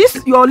about So voices.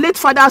 this, your late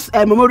father's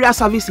memorial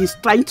service is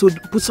trying to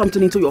put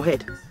something into your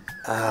head?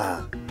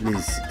 Ah,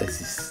 please,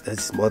 this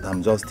is what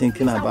I'm just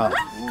thinking about.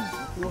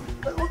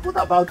 What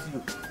about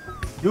you?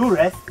 Do you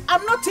rest?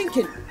 I'm not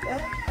thinking.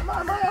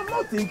 I'm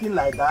not thinking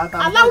like that.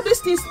 Allow these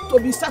things to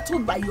be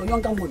settled by your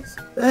younger ones.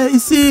 You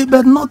see,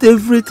 but not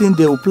everything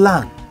they will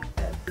plan.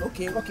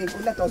 Okay,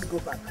 let us go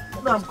back.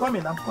 No, I'm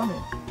coming.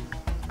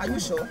 Are you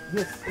sure?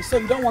 Yes. So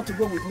you don't want to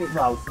go with me?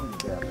 No, I'll see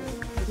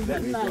you there.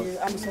 No,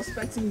 I'm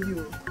suspecting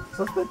you.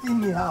 Suspecting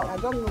me how? I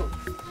don't know.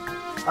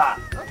 Ah.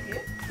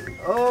 Okay.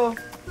 Oh,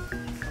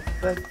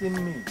 suspecting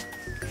me.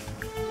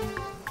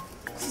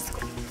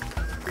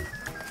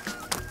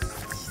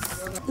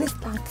 Let's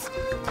start.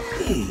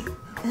 Hey,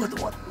 what?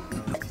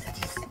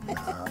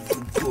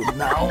 Go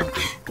now.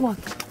 What?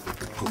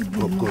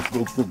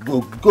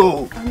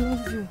 Go. I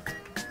love you.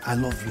 I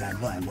love you. I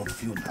know I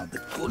love you now.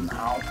 But go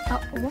now.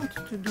 I want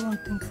you to do one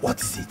thing. What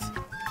is it?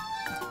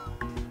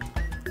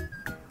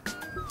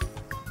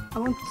 I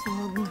want you to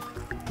hug me.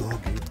 To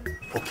hug you?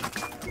 Okay.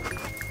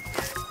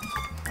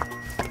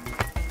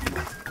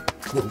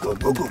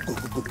 Go.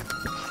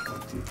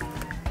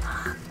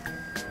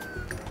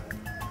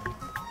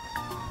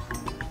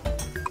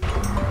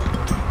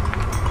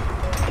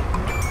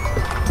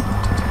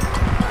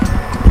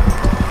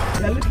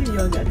 You're looking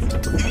younger.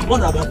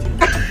 What about you?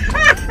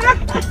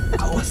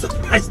 I was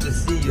surprised to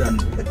see you and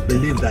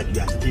believe that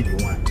you are still the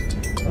one.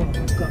 Oh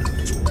my God.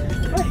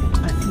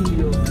 I feel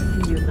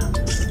you now.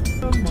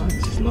 So much.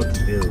 It's not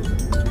today.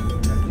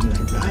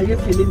 Are you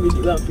feeling me?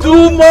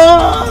 Too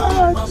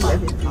much!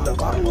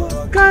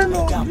 Kind of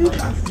big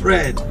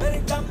afraid.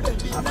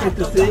 Afraid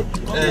to say,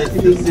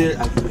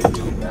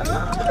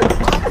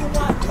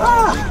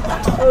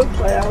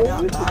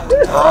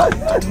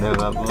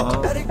 never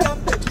more.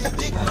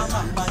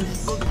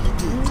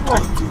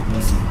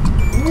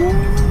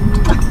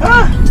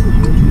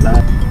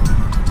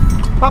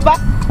 Papa,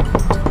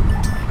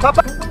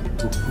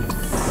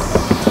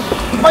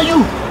 you!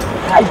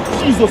 Hi,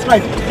 Jesus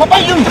Christ! Papa,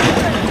 you!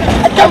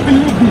 I can't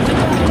believe this!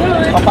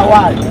 Papa,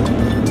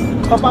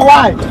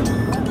 why?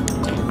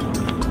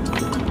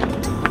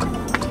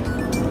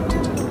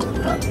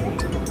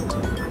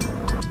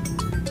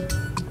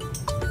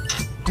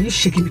 Are you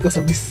shaking because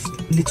of this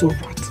little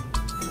rat?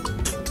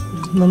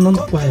 No,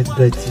 not quite,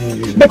 but...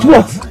 But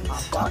what?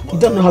 You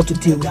don't know how to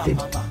deal with him.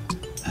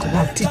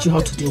 I'll teach you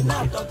how to deal with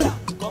him.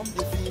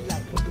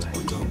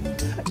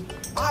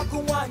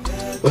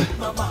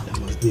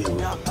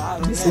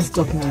 This will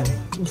stop me.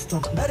 Don't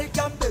stop me.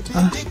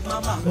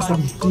 Because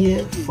I'm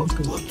here for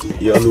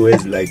good. You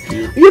always like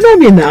you. You know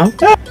me now.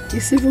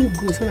 It's even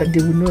good so that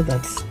they will know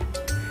that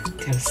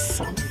there's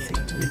something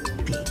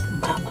with Big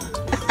Mama.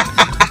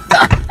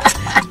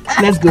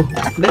 Let's go.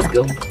 Let's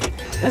go.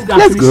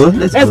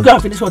 Let's go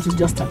and finish what we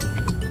just started.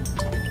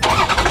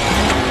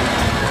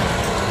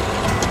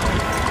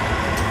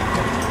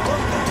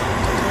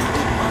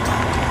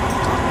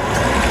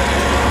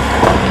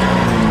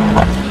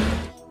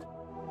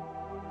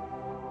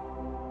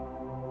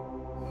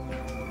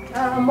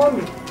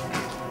 Mommy,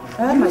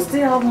 you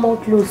still have more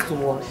clothes to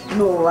wash?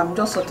 No, I'm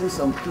just sorting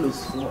some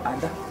clothes for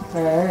Ada.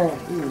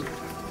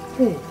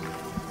 Hey,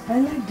 I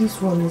like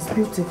this one. It's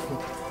beautiful.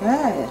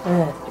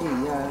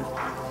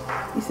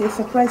 It's a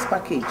surprise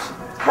package.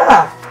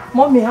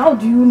 Mommy, how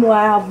do you know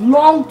I have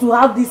longed to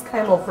have this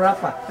kind of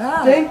wrapper?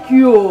 Thank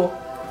you.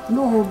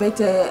 No,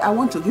 but I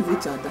want to give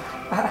it to Ada.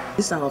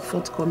 This is our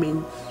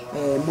forthcoming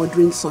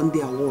Mothering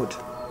Sunday award.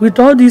 With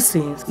all these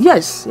things?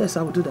 Yes,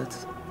 I will do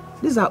that.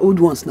 These are old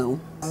ones now.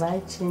 Can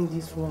I change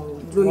this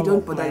one? No, you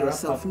don't bother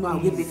yourself. No, I'll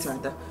give it to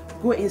Ada.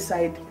 Go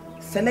inside,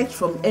 select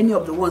from any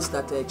of the ones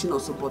that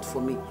Chinoso bought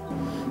for me.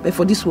 But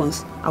for these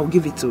ones, I'll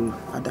give it to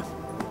Ada.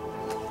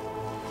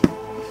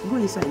 Go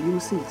inside, you will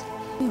see it.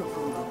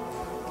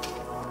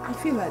 I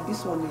feel like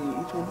this one,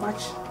 it will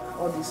match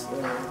all this. It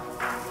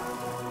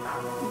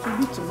will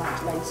be too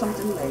much, like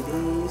something like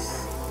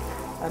this,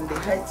 and the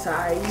head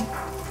tie.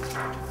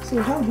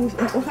 So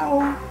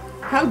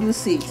how do you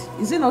see it?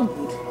 Is it not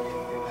good?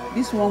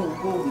 This one will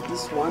go with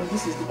this one.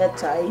 This is the head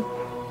tie.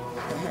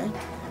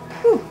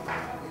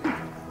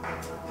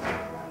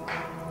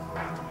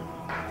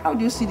 How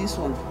do you see this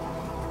one?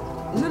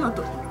 Is it not?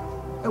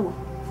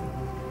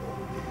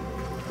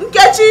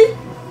 Nkechi!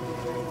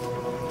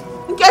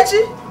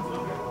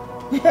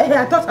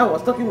 I thought I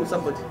was talking with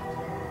somebody.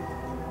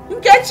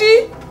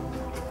 Nkechi!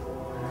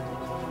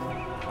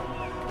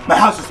 My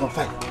house is on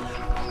fire.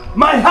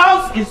 My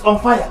house is on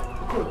fire.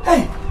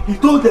 Hey, he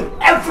told them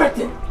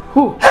everything.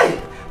 Who? Hey,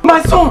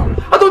 my son.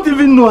 I don't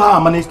even know how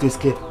I managed to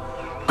escape.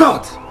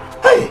 God.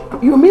 Hey.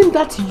 You mean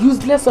that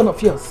useless son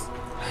of yours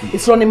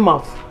is running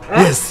mouth?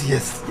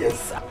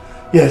 Yes.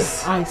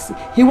 I see.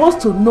 He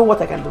wants to know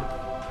what I can do.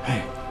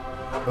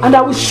 And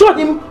I will show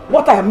him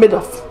what I am made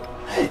of.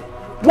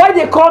 Why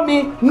they call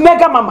me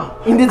Mega Mama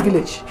in this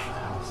village?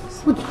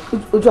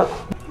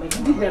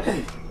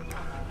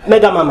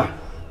 Mega Mama,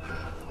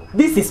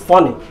 this is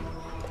funny.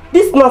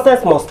 This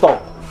nonsense must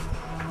stop.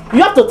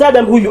 You have to tell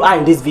them who you are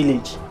in this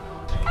village.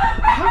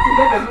 I have to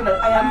let them know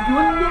that I am the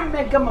only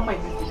Mega Mama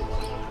in this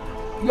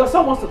village. Your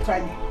son wants to try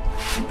me.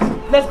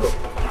 Let's go.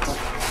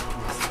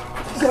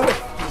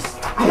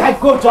 I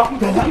go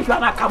jump. If you are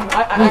not coming,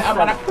 get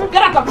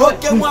out of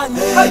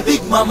here.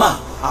 Big Mama,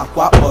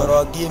 Aqua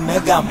Porogi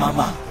Mega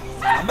Mama.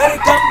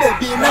 American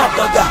baby now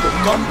dogga.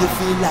 Come to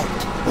feel like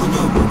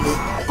Onyomume.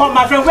 Come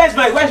my friend,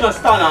 where's your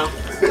star now?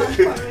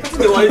 What's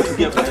the one is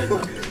here?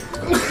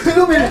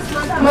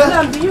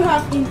 Madam, do you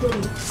have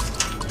Indomie?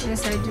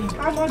 Yes, I do.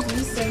 How much do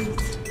you sell it?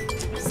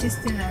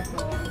 16 naira.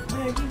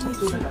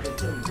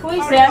 Who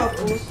is there?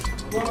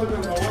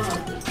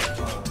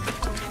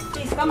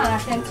 Please come and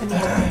attend to me.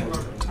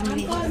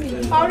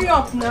 Hurry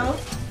up now.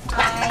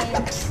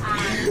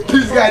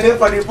 This guy there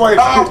for the point.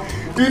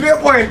 You need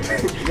point.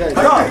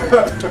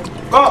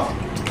 Go.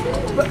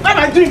 Where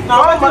my drink now?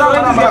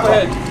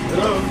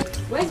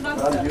 Where's my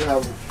do you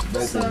have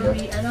Benson?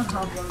 Sorry, I don't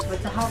have one,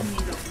 but I have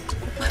Milo.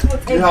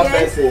 You have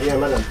Benson here,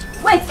 madam.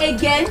 Wait,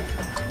 again?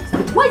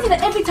 Why did I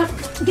every time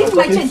give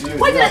my change?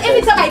 Why did I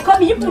every time I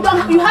come,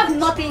 you have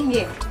nothing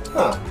here?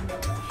 Huh.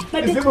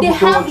 But they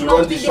have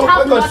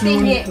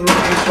nothing here.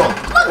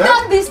 Look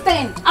down this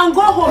thing and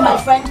go home, my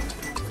friend.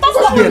 That's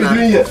what we're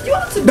doing here.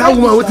 That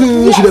woman, what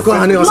you should call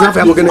her name was not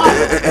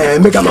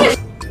Mega Mama.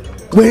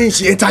 When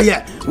she enter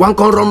here, one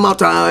can run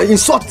out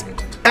insult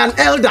an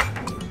elder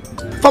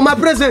for my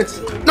presence.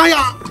 Now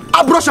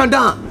I brush her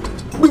down.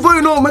 Before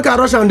you know, make her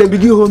rush and they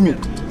begin home me.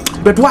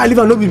 But why I leave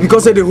her not be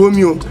because they home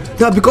you.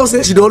 Now because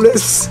she'd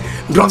always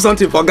drop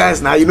something for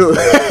guys now, you know.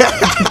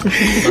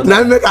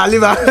 Now make her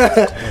leave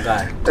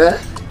her.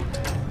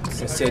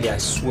 Sincerely, I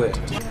swear.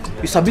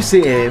 You sabi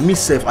say me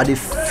self, I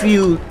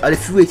feel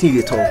waiting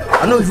they talk.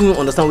 I don't even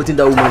understand what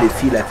that woman they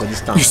feel like for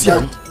this time. You see,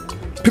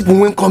 people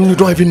when come you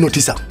don't even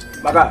notice her.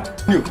 My guy,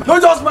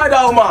 don't just mind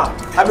that woman.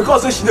 And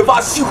because she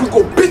never see who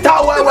go beat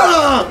her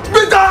well.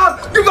 Beat her!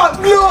 Give her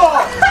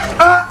blow!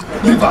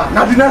 Leave her.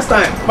 Now the next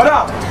time.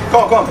 Madam,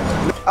 come.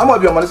 How much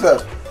be your money, sir?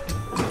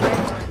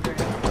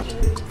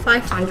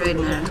 500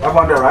 naira.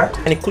 500, right?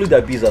 And include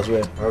that bees as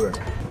well. Okay.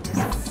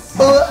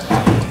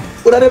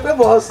 Would they pay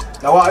for us?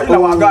 Now, you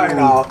know our guy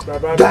now.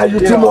 Guy, you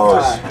too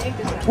much.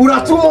 We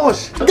are too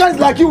much. Guys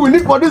like you, we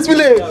need for this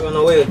village.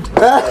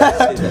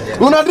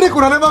 Una drink,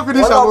 una never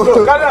finish.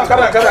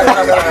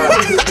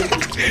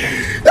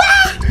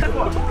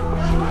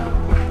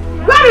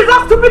 Where is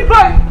that stupid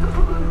boy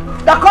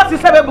that caused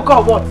this heavy book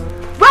of what?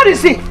 Where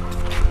is he?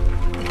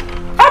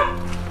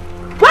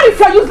 Where is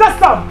your useless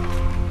son?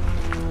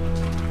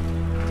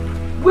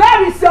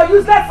 Where is your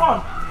useless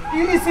son?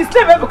 Is his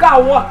name Ebuka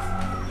or what?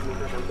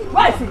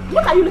 Where is he?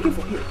 What are you looking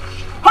for here?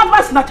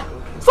 Husband snatcher.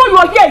 So you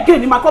are here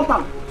again in my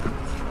compound.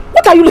 What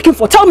What are you looking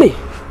for? Tell me.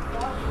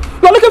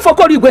 You're looking for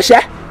Okori Igweshe?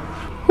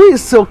 Who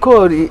is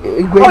Okori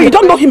Igweshe? Oh, you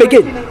don't know him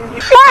again?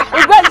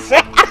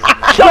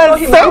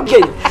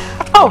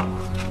 Oh,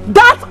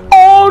 that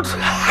old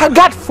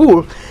haggard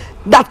fool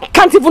that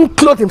can't even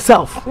clothe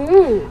himself.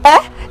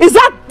 Is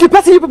that the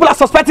person you people are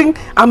suspecting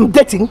I'm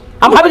dating?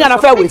 I'm having an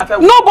affair with?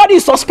 Nobody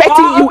is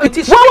suspecting you.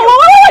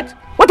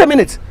 Wait a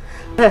minute.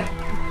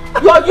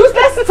 Your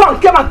useless son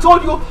came and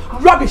told you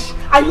rubbish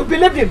and you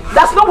believed him.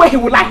 There's no way he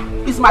will lie.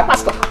 He's my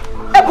pastor.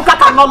 Ebuka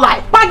cannot lie.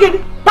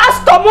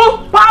 Pastor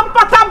Mo,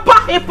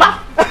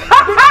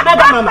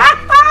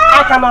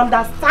 I can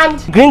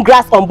understand green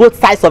grass on both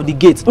sides of the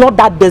gate, not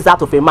that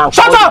desert of a man.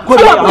 Shut up! What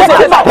do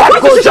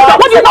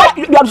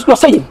you know you're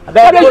saying?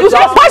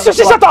 Why should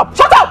she shut up?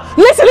 Shut up!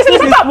 Listen,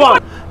 shut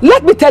up!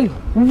 Let me tell you,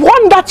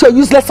 warn that your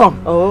useless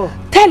son.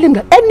 Tell him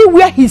that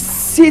anywhere he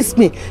sees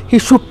me, he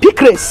should pick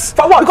race.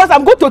 For what? Because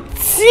I'm going to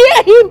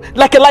tear him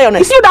like a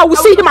lioness. You see that we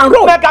see him and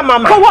roll. Mega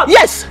Mama. For what?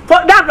 Yes.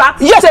 For that rat?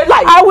 Yes. It's a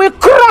lie. I will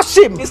crush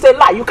him. It's a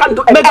lie. You can't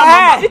do anything. Mega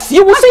Mama.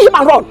 You will see him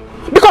and run.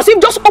 Because if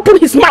you just open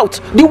his mouth,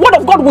 the word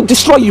of God will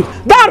destroy you.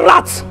 That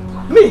rat.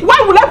 Me.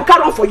 Why will I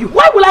run for you?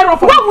 Why will I run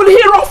for you? Why will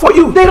he run for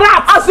you? The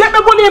rat. As you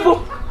ever believe.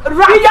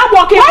 Why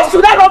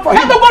should I run for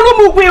him? What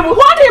him? Do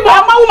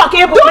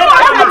you know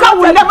Ebuka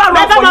will never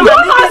run for you?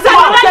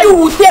 You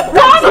will stay.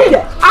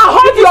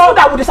 Hold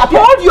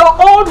your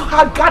old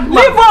haggard man.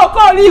 Leave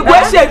Okori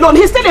Igweshe alone.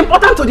 He's still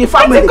important to the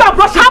family.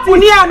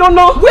 Happen here, I don't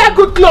know. Wear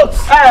good clothes.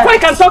 So you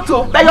can talk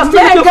to. That you're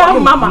still looking for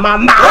him. Mama.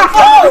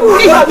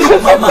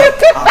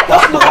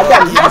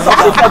 Just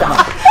look at them.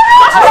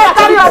 Go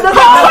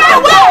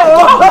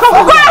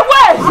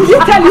away!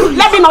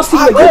 Let me not see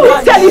you again.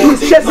 Tell him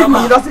he's chasing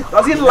me. Does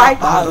he like?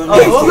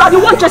 You are the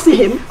one chasing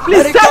him.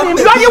 Please tell him.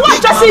 You are the one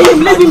chasing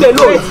him. Leave him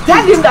alone.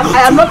 Tell him that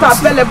I am not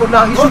available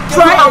now. He should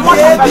try and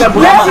watch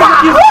available.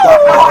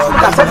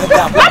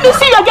 Let me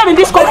see you again in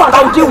this compound.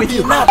 I will deal with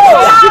you.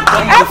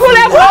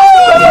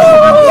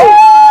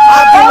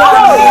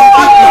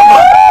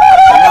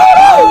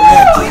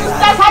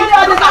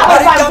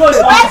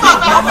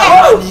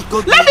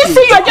 Let me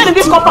see you again in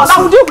this compound.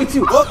 I will deal with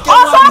you.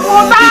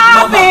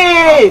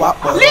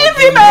 Leave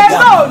him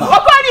alone.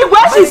 Okori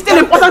Igweshe is still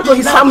important to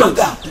his family.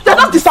 You're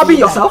not disturbing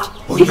yourself.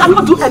 He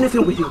cannot do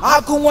anything with you.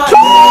 American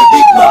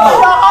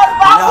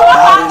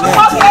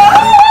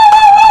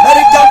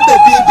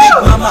baby, big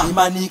mama.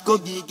 Imaniko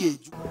gige.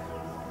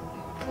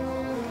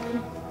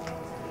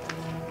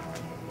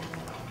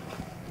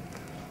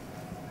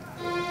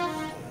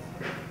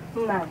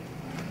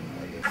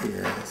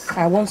 Yes.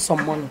 I want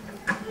some money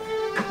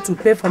to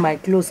pay for my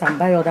clothes and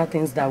buy other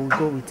things that will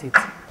go with it.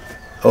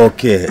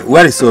 Okay,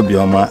 where is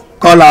Obioma?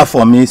 Call her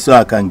for me so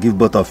I can give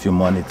both of you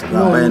money to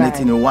buy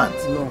anything you want.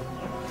 No.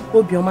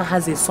 Obioma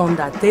has a son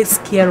that takes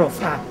care of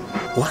her.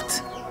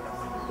 What?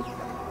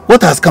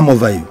 What has come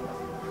over you?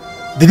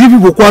 Did you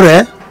people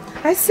quarrel?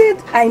 I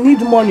said I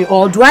need money,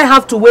 or do I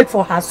have to wait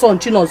for her son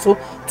Chinonso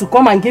to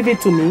come and give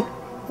it to me?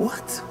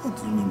 What? What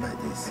do you mean by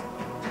this?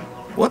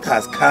 What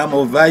has come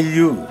over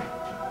you?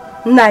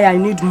 Nai, I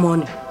need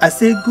money. I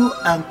say go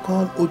and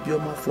call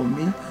Obioma for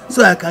me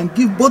so I can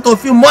give both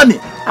of you money.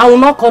 I will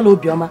not call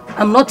Obioma.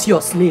 I'm not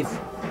your slave.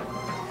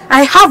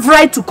 I have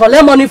right to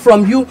collect money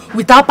from you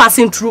without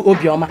passing through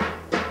Obioma.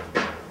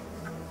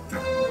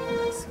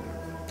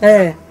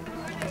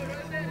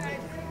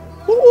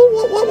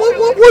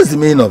 What's the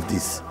meaning of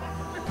this?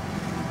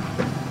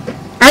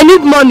 I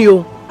need money,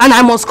 and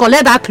I must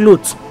collect that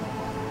clothes.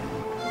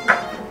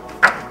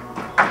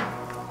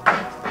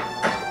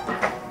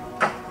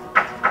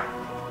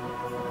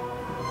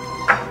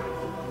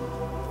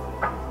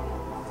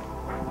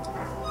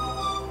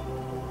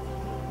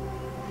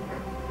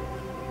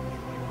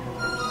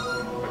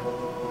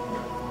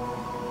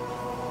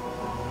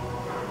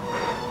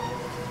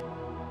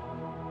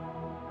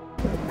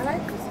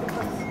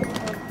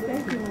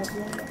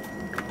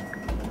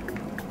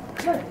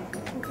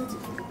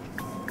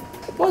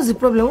 What's the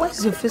problem? Why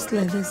is your face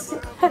like this?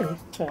 Hey,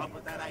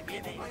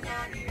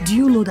 do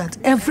you know that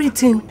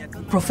everything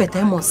Prophet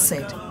Amos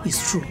said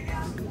is true?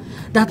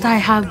 That I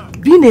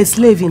have been a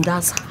slave in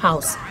that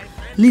house,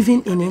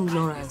 living in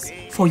ignorance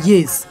for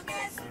years.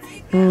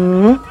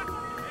 Oh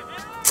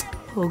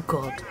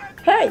God.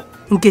 Hey,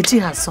 Nkechi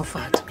has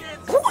suffered.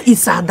 Who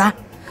is Ada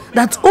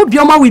that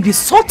Obioma will be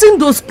sorting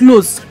those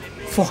clothes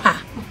for her?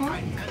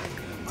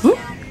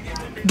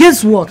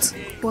 Guess what?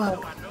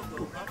 Wow.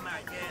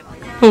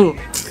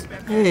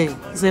 Hey,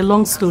 it's a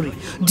long story.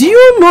 Do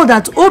you know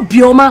that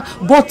Obioma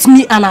bought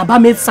me an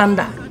Abamade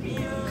sandal?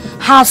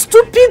 Her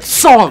stupid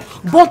son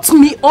bought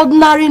me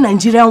ordinary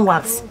Nigerian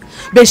wax.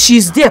 But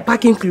she's there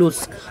packing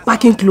clothes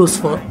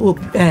for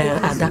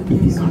Ada.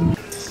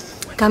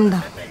 Calm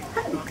down.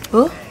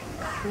 Oh?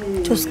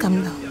 Just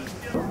calm down.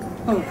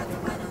 I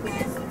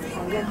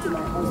went to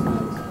my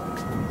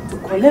husband to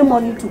collect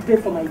money to pay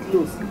for my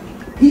clothes.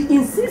 He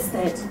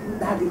insisted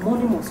that the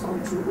money must come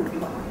through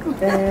Obioma.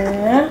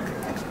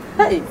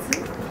 Hey,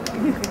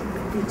 the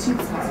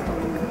chips has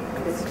come.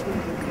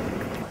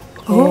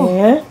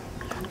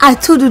 I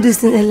told you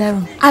this in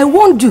 11. I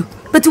warned you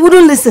But he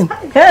wouldn't listen.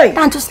 Hey!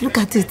 And just look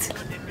at it.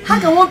 How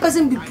can one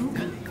person be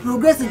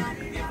progressive,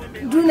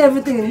 doing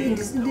everything in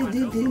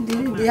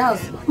the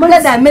house?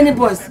 There are many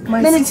boys,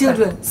 many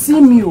children.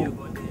 See me.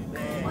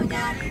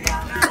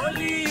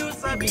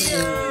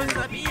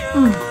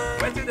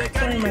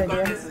 Sorry, my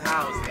dear.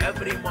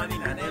 Every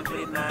morning and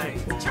every night.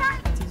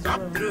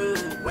 Come through,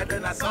 whether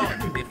the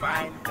sun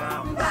define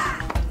come.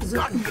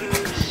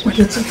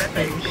 Okay,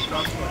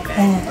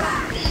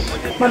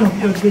 man of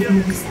God gave me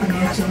this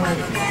energy.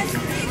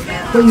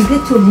 When you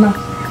get home now,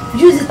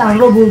 use it and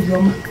rub on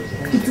your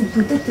mouth. It will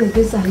protect you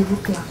against a evil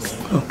class.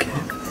 Okay.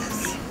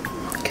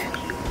 Okay.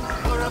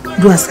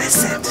 Do as I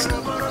said.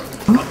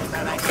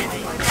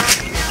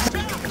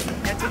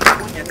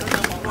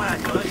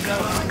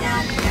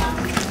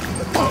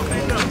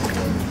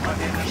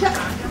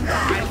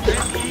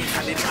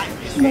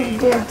 My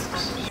God.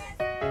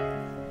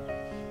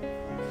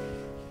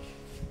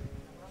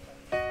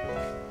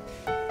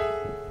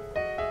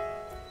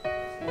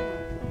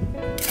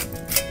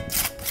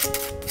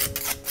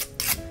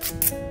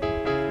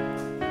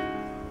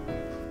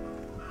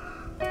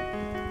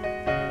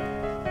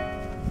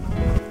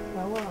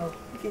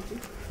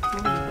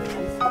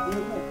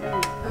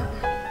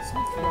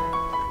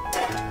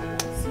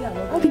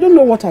 You don't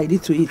know what I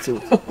did to it.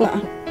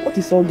 What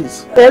is all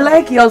this? I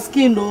like your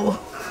skin though.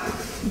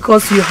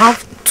 Because you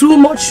have too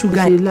much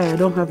sugar. I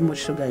don't have much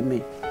sugar in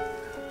me.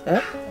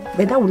 Eh?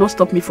 But that will not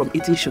stop me from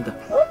eating sugar.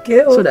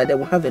 Okay. So that they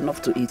will have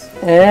enough to eat.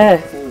 Eh.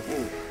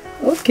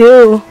 Okay.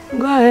 Go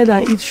ahead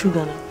and eat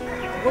sugar now.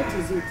 What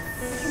is it?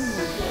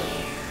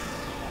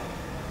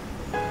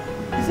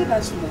 Is it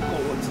that smoke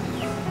or what?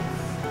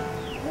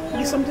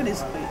 Maybe something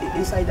is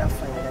inside that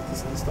fire that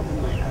is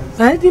disturbing my eyes.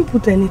 I didn't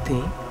put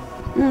anything.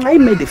 I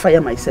made the fire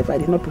myself. I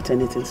did not put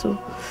anything, so.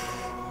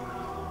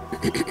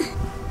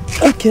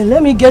 Okay,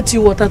 let me get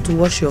you water to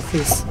wash your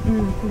face.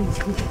 Please.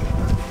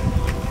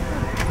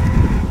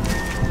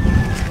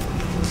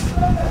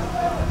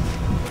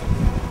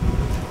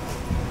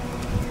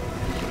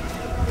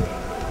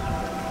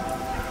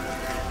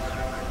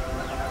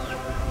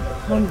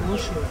 Let me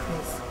wash your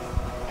face.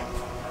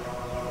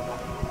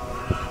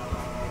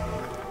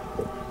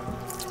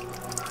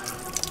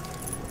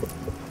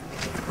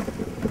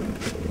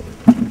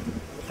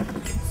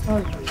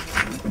 Sorry.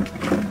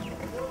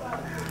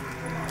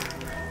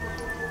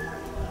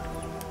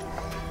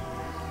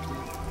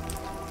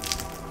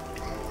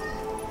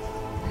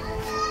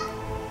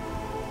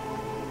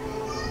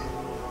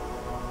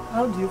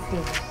 How do you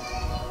feel?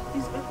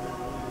 It's better.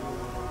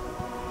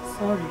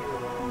 Sorry.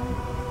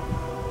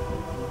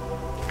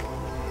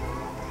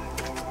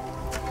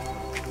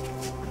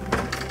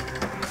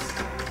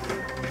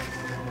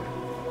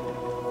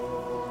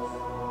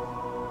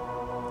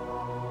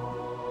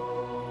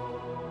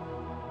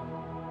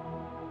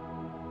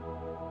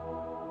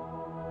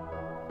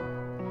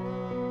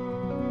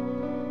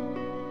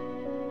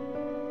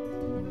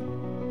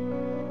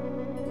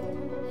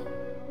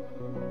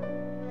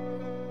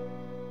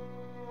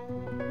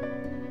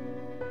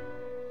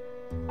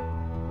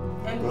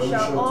 We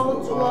shall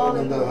all dwell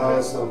in the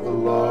house of the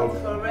Lord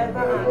forever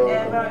and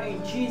ever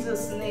in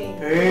Jesus'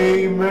 name.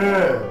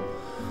 Amen.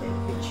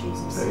 Thank you,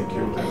 Jesus. Thank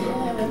you.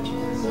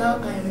 Now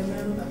I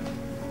remember.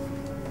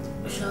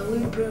 Shall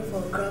we pray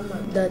for Grandma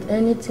that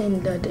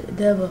anything that the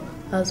devil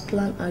has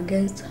planned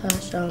against her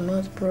shall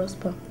not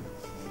prosper?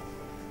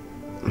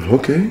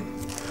 Okay.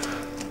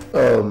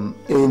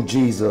 In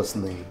Jesus'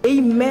 name.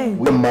 Amen.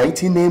 In the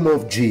mighty name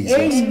of Jesus.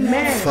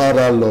 Amen.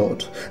 Father,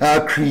 Lord,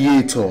 our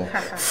Creator,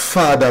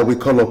 Father, we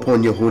call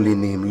upon your holy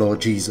name, Lord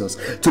Jesus,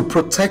 to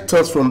protect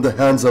us from the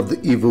hands of the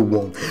evil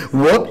one.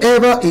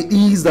 Whatever it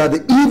is that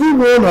the evil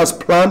one has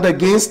planned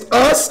against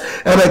us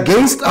and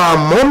against our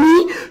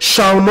money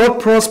shall not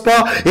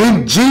prosper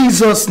in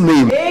Jesus'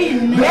 name.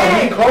 Amen.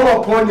 And we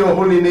call upon your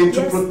holy name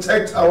to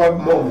protect our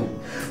money.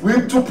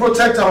 To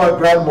protect our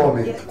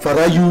grandmommy. Yes.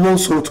 Father, you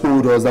also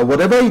told us that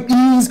whatever it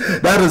is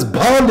that is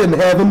bound in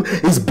heaven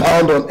is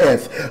bound on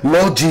earth.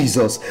 Lord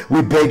Jesus,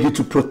 we beg you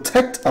to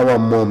protect our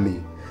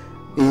mommy.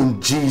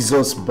 In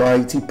Jesus'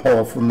 mighty,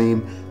 powerful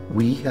name,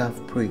 we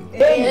have prayed.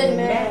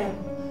 Amen.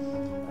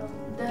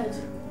 Dad,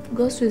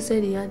 Gospel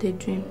said he had a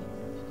dream.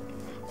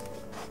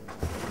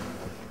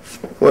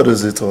 What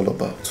is it all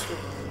about?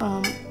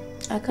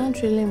 I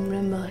can't really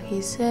remember.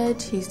 He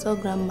said he saw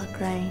Grandma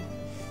crying.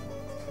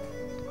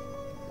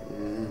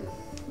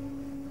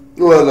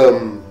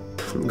 Well,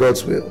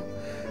 God's will,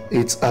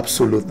 it's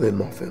absolutely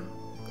nothing,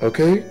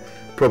 okay?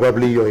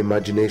 Probably your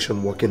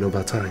imagination working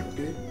over time.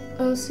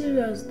 I'm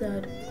serious,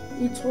 Dad.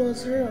 It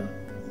was real.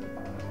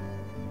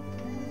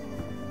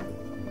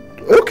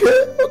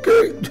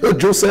 Okay.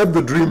 Joseph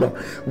the dreamer,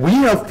 we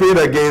have prayed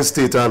against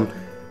it and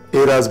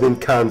it has been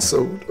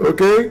cancelled,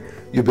 okay?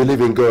 You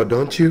believe in God,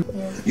 don't you?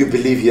 Yes. You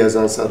believe he has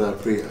answered our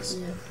prayers.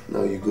 Yes.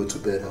 Now you go to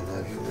bed and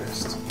have your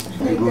rest.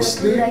 You go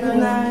sleep. Good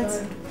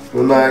night.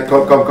 Good night.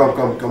 Come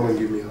and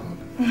give me a hug.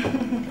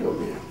 Come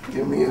here.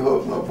 Give me a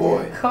hug, my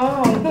boy.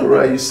 Come.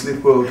 Alright, you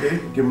sleep well, okay?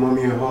 Give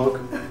mommy a hug.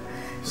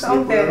 Sleep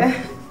Come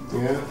there.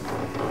 well. Yeah?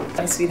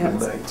 Bye, sweetheart.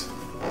 Good night.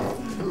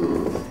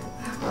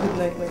 Good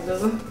night, my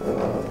love.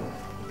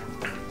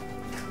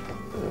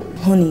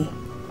 Honey,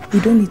 you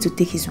don't need to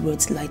take his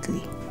words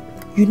lightly.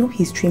 You know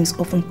his dreams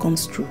often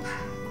comes true.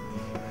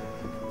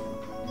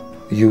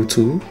 You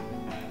too?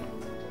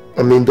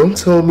 I mean, don't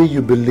tell me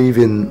you believe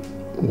in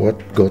what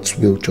God's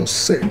will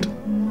just said.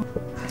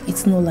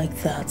 It's not like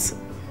that.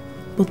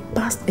 But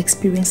past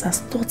experience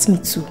has taught me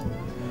to.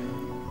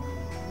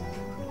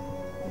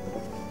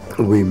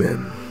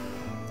 Women,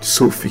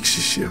 so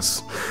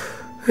fictitious.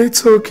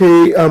 It's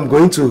okay. I'm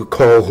going to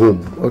call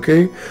home,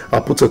 okay?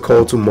 I'll put a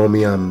call to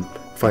mommy and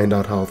find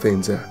out how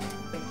things are.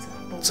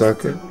 It's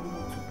okay?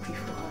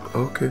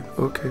 Okay,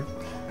 okay.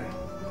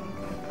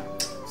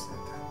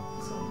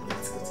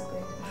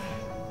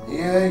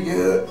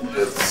 Yeah,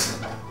 let's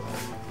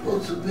go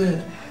to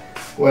bed.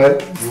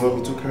 Well, you want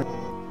me to carry?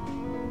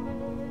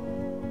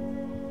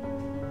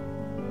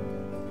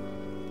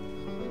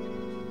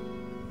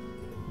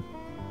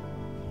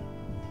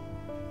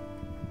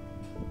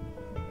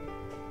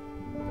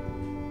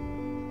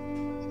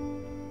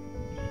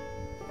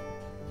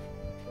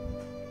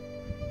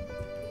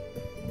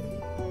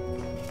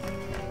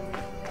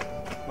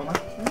 Mama,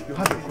 you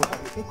have a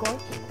call.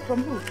 From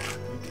who?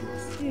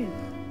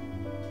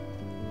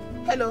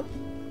 Hello.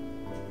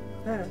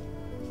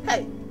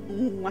 Hey,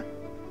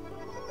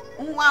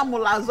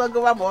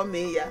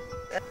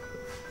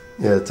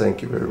 Yeah,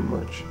 thank you very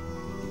much.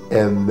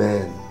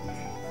 Amen.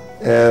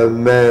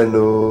 Amen.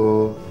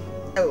 Oh.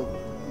 Oh,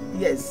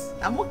 yes,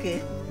 I'm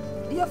okay.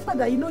 Your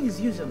father, you know his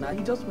usual now.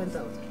 He just went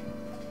out.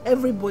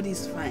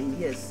 Everybody's fine.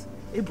 Yes,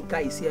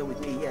 Ebuka is here with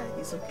me. Yeah,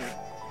 it's okay.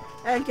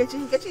 And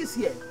Nkechi is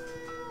here.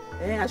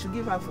 I should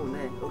give her phone.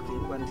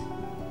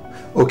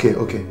 Okay,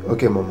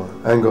 Okay, Mama.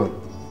 Hang on.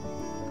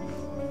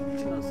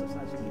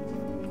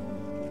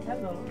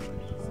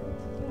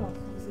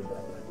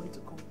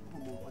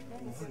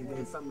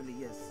 Family,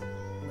 yes.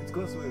 It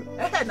goes well.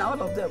 Now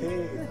all of them.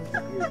 Hey,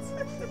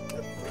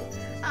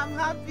 I'm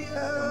happy.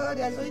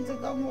 They are going to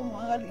come home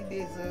on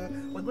holidays.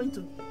 We're going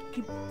to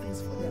keep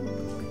things for them.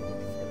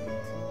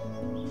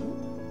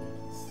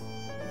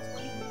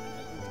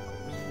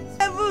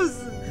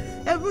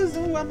 Ebus,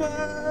 Mama.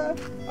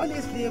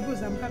 Honestly,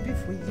 Ebus, I'm happy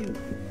for you.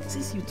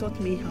 Since you taught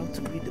me how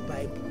to read the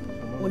Bible,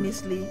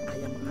 honestly, I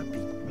am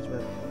happy.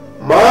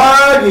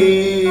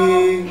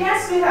 Maggie!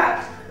 Yes,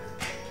 sweetheart.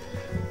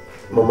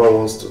 Mama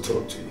wants to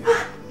talk to you.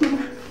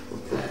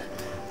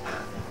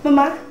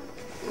 Mama,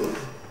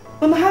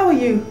 how are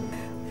you?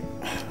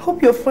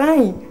 Hope you're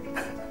fine.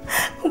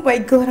 Oh my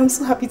God, I'm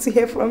so happy to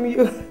hear from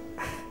you.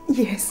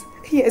 Yes,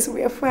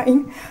 we are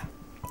fine.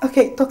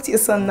 Okay, talk to your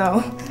son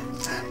now.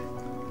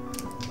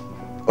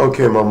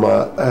 Okay,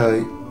 Mama.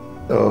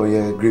 Oh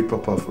yeah, greet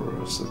Papa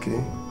for us,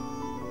 okay?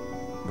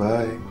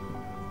 Bye.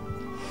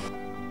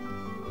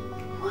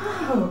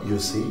 Wow. You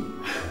see?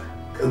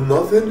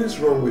 Nothing is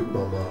wrong with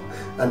Mama,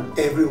 and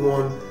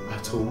everyone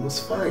at home was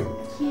fine.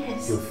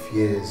 Yes. Your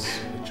fears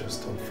were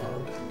just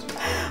unfounded.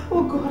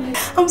 Oh God,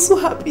 I'm so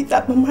happy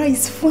that Mama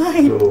is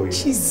fine. Oh, yeah.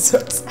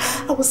 Jesus,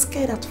 I was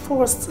scared at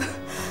first.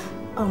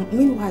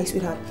 Meanwhile,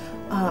 sweetheart,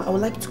 I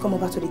would like you to come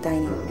over to the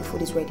dining. The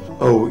food is ready.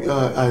 Oh,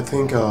 I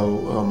think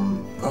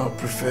I'll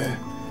prefer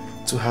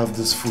to have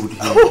this food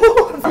here.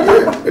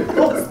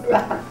 What's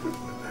that?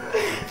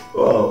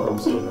 Wow, I'm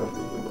so happy.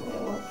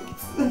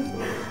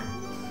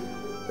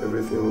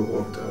 Everything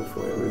worked out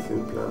for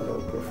everything planned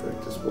out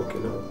perfect. It's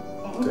working out.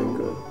 Thank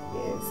God.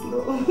 Yes,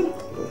 Lord.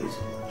 Love you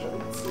so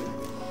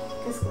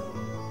much.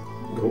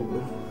 Go.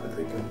 I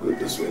think I'm good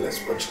this way. Let's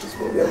watch this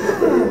movie. I'm not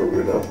very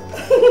hungry now.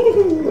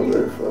 I'm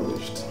very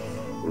famished.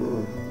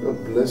 God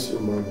bless you,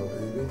 Mama,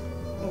 baby.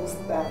 What's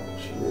that?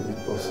 She made it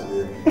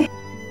possible.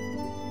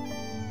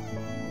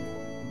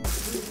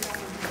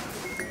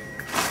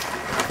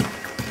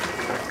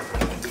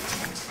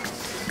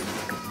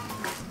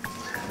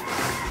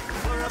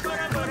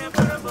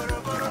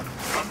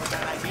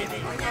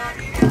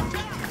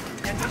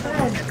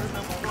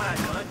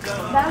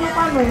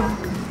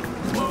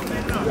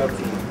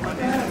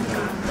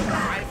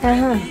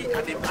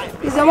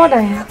 Is your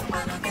mother here?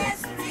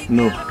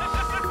 No.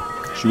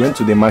 She went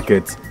to the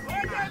market.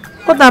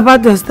 What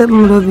about your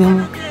stepmother,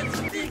 Bioma?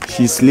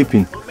 She's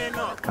sleeping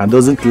and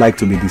doesn't like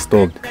to be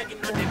disturbed.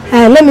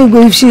 Let me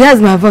go. If she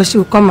hears my voice, she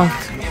will come out.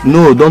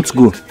 No, don't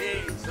go.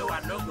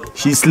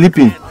 She's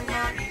sleeping.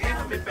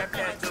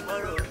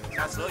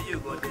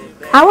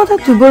 I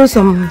wanted to borrow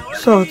some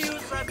salt,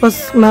 but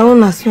my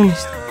own has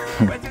finished.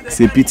 It's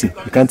a pity.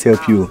 We can't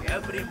help you.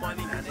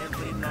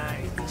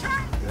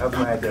 You have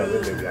no idea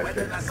where they are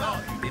kept.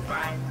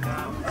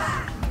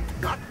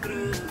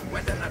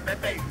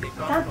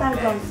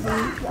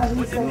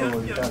 No,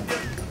 you can't.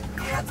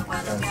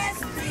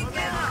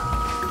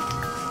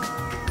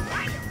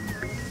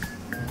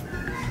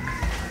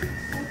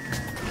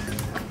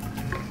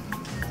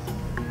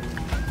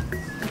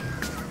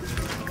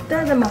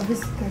 Tell them I'll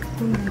visit them.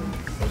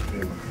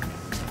 Okay.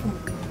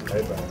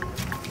 Bye-bye.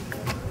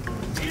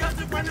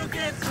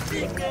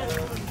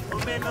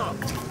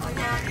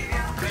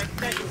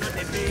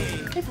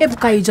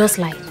 Ebuka, you just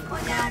lied.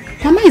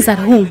 Mama is at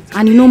home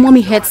and you know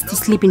mommy heads to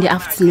sleep in the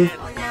afternoon.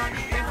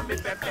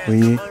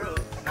 Oye,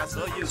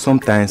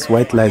 sometimes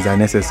white lies are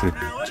necessary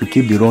to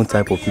keep the wrong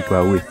type of people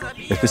away,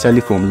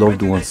 especially from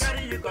loved ones.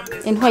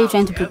 And who are you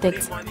trying to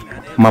protect?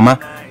 Mama,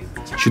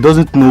 she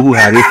doesn't know who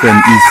her real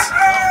friend is.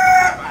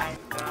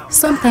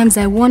 Sometimes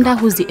I wonder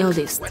who's the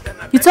eldest.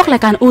 You talk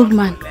like an old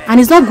man, and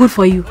it's not good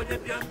for you.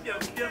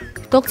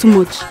 You talk too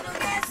much.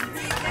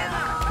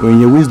 When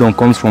your wisdom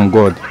comes from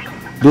God,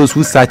 those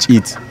who search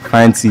it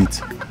find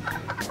it.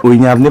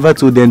 When I've never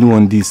told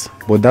anyone this,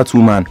 but that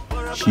woman,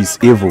 she's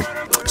evil.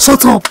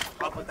 Shut up!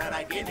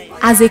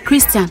 As a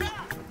Christian,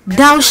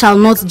 thou shalt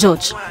not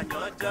judge.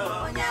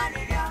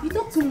 You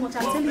talk too much,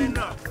 I'm telling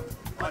you.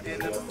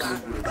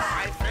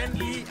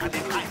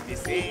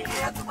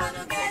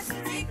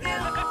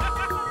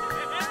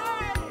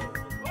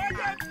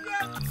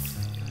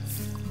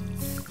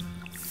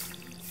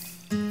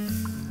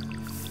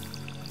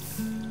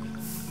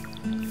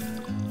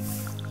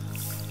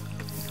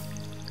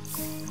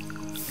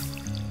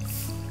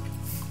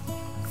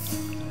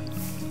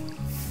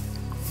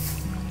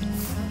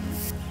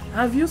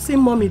 Have you seen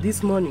Mommy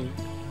this morning?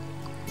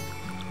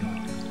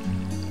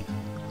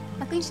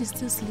 I think she's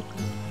still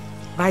sleeping.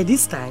 By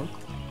this time?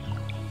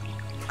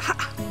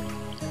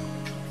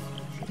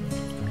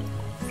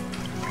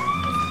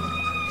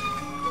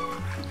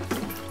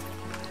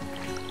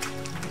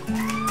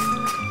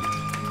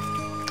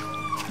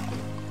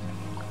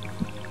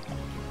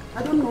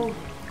 I don't know.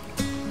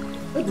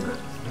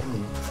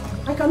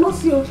 I cannot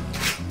see you.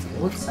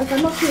 What? I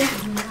cannot see you.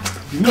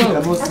 You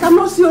cannot see? I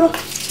cannot see you.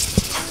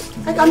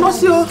 I cannot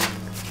see you.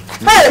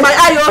 Hey, my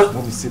eye, yo.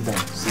 Mommy, sit down.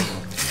 Sit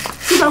down.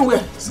 Sit down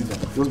where? Sit down.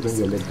 Don't bring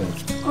your leg down.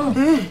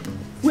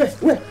 Where?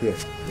 Here.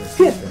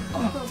 Here.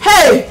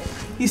 Hey!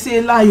 He's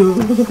a liar.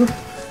 Look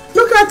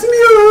at me,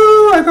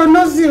 oh. I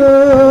cannot see you.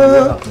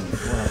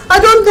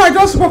 I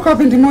just woke up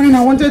in the morning.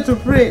 I wanted to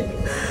pray.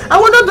 I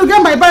wanted to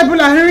get my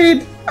Bible and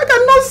read. I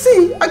cannot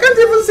see. I can't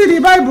even see the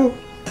Bible.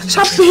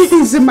 Sharp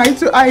pains in my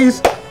two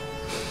eyes.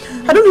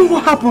 I don't know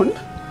what happened.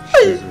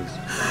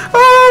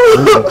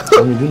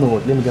 Mommy, do you know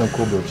what? Let me go and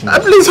call Bro.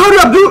 Please hurry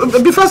up.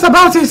 Be fast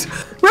about it.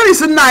 Where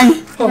is Nai?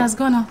 He has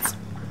gone out.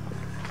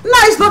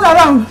 Nai is not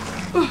around.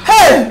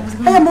 Hey!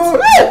 I am all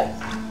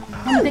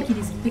right. Take it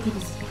easy. Take it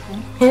easy.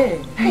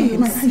 Hey,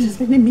 my eyes is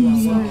spinning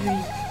me.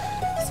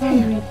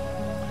 Sorry.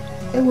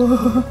 Hey,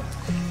 whoa.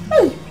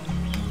 Hey.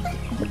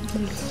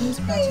 He's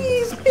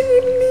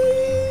spinning me.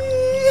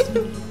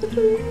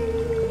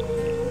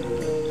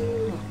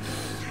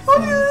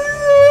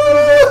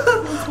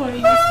 Don't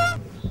worry.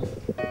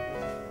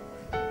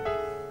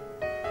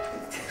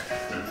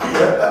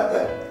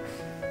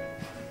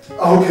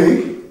 Okay.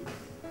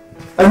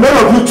 And none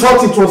of you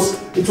thought it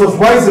was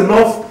wise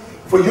enough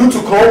for you to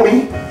call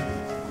me?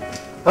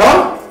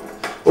 Huh?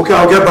 Okay,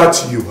 I'll get back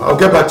to you.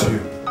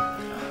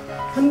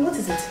 Honey, what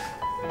is it?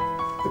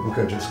 The book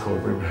I just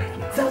called me right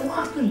now. Then what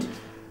happened?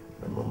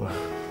 My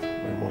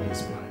mom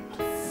is blind.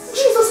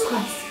 Jesus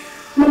Christ.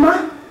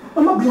 Mama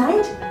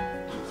blind?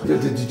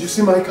 Did you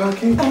see my car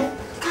key?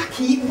 Car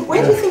key?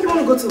 Where do you think you want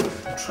to go to?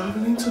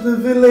 Traveling to the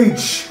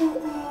village.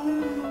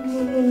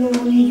 No,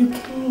 honey, you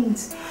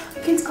can't. I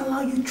can't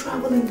allow you to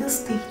travel in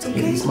this state, okay?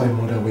 It is my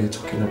mother we're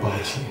talking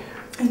about here.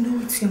 I know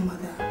it's your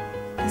mother.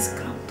 Please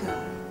calm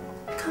down.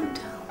 Calm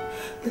down.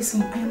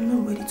 Listen, I am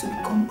not ready to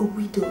become a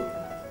widow.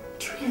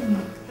 Do you hear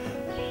me?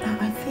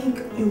 I think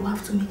you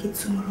have to make it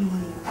tomorrow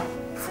morning.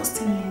 First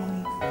thing in the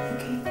morning.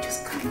 Okay?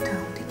 Just calm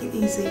down. Take it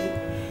easy.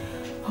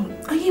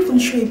 Are you even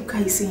sure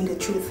Ibuka is saying the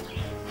truth?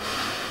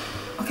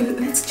 Okay,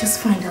 let's just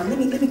find out. Let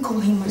me call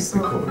him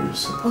myself. Call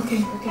yourself.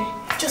 Okay.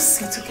 Just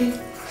sit, okay?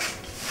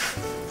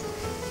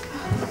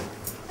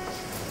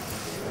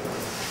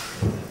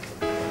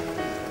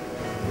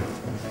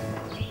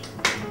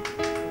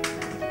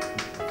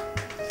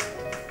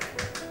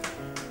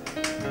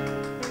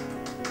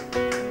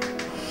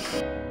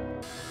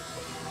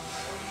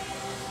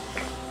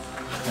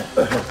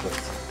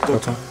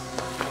 Doctor,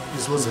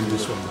 this was the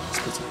news from the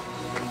hospital.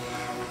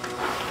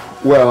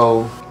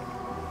 Well,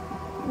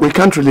 we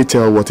can't really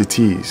tell what it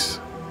is.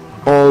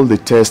 All the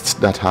tests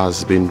that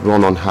has been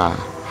run on her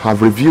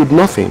have revealed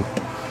nothing.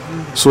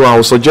 So I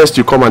would suggest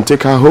you come and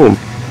take her home.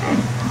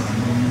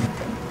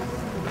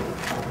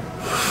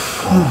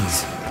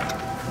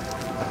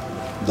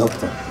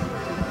 Doctor,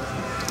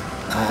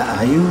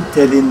 are you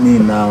telling me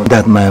now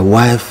that my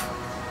wife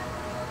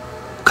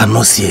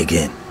cannot see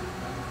again?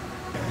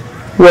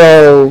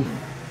 Well,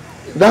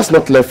 that's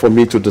not left for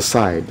me to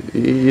decide.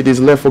 It is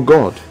left for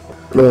God.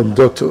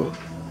 Doctor,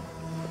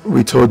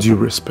 with all due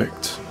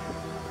respect,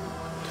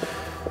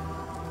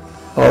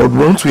 I would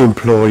want to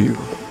implore you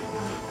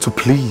to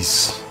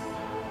please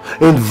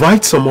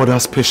invite some other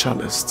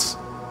specialists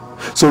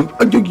so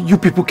you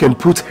people can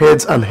put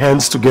heads and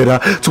hands together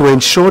to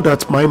ensure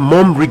that my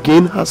mom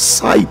regain her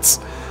sight.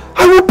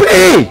 I will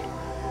pay!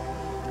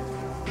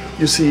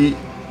 You see,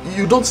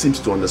 you don't seem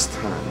to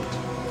understand.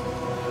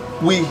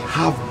 We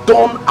have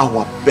done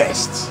our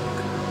best.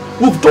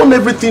 We've done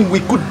everything we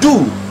could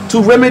do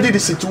to remedy the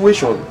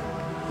situation.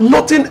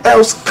 Nothing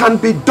else can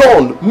be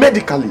done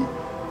medically.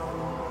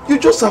 You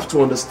just have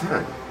to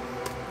understand.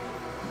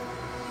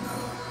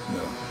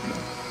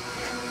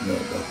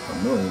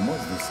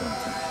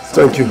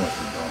 Thank you.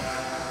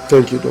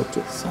 Thank you,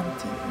 doctor.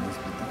 Something must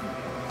be done.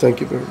 Thank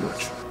you very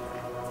much.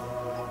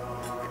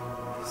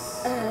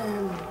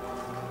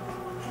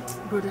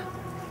 Brother,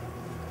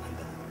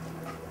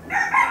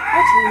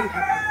 what really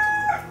happened?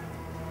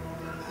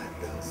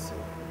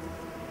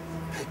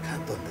 I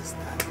can't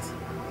understand.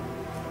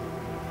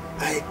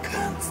 I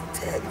can't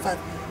tell. In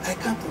fact, I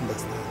can't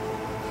understand.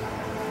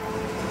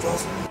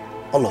 Just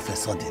all of a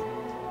sudden,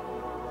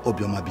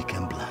 Obioma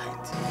became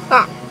blind.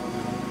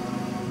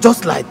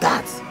 Just like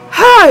that.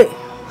 Hi!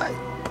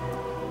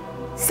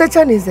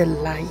 Satan is a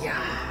liar.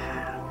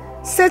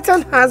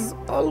 Satan has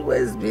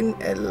always been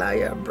a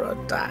liar,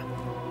 brother.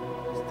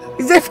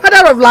 He's a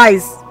father of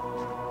lies.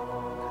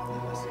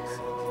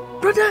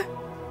 Brother,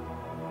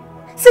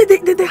 see,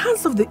 the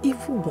hands of the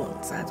evil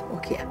ones are at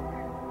work here.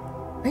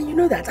 And you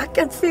know that. I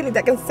can feel it.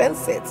 I can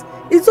sense it.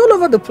 It's all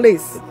over the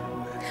place.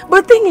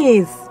 But the thing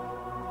is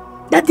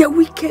that their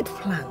wicked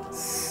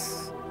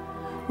plans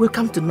will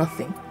come to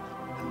nothing.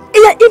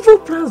 Their evil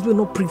plans will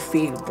not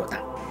prevail,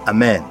 brother.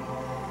 Amen.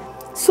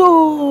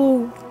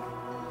 So,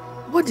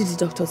 what did the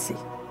doctor say?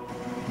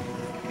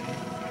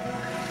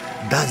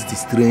 That's the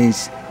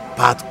strange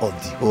part of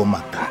the whole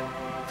matter.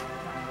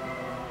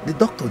 The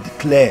doctor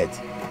declared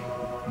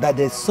that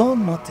they saw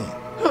nothing.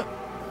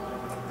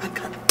 I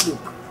can't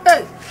look.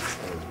 Hey,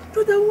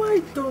 brother, why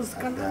does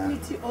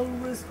calamity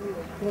always come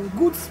upon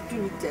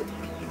good-spirited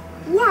people?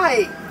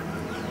 Why?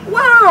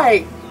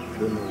 Why? I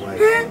don't know why.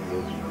 Eh?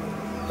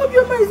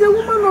 Obioma is a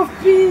woman of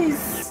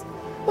peace.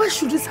 Why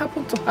should this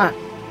happen to her?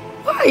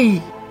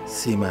 Why?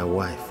 See my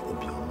wife,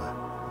 Obioma,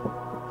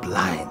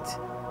 blind.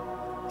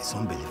 It's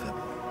unbelievable.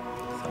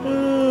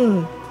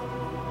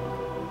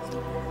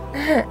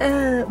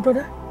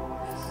 Brother,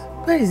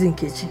 where is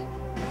Nkechi?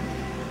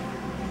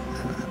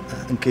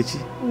 Nkechi?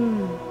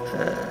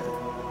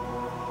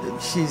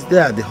 She's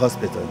there at the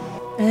hospital.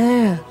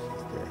 Yeah.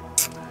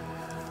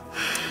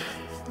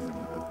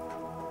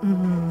 I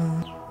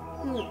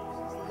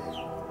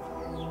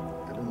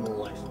don't know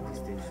why this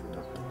thing should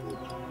happen.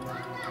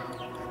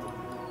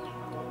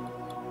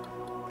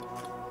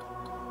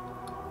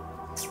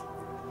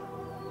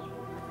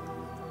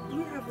 Do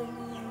you have any...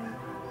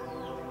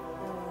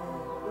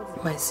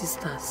 My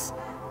sisters,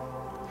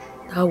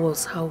 that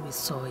was how we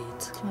saw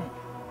it.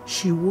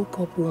 She woke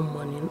up one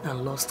morning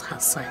and lost her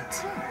sight.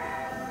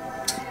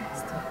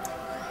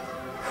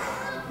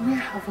 Where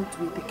haven't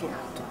we taken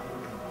her to?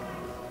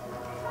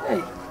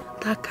 Hey,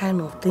 that kind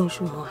of thing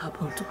should not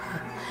happen to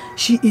her.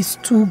 She is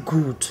too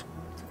good.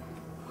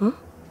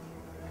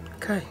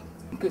 Kai.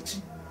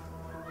 Nkechi,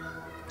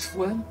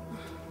 well,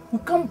 we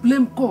can't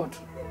blame God.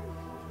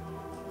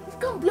 We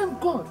can't blame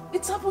God.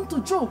 It's happened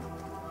to Job.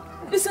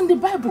 It's in the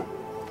Bible.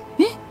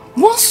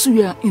 Once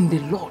you are in the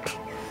Lord,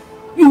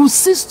 you will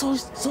see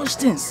such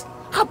things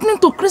happening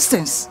to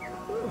Christians.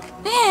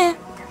 You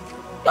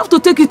have to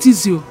take it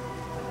easy.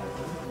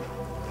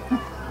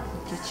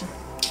 Nkechi,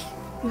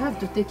 you have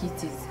to take it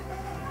easy.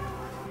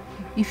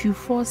 If you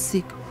fall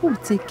sick, who will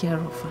take care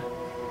of her?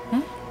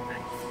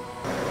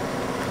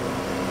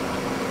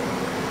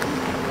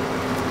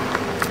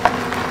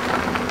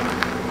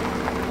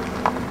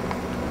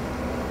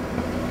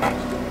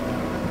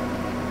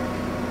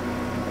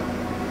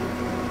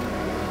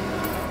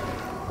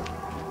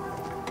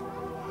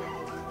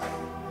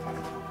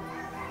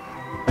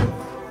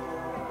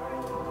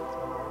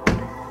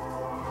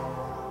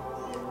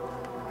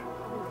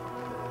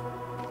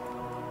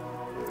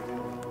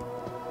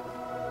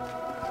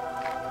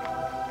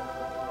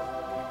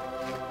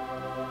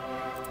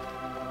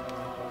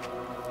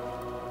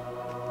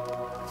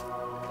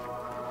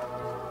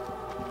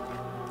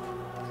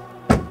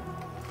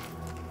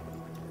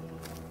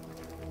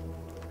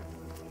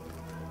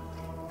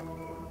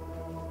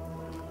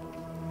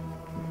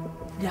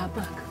 They are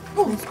back.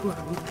 Let's go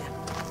and meet them.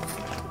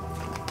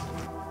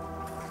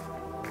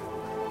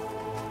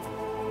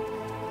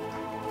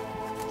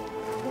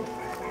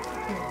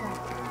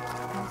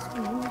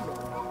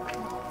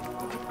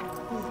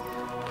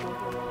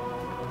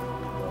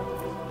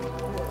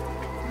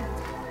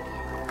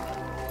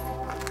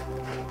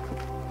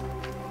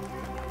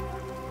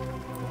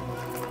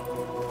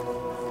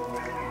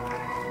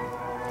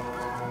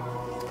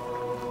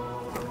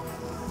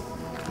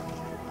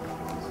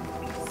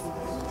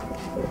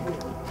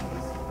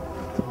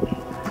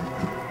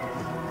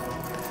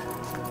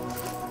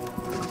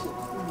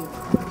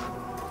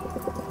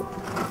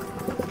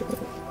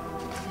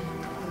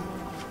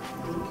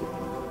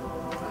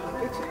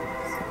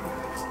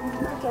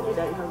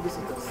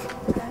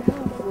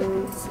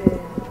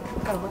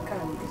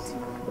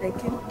 They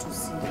came to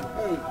see you.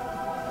 Hey,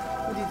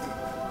 who did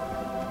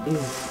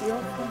it?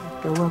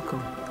 You're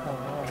welcome.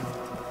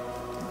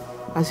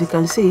 As you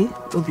can see,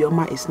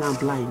 Obioma is now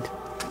blind.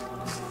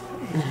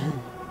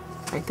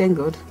 I thank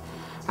God.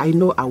 I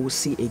know I will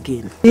see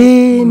again.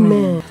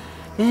 Amen.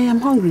 Hey, I'm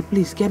hungry.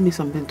 Please get me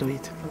something to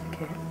eat.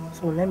 Okay.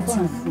 So let me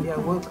see food. You're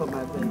welcome,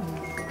 I beg.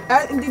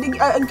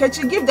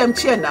 Nkechi, give them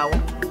chair now.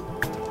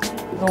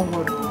 Don't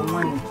worry, we'll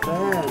manage.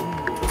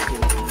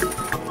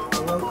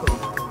 You're welcome.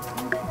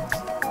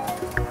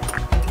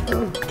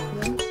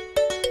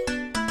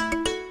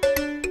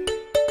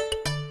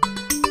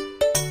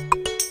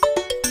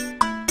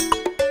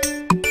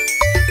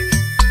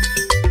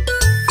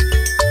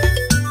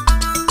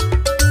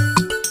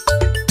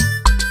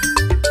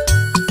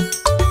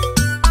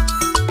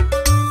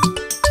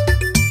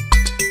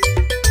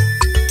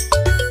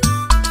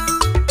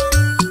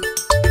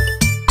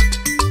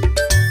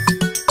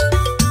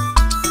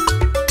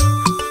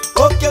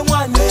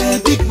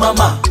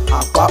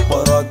 akwa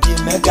kpọrọ gị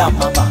mega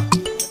mama.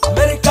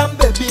 American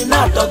baby na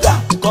doga,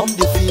 come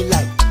dey feel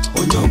like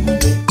onye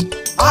omume.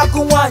 Agụ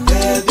nwanyị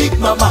big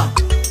mama,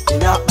 ị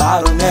na-akpa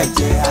arụ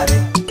na-ejegharị.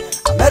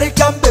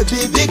 American baby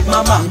big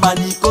mama,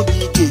 mana iko gị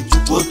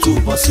ga-ejukwa otu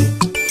ụbọchị.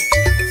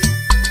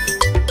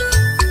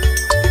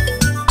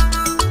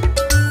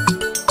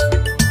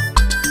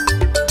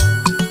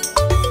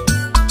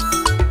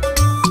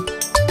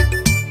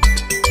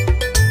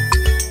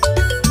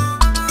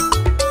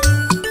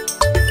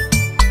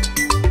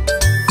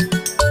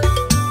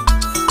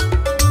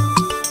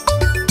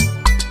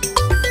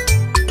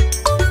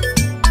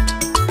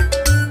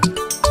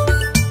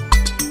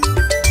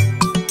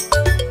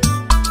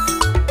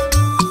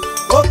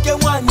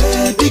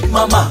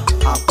 Mama,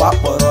 akwa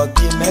kpọrọ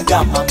gị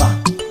mega mama.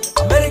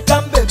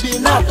 American baby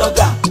na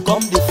doga,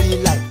 come dey feel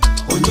like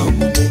onye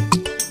omume.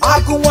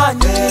 Agụ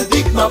nwanyị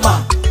big mama,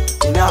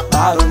 ị na-akpa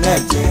arụ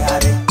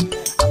na-ejegharị.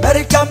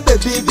 American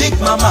baby big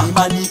mama,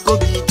 mana iko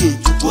gị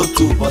ga-ejukwa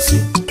otu ụbọchị.